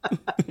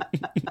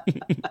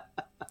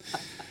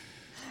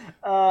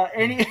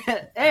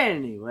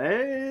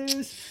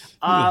 Anyways,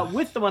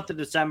 with the month of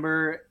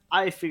December,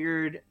 I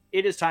figured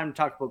it is time to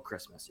talk about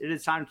Christmas. It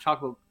is time to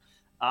talk about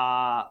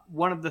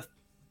one of the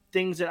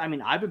things that,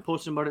 I've been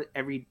posting about it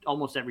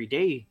almost every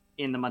day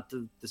in the month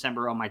of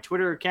December on my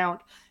Twitter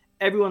account.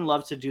 Everyone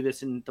loves to do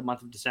this in the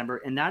month of December,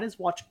 and that is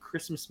watch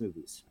Christmas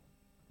movies.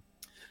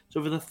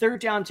 So for the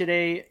third down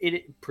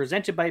today,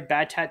 presented by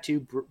Bad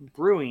Tattoo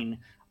Brewing,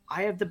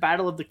 I have the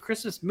battle of the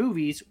Christmas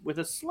movies with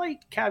a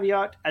slight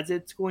caveat, as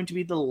it's going to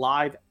be the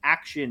live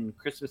action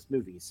Christmas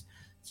movies.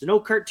 So no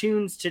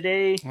cartoons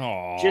today.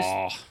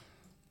 Aww.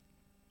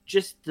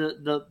 Just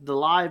the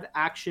live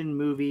action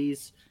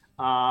movies.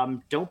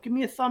 Don't give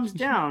me a thumbs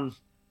down.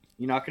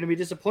 You're not going to be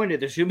disappointed.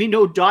 There should be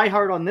no Die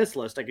Hard on this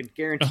list. I can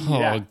guarantee you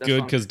that. Oh,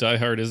 good, because Die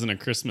Hard isn't a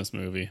Christmas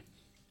movie.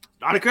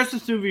 Not a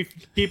Christmas movie,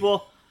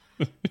 people.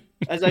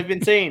 As I've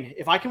been saying,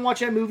 if I can watch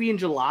that movie in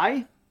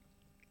July,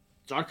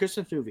 it's not a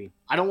Christmas movie.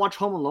 I don't watch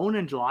Home Alone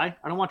in July.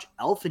 I don't watch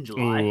Elf in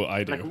July. Ooh,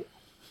 I do.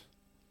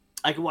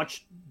 I can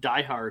watch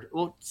Die Hard.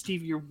 Well,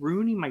 Steve, you're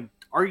ruining my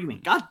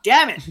argument. God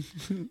damn it.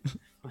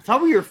 I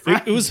thought we were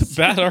friends. It was a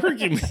bad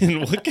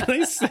argument. What can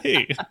I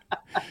say?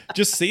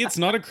 Just say it's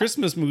not a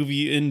Christmas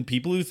movie, and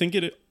people who think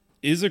it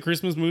is a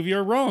Christmas movie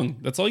are wrong.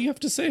 That's all you have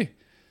to say.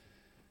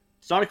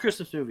 It's not a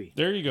Christmas movie.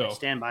 There you go. I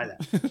stand by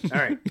that. All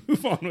right.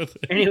 Move on with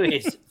it.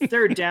 Anyways,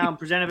 third down,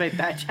 presented by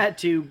Bad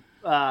Tattoo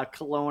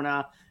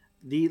Kelowna,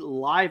 the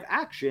live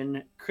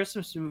action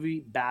Christmas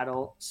movie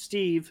battle.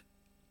 Steve,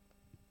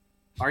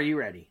 are you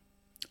ready?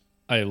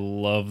 I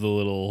love the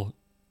little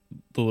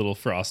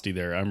frosty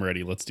there. I'm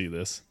ready. Let's do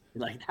this.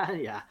 You like that?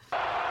 Yeah.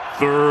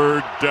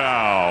 Third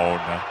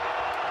down.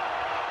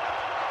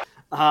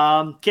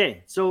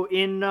 Okay, so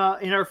in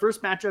our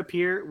first matchup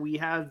here, we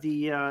have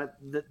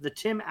the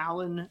Tim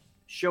Allen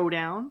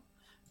showdown.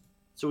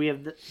 So we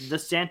have the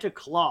Santa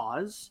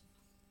Claus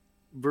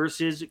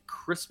versus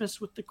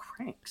Christmas with the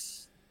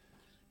Cranks.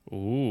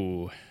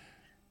 Ooh.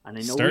 And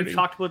I know we've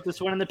talked about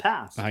this one in the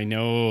past. I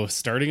know.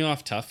 Starting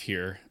off tough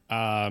here.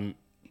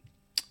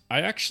 I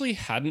actually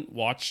hadn't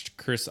watched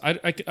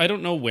I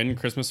don't know when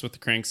Christmas with the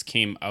Cranks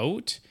came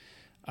out.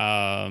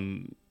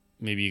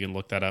 Maybe you can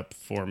look that up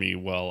for me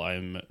while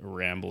I'm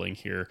rambling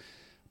here.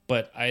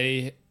 But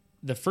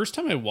the first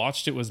time I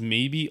watched it was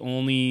maybe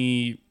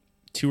only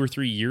 2 or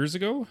 3 years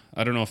ago.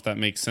 I don't know if that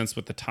makes sense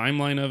with the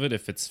timeline of it,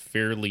 if it's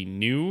fairly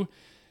new.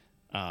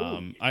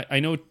 I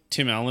know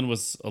Tim Allen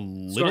was a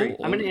little. Sorry,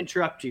 I'm going to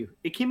interrupt you.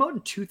 It came out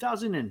in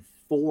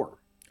 2004.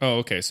 Oh,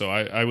 okay. So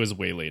I was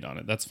way late on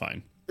it. That's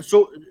fine.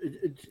 So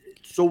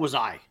was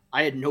I.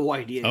 I had no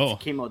idea Oh. it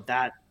came out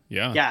that.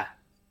 Yeah. Yeah.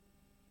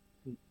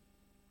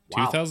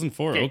 Wow.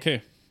 2004.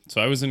 Okay. So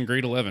I was in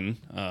grade 11.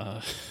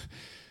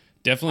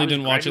 Definitely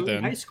didn't watch it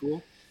then. High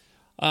school.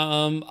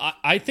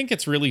 I think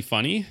it's really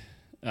funny.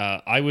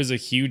 I was a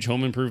huge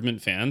Home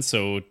Improvement fan,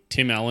 so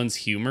Tim Allen's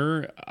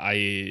humor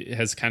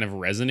has kind of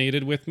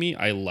resonated with me.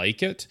 I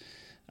like it.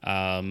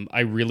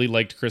 I really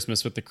liked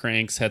Christmas with the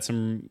Cranks. Had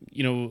some,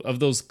 of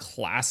those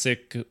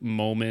classic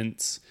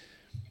moments.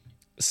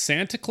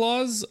 Santa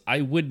Claus,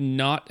 I would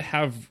not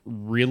have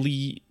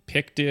really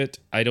picked it.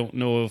 I don't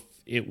know if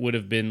it would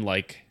have been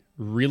like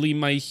really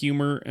my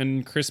humor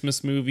in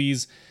Christmas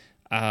movies.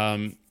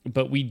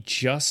 But we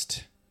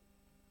just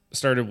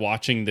started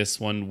watching this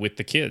one with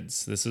the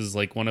kids. This is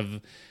like one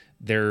of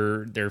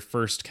their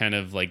first kind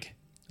of like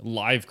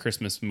live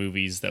Christmas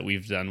movies that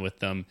we've done with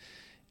them.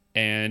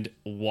 And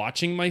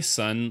watching my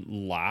son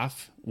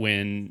laugh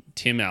when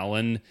Tim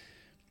Allen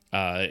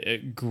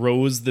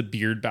grows the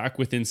beard back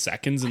within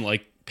seconds and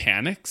like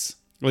panics.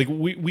 Like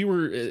we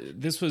were,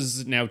 this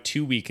was now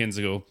 2 weekends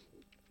ago.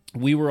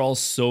 We were all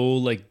so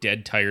like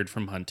dead tired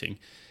from hunting.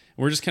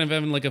 We're just kind of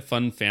having like a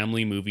fun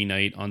family movie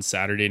night on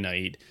Saturday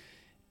night.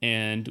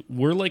 And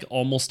we're like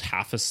almost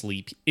half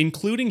asleep,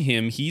 including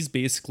him. He's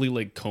basically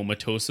like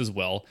comatose as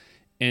well.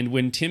 And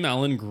when Tim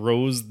Allen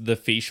grows the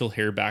facial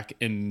hair back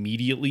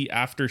immediately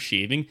after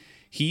shaving,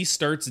 he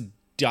starts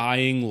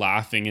dying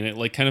laughing, and it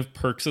like kind of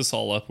perks us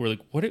all up. We're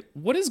like,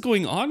 what is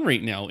going on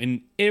right now?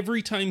 And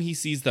every time he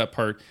sees that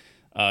part,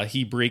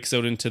 he breaks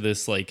out into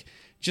this like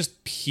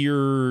just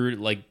pure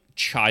like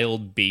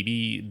child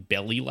baby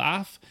belly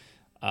laugh.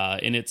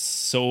 And it's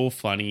so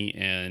funny.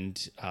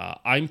 And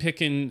I'm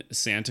picking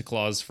Santa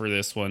Claus for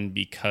this one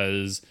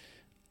because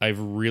I've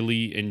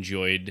really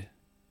enjoyed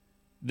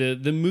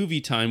the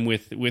movie time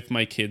with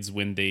my kids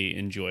when they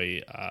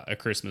enjoy a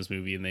Christmas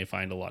movie and they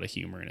find a lot of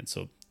humor in it.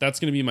 So that's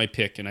going to be my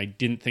pick. And I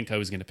didn't think I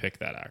was going to pick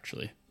that,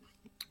 actually.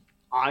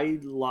 I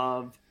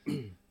love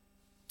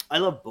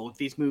both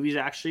these movies,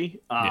 actually.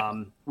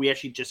 We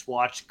actually just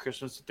watched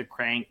Christmas with the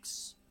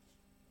Cranks.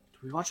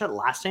 Did we watch that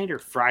last night or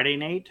Friday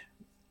night?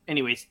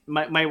 Anyways,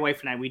 my wife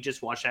and I, we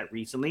just watched that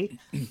recently.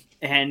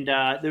 And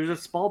there was a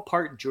small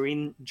part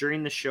during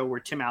the show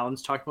where Tim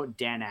Allen's talking about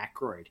Dan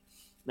Aykroyd.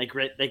 Like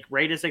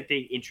right as like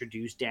they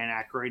introduced Dan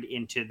Aykroyd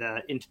into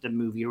the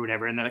movie or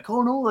whatever, and they're like,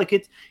 oh no, like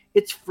it's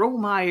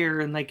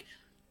Frohmeyer, and like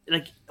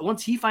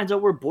once he finds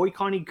out we're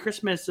boycotting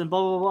Christmas and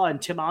blah blah blah,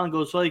 and Tim Allen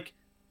goes like,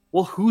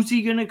 well, who's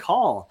he gonna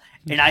call?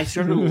 And I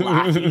started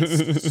laughing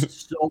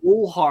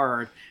so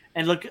hard.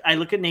 And I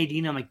look at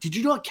Nadine, I'm like, did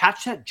you not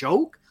catch that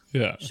joke?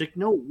 Yeah. She's like,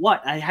 no,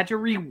 what? I had to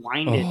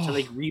rewind it to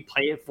like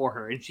replay it for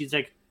her, and she's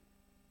like,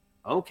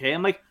 okay.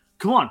 I'm like,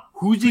 come on,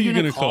 who's he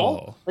gonna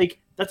call? Like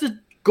that's a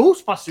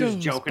Ghostbusters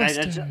joke.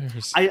 And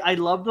I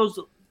love those.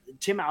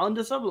 Tim Allen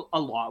does a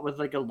lot with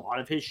like a lot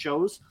of his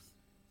shows.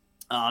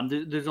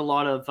 There's a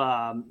lot of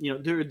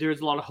there's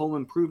a lot of Home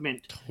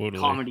Improvement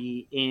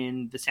comedy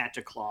in the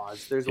Santa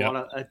Claus. There's a lot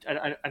of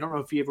I don't know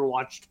if you ever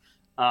watched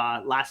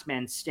Last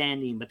Man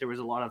Standing, but there was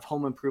a lot of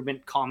Home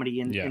Improvement comedy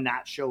in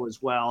that show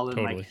as well.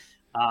 And like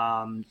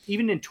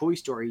even in Toy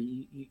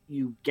Story,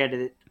 you get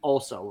it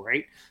also,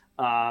 right?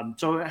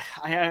 So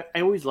I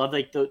always love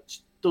like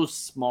those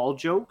small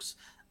jokes.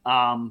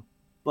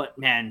 But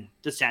man,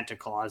 the Santa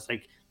Claus,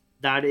 like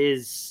that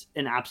is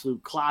an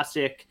absolute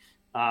classic.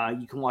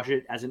 You can watch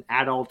it as an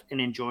adult and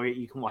enjoy it.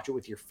 You can watch it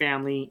with your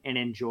family and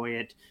enjoy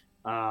it.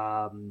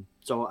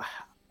 So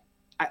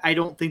I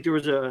don't think there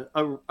was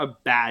a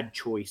bad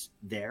choice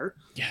there.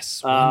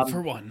 Yes, one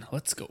for one.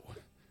 Let's go.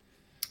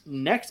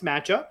 Next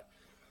matchup,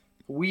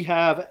 we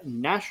have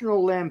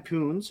National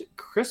Lampoon's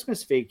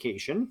Christmas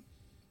Vacation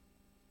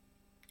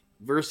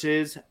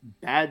versus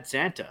Bad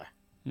Santa.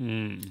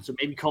 So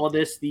maybe call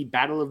this the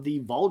Battle of the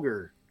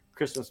Vulgar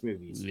Christmas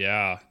movies.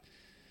 Yeah.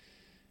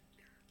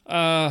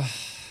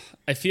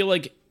 I feel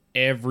like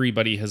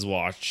everybody has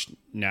watched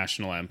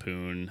National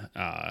Lampoon.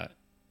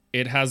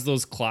 It has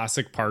those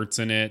classic parts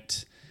in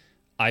it.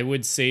 I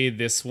would say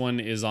this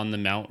one is on the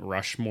Mount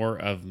Rushmore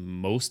of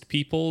most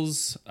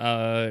people's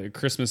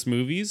Christmas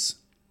movies.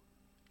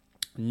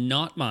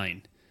 Not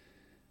mine.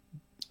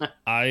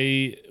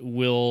 I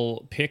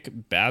will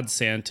pick Bad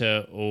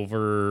Santa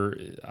over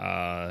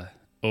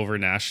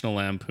National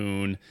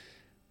Lampoon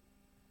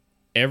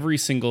every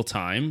single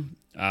time.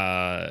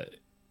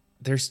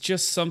 There's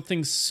just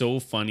something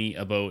so funny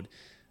about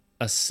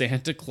a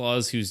Santa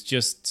Claus who's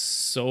just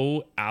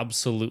so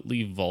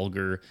absolutely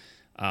vulgar.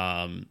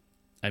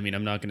 I mean,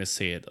 I'm not going to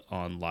say it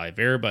on live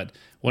air, but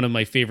one of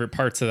my favorite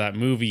parts of that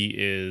movie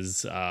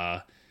is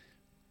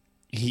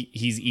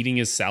he's eating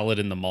his salad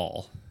in the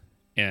mall.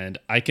 And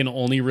I can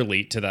only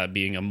relate to that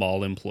being a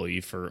mall employee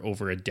for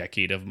over a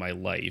decade of my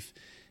life.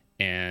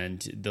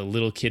 And the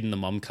little kid and the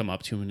mom come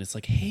up to him and it's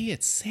like, hey,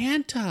 it's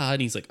Santa.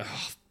 And he's like,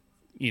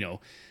 oh,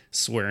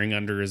 swearing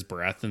under his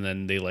breath. And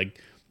then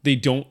they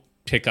don't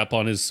pick up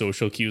on his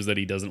social cues that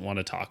he doesn't want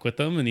to talk with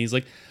them. And he's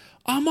like,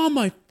 I'm on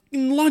my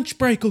lunch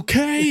break,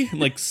 okay? And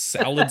like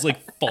salad's like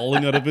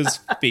falling out of his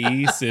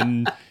face.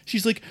 And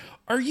she's like,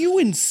 are you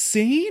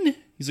insane?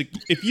 He's like,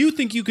 if you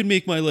think you can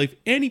make my life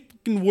any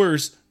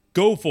worse,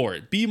 go for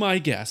it. Be my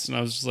guest. And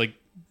I was just like,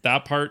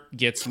 that part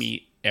gets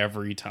me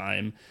every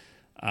time.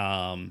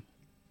 And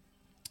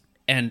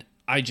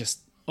I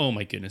just, oh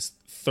my goodness,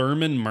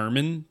 Thurman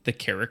Merman, the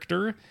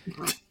character,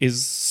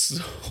 is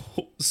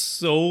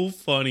so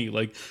funny.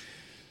 Like,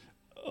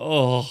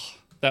 oh,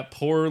 that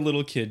poor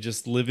little kid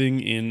just living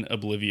in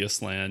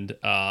oblivious land.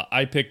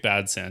 I pick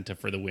Bad Santa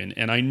for the win,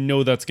 and I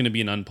know that's going to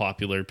be an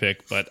unpopular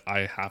pick, but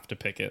I have to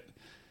pick it.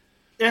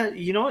 Yeah,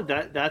 you know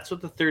that's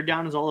what the third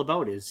down is all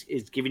about, is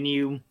giving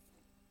you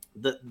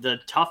the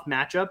tough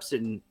matchups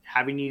and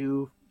having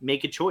you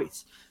make a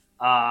choice.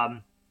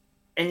 I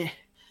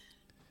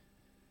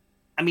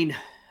mean,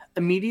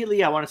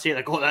 immediately I want to say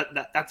like, oh,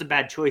 that's a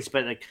bad choice,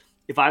 but like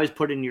if I was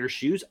put in your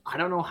shoes, I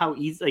don't know how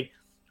easy. Like,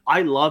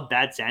 I love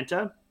Bad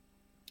Santa,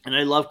 and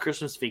I love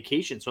Christmas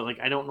Vacation, so like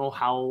I don't know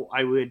how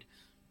I would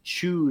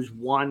choose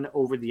one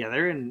over the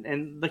other.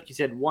 And like you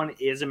said, one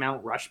is a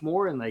Mount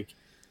Rushmore, and like,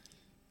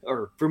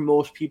 or for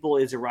most people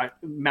is a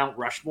Mount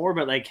Rushmore,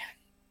 but like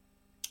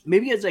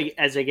maybe as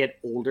I get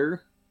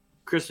older,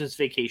 Christmas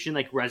Vacation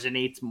like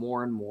resonates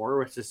more and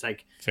more. It's just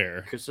like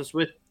fair Christmas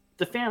with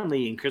the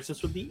family and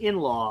Christmas with the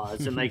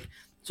in-laws, and like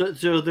so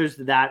there's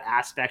that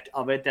aspect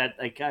of it that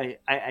like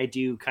I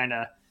do kind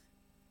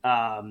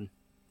of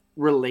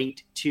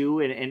relate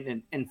to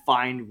and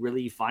find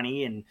really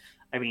funny. And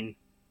I mean,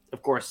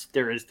 of course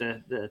there is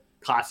the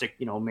classic,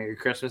 you know, Merry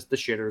Christmas, the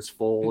shitter's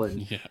full,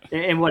 and yeah.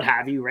 and what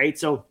have you, right?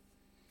 So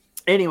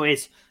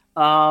anyways,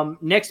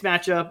 next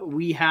matchup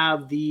we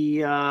have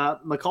the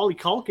Macaulay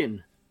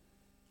Culkin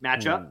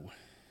matchup. Ooh.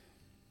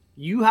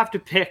 You have to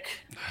pick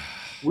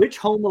which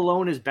Home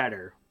Alone is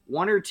better,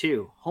 1 or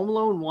 2. Home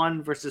Alone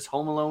 1 versus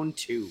Home Alone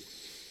 2.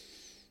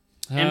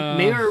 And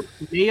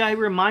may I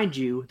remind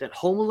you that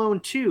Home Alone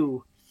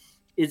 2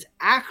 is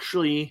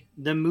actually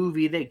the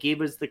movie that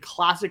gave us the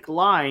classic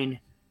line,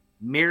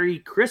 Merry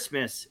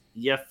Christmas,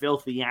 you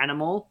filthy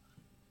animal.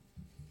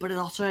 But it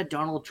also had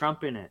Donald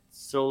Trump in it.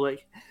 So,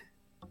 like,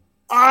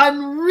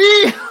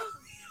 unreal!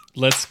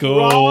 Let's go.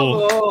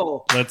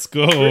 Bravo. Let's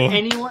go.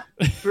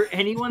 For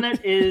anyone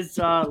that is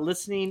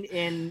listening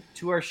in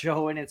to our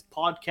show in its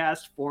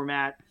podcast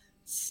format,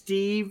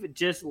 Steve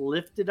just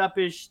lifted up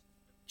his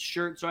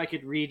shirt so I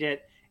could read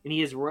it, and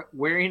he is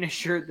wearing a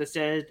shirt that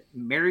said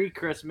 "Merry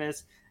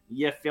Christmas,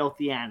 you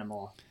filthy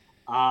animal."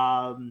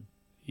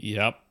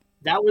 Yep.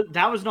 That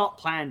was not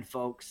planned,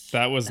 folks.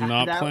 That was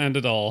not planned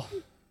at all.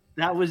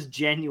 That was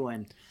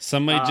genuine.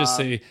 Some might just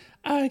say,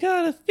 "I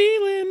got a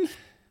feeling."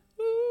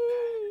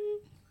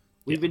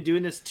 We've been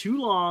doing this too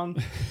long,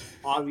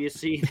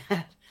 obviously.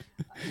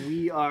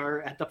 We are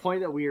at the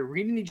point that we are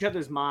reading each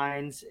other's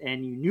minds,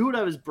 and you knew what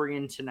I was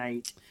bringing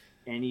tonight,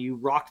 and you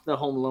rocked the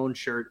Home Alone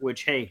shirt,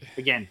 which, hey,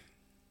 again,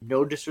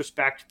 no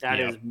disrespect.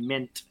 That is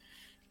mint.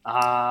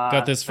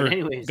 Got this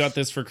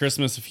for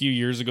Christmas a few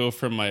years ago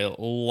from my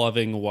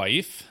loving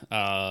wife.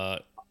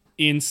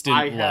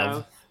 Instant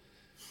love.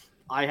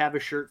 I have a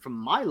shirt from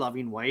my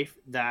loving wife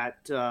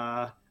that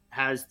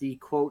has the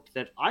quote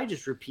that I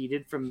just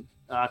repeated from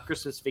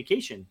Christmas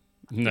Vacation.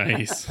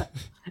 Nice.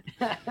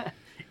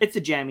 It's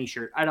a jammy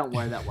shirt. I don't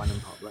wear that one in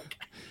public.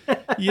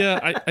 Yeah,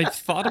 I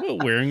thought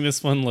about wearing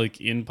this one like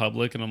in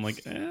public, and I'm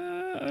like, I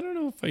don't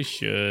know if I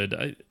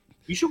should.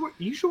 You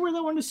should wear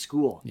that one to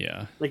school.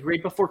 Yeah, like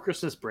right before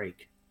Christmas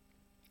break.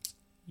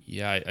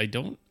 Yeah, I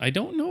don't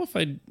know if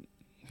I'd.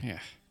 Yeah,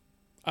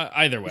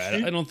 either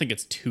way, I don't think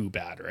it's too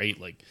bad, right?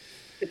 Like,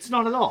 it's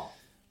not at all.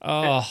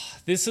 Oh,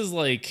 this is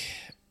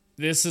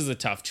a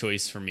tough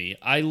choice for me.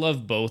 I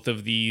love both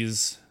of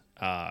these.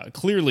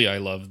 Clearly, I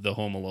love the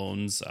Home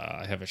Alones.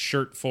 I have a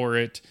shirt for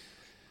it.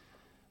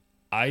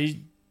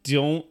 I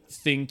don't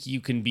think you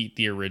can beat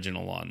the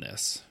original on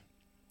this.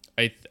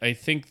 I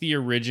think the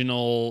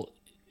original,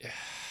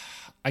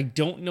 I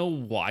don't know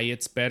why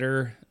it's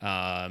better.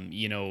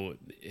 You know,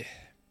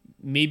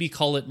 maybe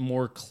call it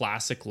more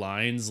classic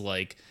lines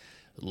like,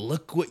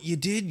 "Look what you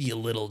did, you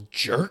little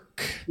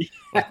jerk."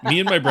 Like,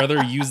 me and my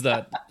brother use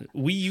that.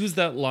 We use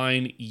that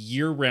line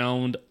year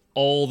round,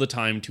 all the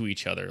time to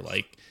each other.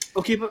 Like,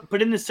 okay,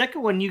 but in the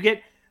second one, you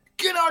get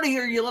out of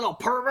here, you little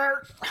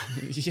pervert.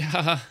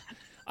 Yeah,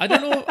 I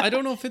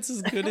don't know if it's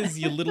as good as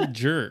 "you little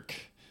jerk."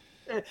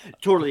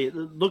 Totally.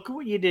 "Look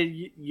what you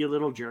did, you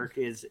little jerk"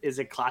 is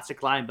a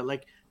classic line, but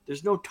like,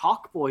 there's no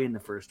talk boy in the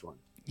first one.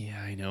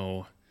 Yeah, I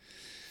know.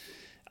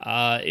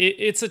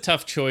 It's a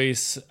tough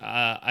choice.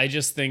 I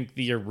just think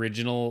the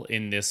original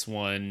in this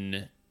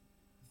one,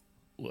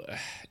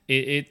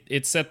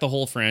 it set the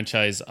whole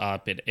franchise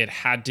up. It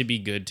had to be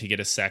good to get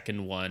a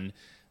second one.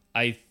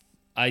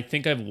 I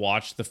think I've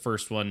watched the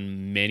first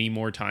one many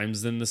more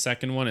times than the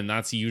second one, and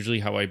that's usually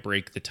how I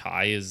break the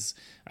tie. Is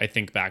I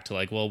think back to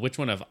like, well, which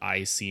one have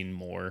I seen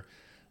more?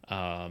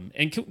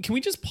 And can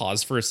we just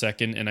pause for a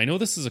second? And I know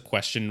this is a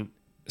question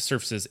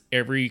surfaces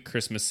every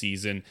Christmas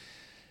season.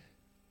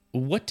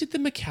 what did the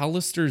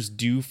McAllisters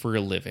do for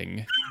a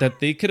living that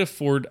they could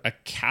afford a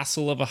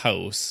castle of a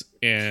house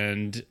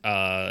and,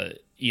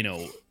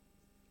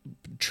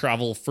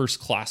 travel first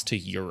class to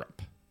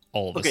Europe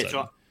all of a sudden?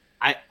 So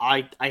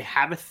I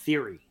have a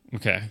theory.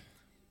 Okay.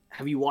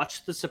 Have you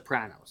watched The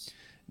Sopranos?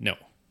 No.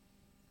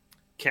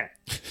 Okay.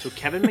 So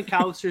Kevin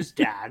McAllister's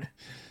dad,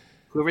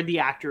 whoever the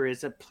actor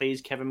is that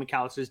plays Kevin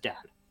McAllister's dad,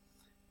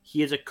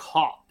 he is a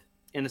cop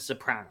in The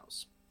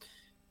Sopranos,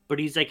 but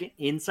he's like an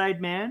inside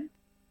man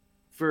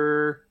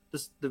for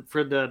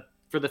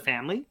the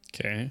family.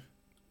 Okay.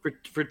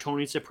 For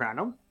Tony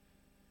Soprano.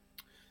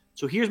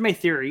 So here's my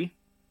theory: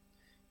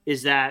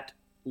 is that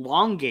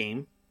long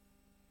game,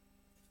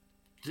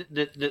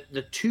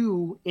 the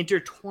two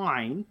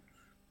intertwine,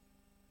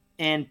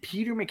 and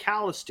Peter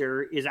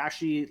McAllister is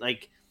actually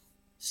like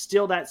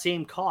still that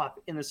same cop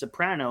in The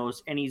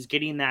Sopranos, and he's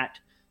getting that,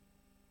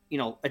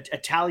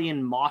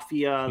 Italian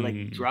mafia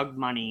like drug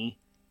money,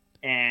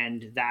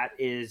 and that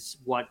is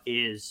what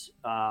is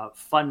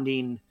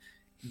funding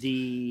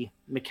the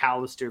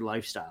McAllister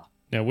lifestyle.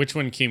 Now, which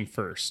one came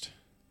first?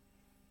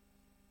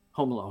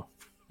 Home Alone.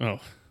 Oh,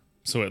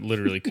 so it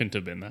literally couldn't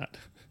have been that.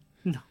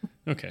 No.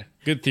 Okay.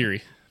 Good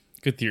theory.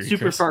 Super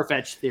Chris.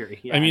 far-fetched theory.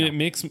 Yeah, I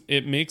mean,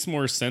 it makes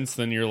more sense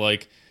than you're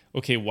like,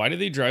 okay, why do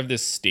they drive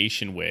this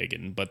station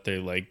wagon, but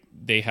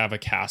they have a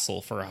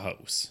castle for a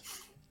house?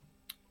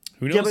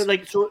 Who knows? Yeah,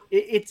 but so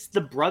it's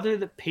the brother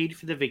that paid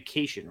for the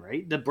vacation,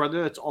 right? The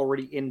brother that's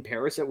already in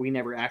Paris that we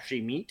never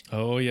actually meet.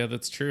 Oh yeah,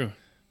 that's true.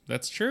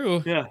 That's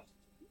true. Yeah.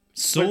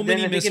 So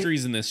many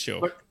mysteries in this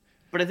show.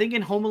 But I think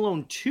in Home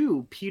Alone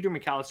 2, Peter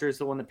McAllister is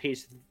the one that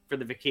pays for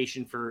the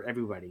vacation for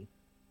everybody.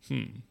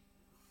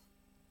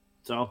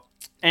 So,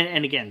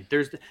 and again,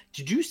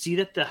 did you see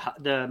that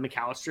the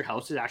McAllister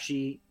house is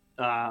actually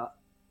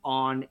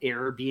on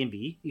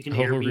Airbnb? You can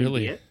Airbnb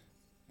really? it.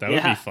 That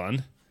would be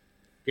fun.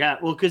 Yeah,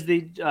 well, because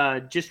they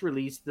just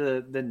released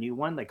the new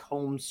one, like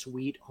Home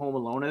Sweet Home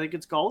Alone, I think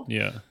it's called.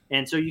 Yeah.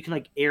 And so you can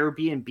like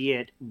Airbnb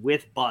it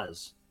with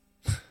Buzz.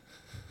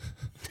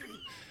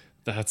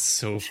 That's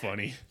so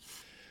funny.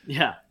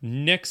 Yeah.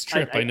 Next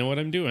trip, I know what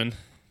I'm doing.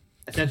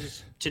 I said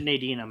to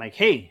Nadine, I'm like,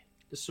 hey,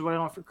 this is what I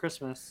want for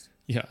Christmas.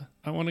 Yeah,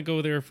 I want to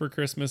go there for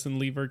Christmas and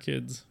leave our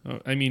kids.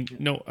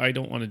 No, I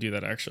don't want to do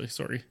that, actually.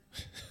 Sorry.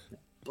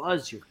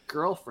 Buzz, your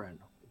girlfriend.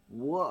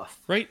 Woof.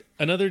 Right?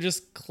 Another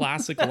just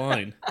classic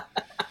line.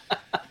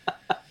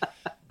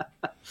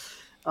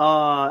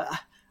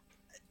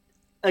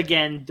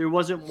 Again, there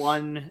wasn't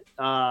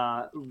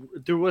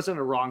there wasn't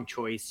a wrong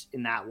choice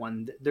in that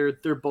one.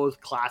 They're both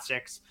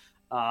classics.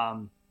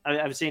 I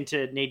was saying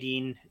to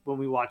Nadine when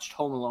we watched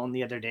Home Alone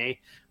the other day,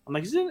 I'm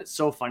like, isn't it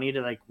so funny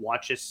to like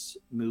watch this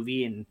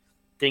movie and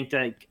think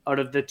that like, out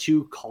of the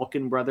two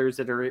Culkin brothers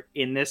that are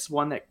in this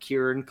one, that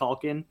Kieran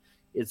Culkin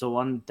is the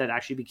one that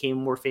actually became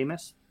more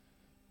famous?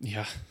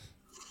 Yeah.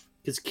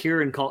 Because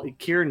Kieran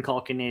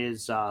Culkin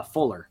is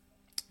Fuller.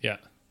 Yeah.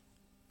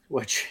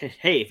 Which,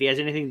 hey, if he has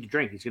anything to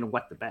drink, he's going to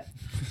wet the bed.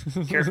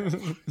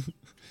 Careful.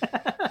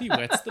 He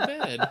wets the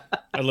bed.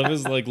 I love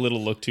his like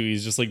little look too.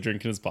 He's just like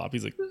drinking his pop.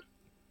 He's like,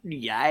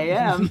 yeah, I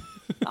am.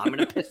 I'm going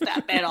to piss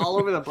that bed all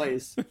over the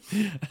place.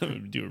 I'm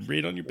going to do it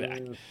right on your back.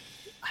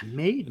 I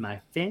made my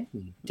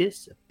family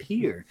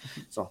disappear.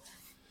 So,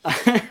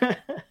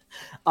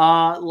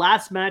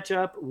 last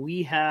matchup,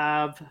 we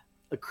have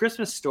A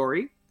Christmas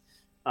Story.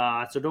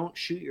 So don't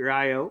shoot your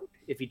eye out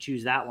if you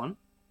choose that one.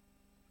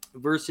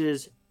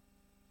 Versus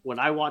what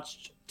I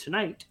watched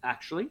tonight,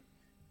 actually,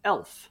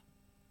 Elf.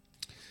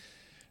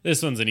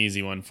 This one's an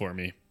easy one for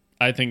me.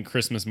 I think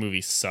Christmas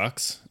movie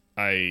sucks.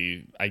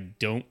 I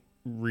don't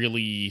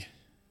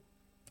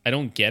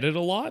get it a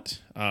lot.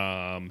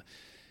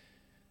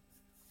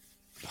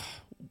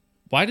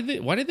 Why did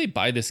they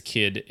buy this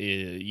kid,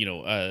 a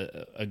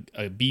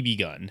BB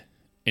gun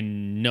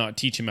and not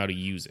teach him how to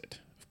use it?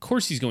 Of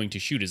course he's going to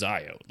shoot his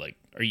eye out. Like,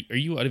 are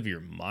you out of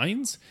your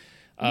minds?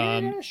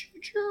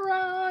 Shoot your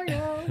eye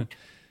out.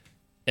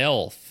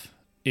 Elf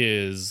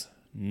is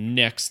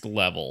next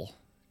level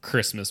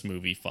Christmas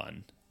movie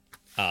fun.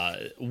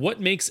 What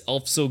makes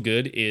Elf so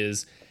good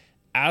is,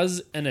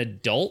 as an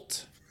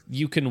adult,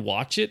 you can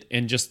watch it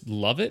and just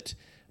love it,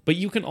 but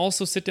you can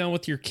also sit down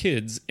with your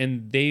kids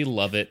and they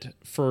love it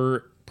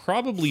for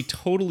probably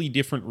totally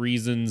different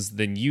reasons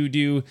than you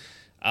do.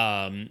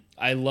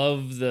 I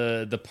love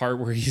the part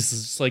where he's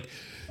just like,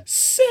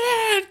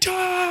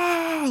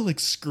 Santa, like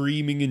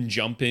screaming and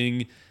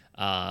jumping.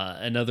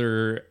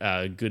 Another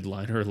good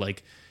liner,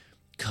 like,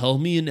 call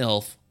me an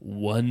elf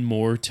one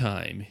more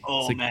time.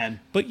 Oh, like, man.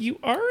 But you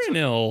are an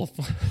elf.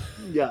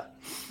 Yeah.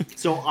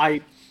 So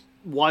I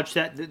watched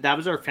that. That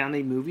was our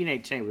family movie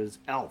night tonight, was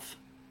Elf.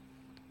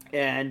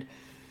 And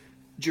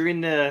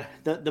during the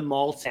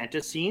mall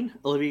Santa scene,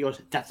 Olivia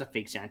goes, that's a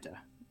fake Santa.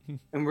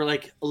 And we're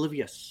like,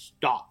 Olivia,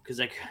 stop. Because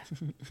like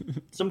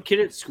some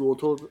kid at school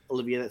told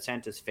Olivia that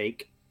Santa's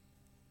fake.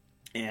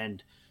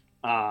 And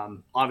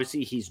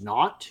obviously he's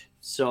not.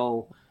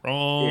 So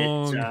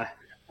wrong.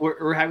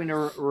 We're having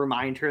to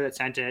remind her that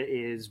Santa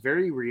is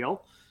very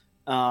real.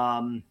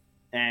 And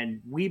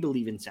we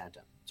believe in Santa.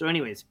 So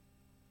anyways,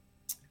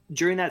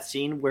 during that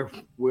scene where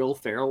Will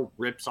Ferrell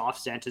rips off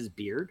Santa's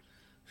beard,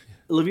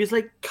 Olivia's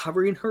like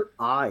covering her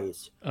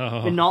eyes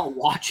and not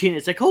watching.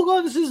 It's like, oh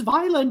god, this is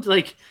violent.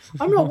 Like,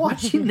 I'm not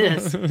watching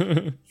this.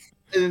 And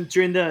then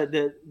during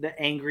the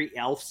angry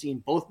elf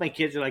scene, both my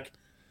kids are like,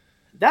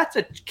 that's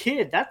a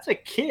kid. That's a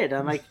kid.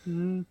 I'm like,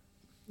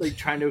 like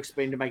trying to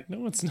explain to my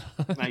no, it's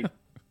not. my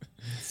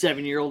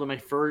 7-year-old and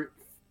my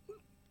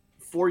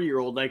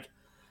 4-year-old, like,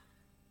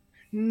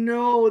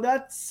 no,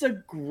 that's a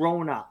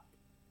grown up.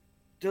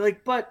 They're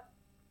like, but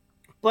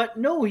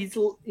no, he's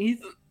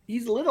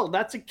little.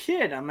 That's a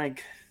kid. I'm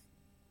like,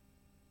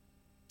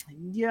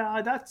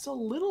 yeah, that's a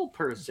little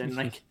person.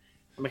 Like,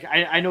 I'm like,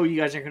 I know you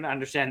guys aren't going to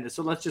understand this,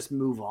 so let's just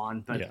move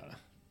on. But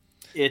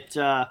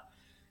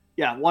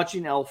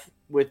watching Elf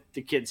with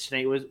the kids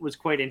tonight was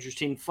quite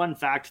interesting. Fun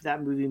fact,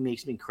 that movie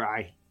makes me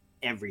cry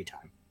every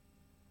time.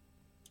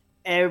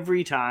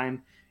 Every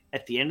time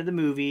at the end of the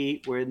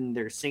movie when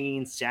they're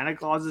singing Santa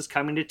Claus is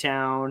coming to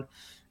town,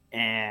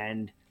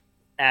 and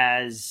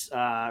as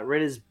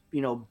right as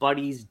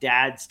Buddy's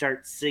dad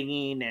starts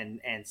singing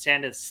and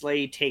Santa's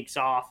sleigh takes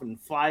off and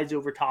flies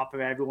over top of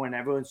everyone,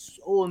 everyone's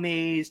so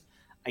amazed.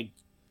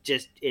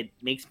 It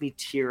makes me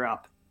tear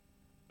up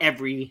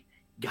every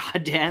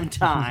goddamn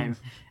time.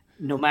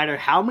 No matter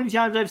how many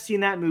times I've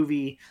seen that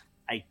movie,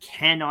 I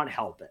cannot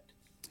help it.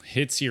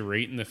 Hits you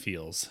right in the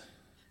feels.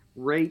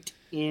 Right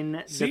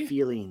in the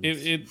feelings.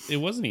 It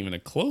wasn't even a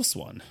close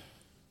one.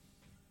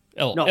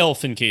 No.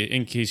 Elf, in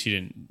case you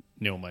didn't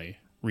know my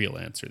real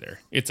answer there.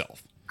 It's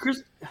Elf.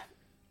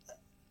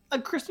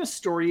 A Christmas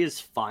Story is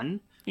fun.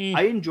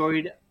 I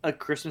enjoyed A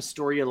Christmas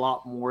Story a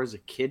lot more as a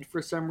kid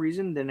for some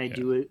reason than I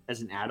do it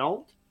as an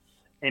adult.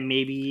 And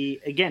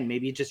maybe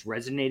it just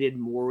resonated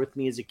more with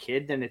me as a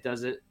kid than it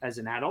does it as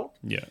an adult.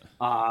 Yeah.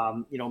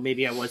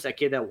 Maybe I was that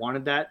kid that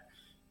wanted that,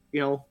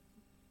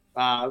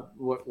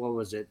 what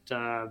was it?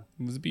 It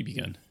was a BB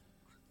gun.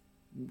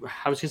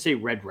 I was going to say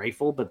Red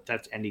Rifle, but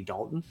that's Andy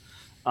Dalton.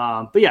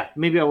 But yeah,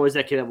 maybe I was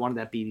that kid that wanted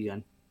that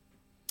BB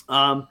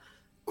gun.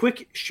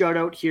 Quick shout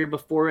out here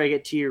before I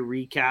get to your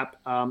recap.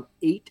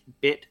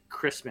 8-Bit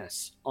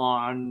Christmas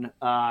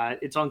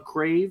it's on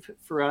Crave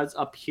for us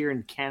up here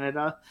in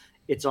Canada.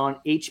 It's on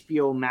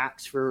HBO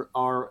Max for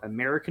our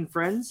American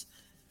friends.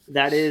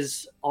 That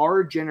is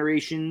our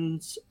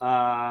generation's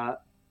A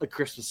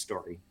Christmas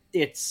Story.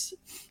 It's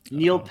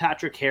Neil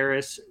Patrick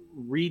Harris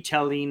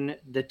retelling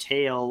the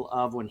tale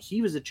of when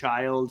he was a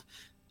child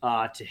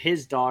to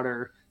his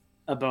daughter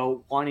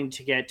about wanting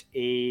to get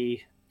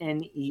a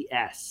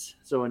NES,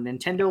 so a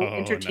Nintendo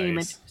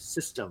Entertainment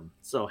System.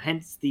 So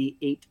hence the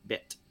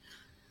 8-bit.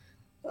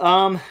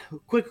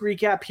 Quick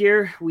recap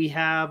here. We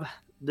have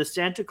The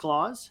Santa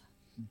Claus,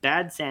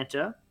 Bad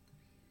Santa,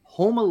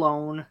 Home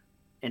Alone,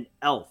 and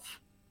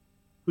Elf.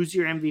 Who's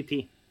your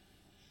MVP?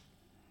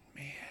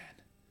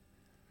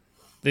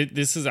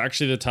 This is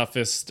actually the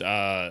toughest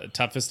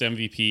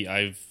MVP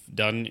I've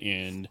done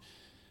in,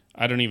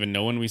 I don't even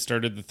know when we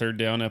started the Third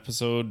Down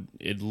episode.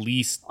 At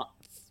least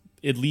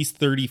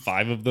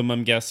 35 of them,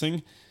 I'm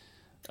guessing.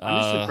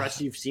 I'm just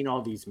impressed you've seen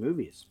all these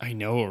movies. I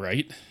know,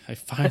 right? I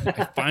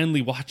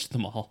finally watched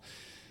them all.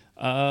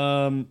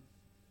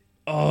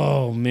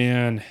 Oh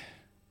man.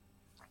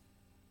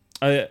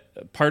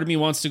 Part of me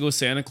wants to go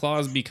Santa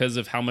Claus because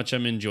of how much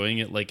I'm enjoying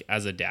it, like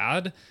as a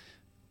dad.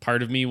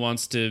 Part of me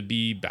wants to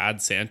be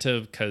Bad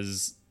Santa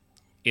because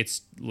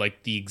it's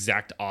like the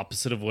exact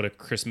opposite of what a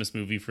Christmas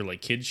movie for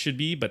like kids should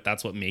be, but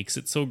that's what makes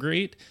it so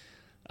great.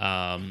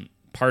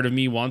 Part of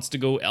me wants to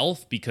go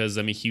Elf because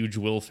I'm a huge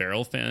Will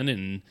Ferrell fan,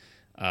 and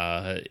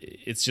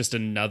it's just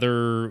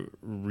another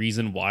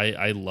reason why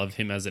I love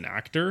him as an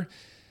actor.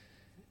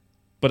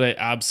 But I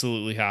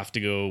absolutely have to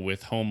go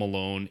with Home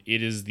Alone.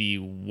 It is the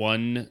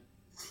one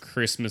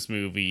Christmas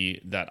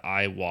movie that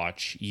I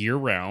watch year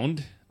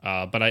round.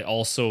 But I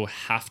also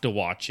have to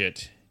watch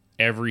it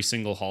every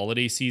single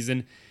holiday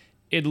season,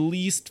 at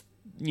least,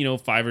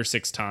 5 or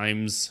 6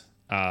 times,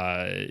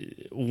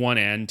 1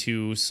 and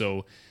 2.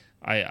 So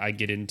I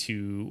get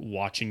into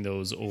watching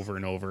those over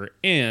and over,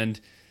 and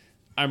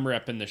I'm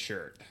repping the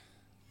shirt.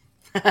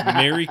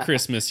 Merry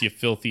Christmas, you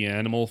filthy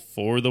animal,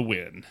 for the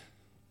win.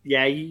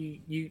 Yeah,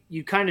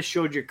 you kind of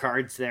showed your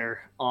cards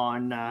there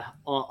on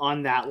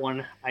that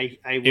one.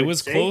 It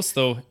was close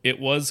though. It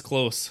was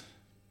close.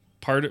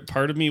 Part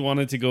of me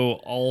wanted to go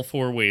all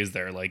 4 ways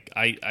there. Like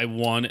I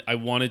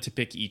wanted to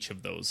pick each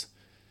of those.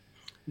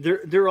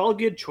 They're all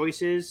good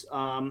choices.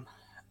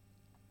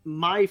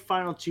 My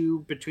final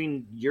 2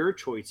 between your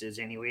choices,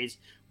 anyways,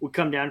 would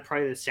come down to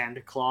probably the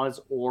Santa Claus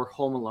or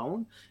Home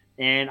Alone.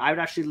 And I would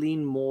actually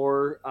lean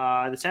more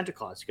the Santa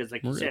Claus because,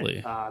 like you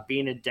said,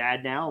 being a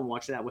dad now and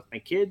watching that with my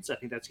kids, I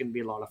think that's going to be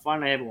a lot of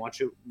fun. I haven't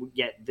watched it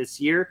yet this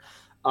year,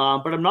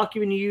 but I'm not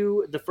giving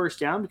you the first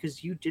down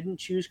because you didn't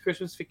choose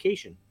Christmas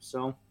Vacation.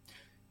 So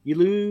you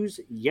lose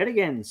yet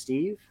again,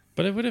 Steve.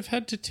 But I would have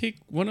had to take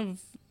one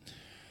of...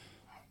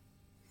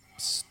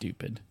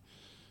 Stupid.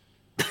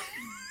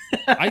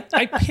 I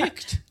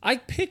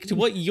picked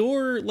what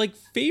your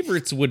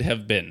favorites would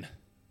have been.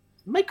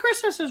 My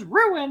Christmas is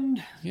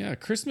ruined. Yeah,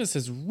 Christmas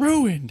is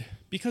ruined.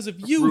 Because of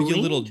you, Ruined?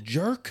 you little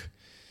jerk.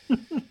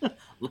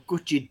 Look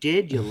what you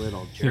did, you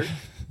little jerk.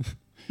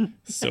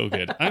 So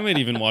good. I might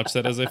even watch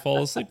that as I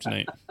fall asleep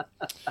tonight.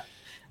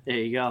 There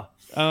you go.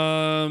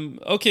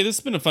 Okay, this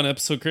has been a fun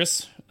episode,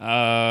 Chris.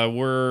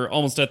 We're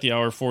almost at the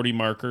hour 40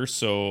 marker,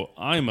 so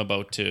I'm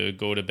about to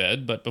go to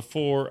bed. But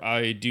before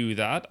I do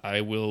that,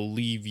 I will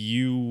leave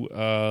you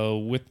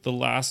with the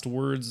last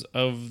words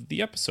of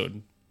the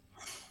episode.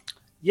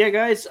 Yeah,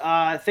 guys,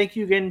 thank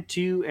you again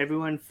to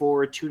everyone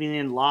for tuning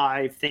in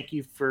live. Thank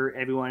you for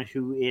everyone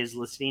who is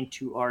listening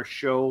to our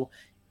show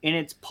in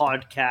its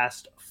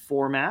podcast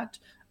format.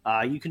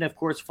 You can, of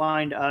course,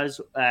 find us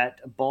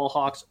at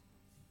Ballhawks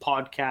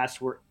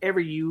Podcast wherever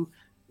you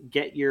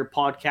get your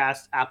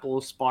podcast, Apple,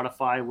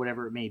 Spotify,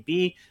 whatever it may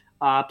be.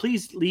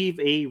 Please leave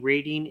a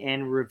rating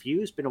and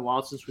review. It's been a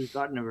while since we've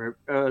gotten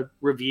a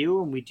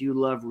review, and we do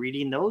love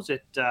reading those.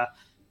 It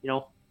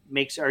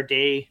makes our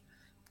day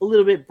a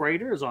little bit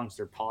brighter as long as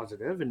they're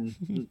positive,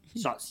 and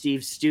saw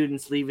Steve's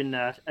students leaving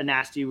a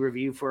nasty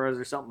review for us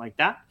or something like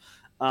that.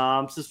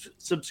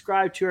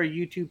 Subscribe to our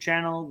YouTube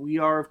channel. We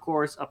are, of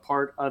course, a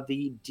part of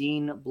the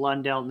Dean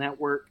Blundell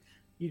Network.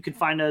 You can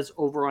find us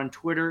over on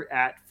Twitter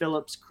at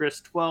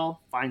PhillipsChris12.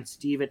 Find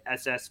Steve at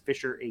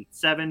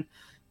SSFisher87.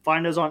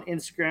 Find us on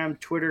Instagram,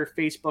 Twitter,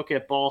 Facebook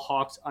at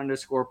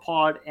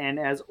ballhawks_pod. And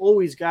as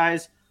always,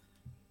 guys,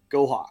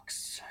 go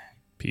Hawks.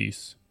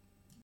 Peace.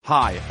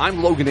 Hi,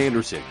 I'm Logan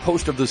Anderson,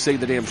 host of the Say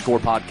the Damn Score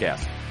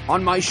podcast.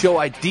 On my show,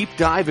 I deep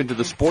dive into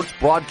the sports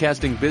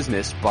broadcasting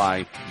business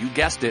by, you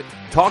guessed it,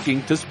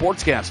 talking to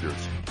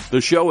sportscasters. The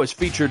show has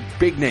featured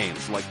big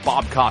names like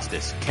Bob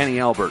Costas, Kenny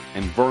Albert,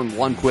 and Vern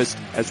Lundquist,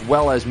 as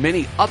well as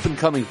many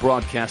up-and-coming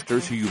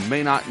broadcasters who you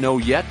may not know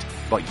yet,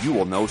 but you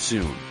will know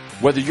soon.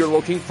 Whether you're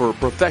looking for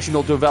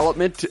professional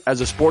development as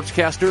a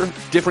sportscaster,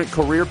 different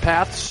career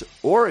paths,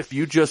 or if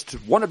you just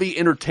want to be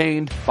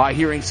entertained by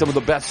hearing some of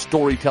the best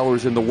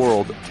storytellers in the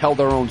world tell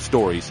their own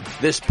stories,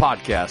 this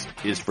podcast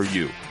is for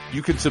you.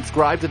 You can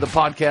subscribe to the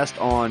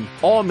podcast on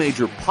all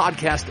major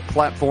podcast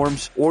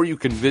platforms, or you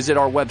can visit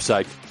our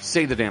website,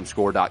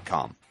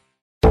 saythedamnscore.com.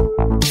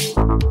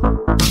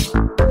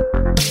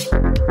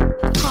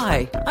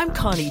 Hi, I'm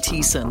Connie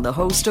Thiessen, the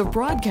host of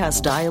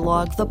Broadcast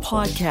Dialogue, the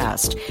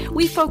podcast.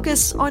 We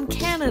focus on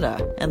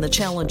Canada and the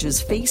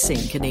challenges facing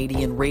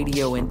Canadian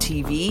radio and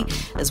TV,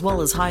 as well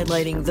as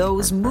highlighting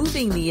those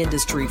moving the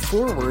industry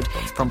forward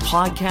from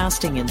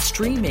podcasting and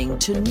streaming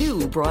to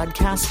new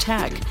broadcast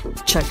tech.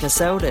 Check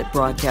us out at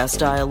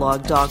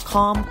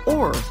broadcastdialogue.com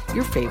or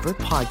your favorite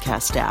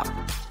podcast app.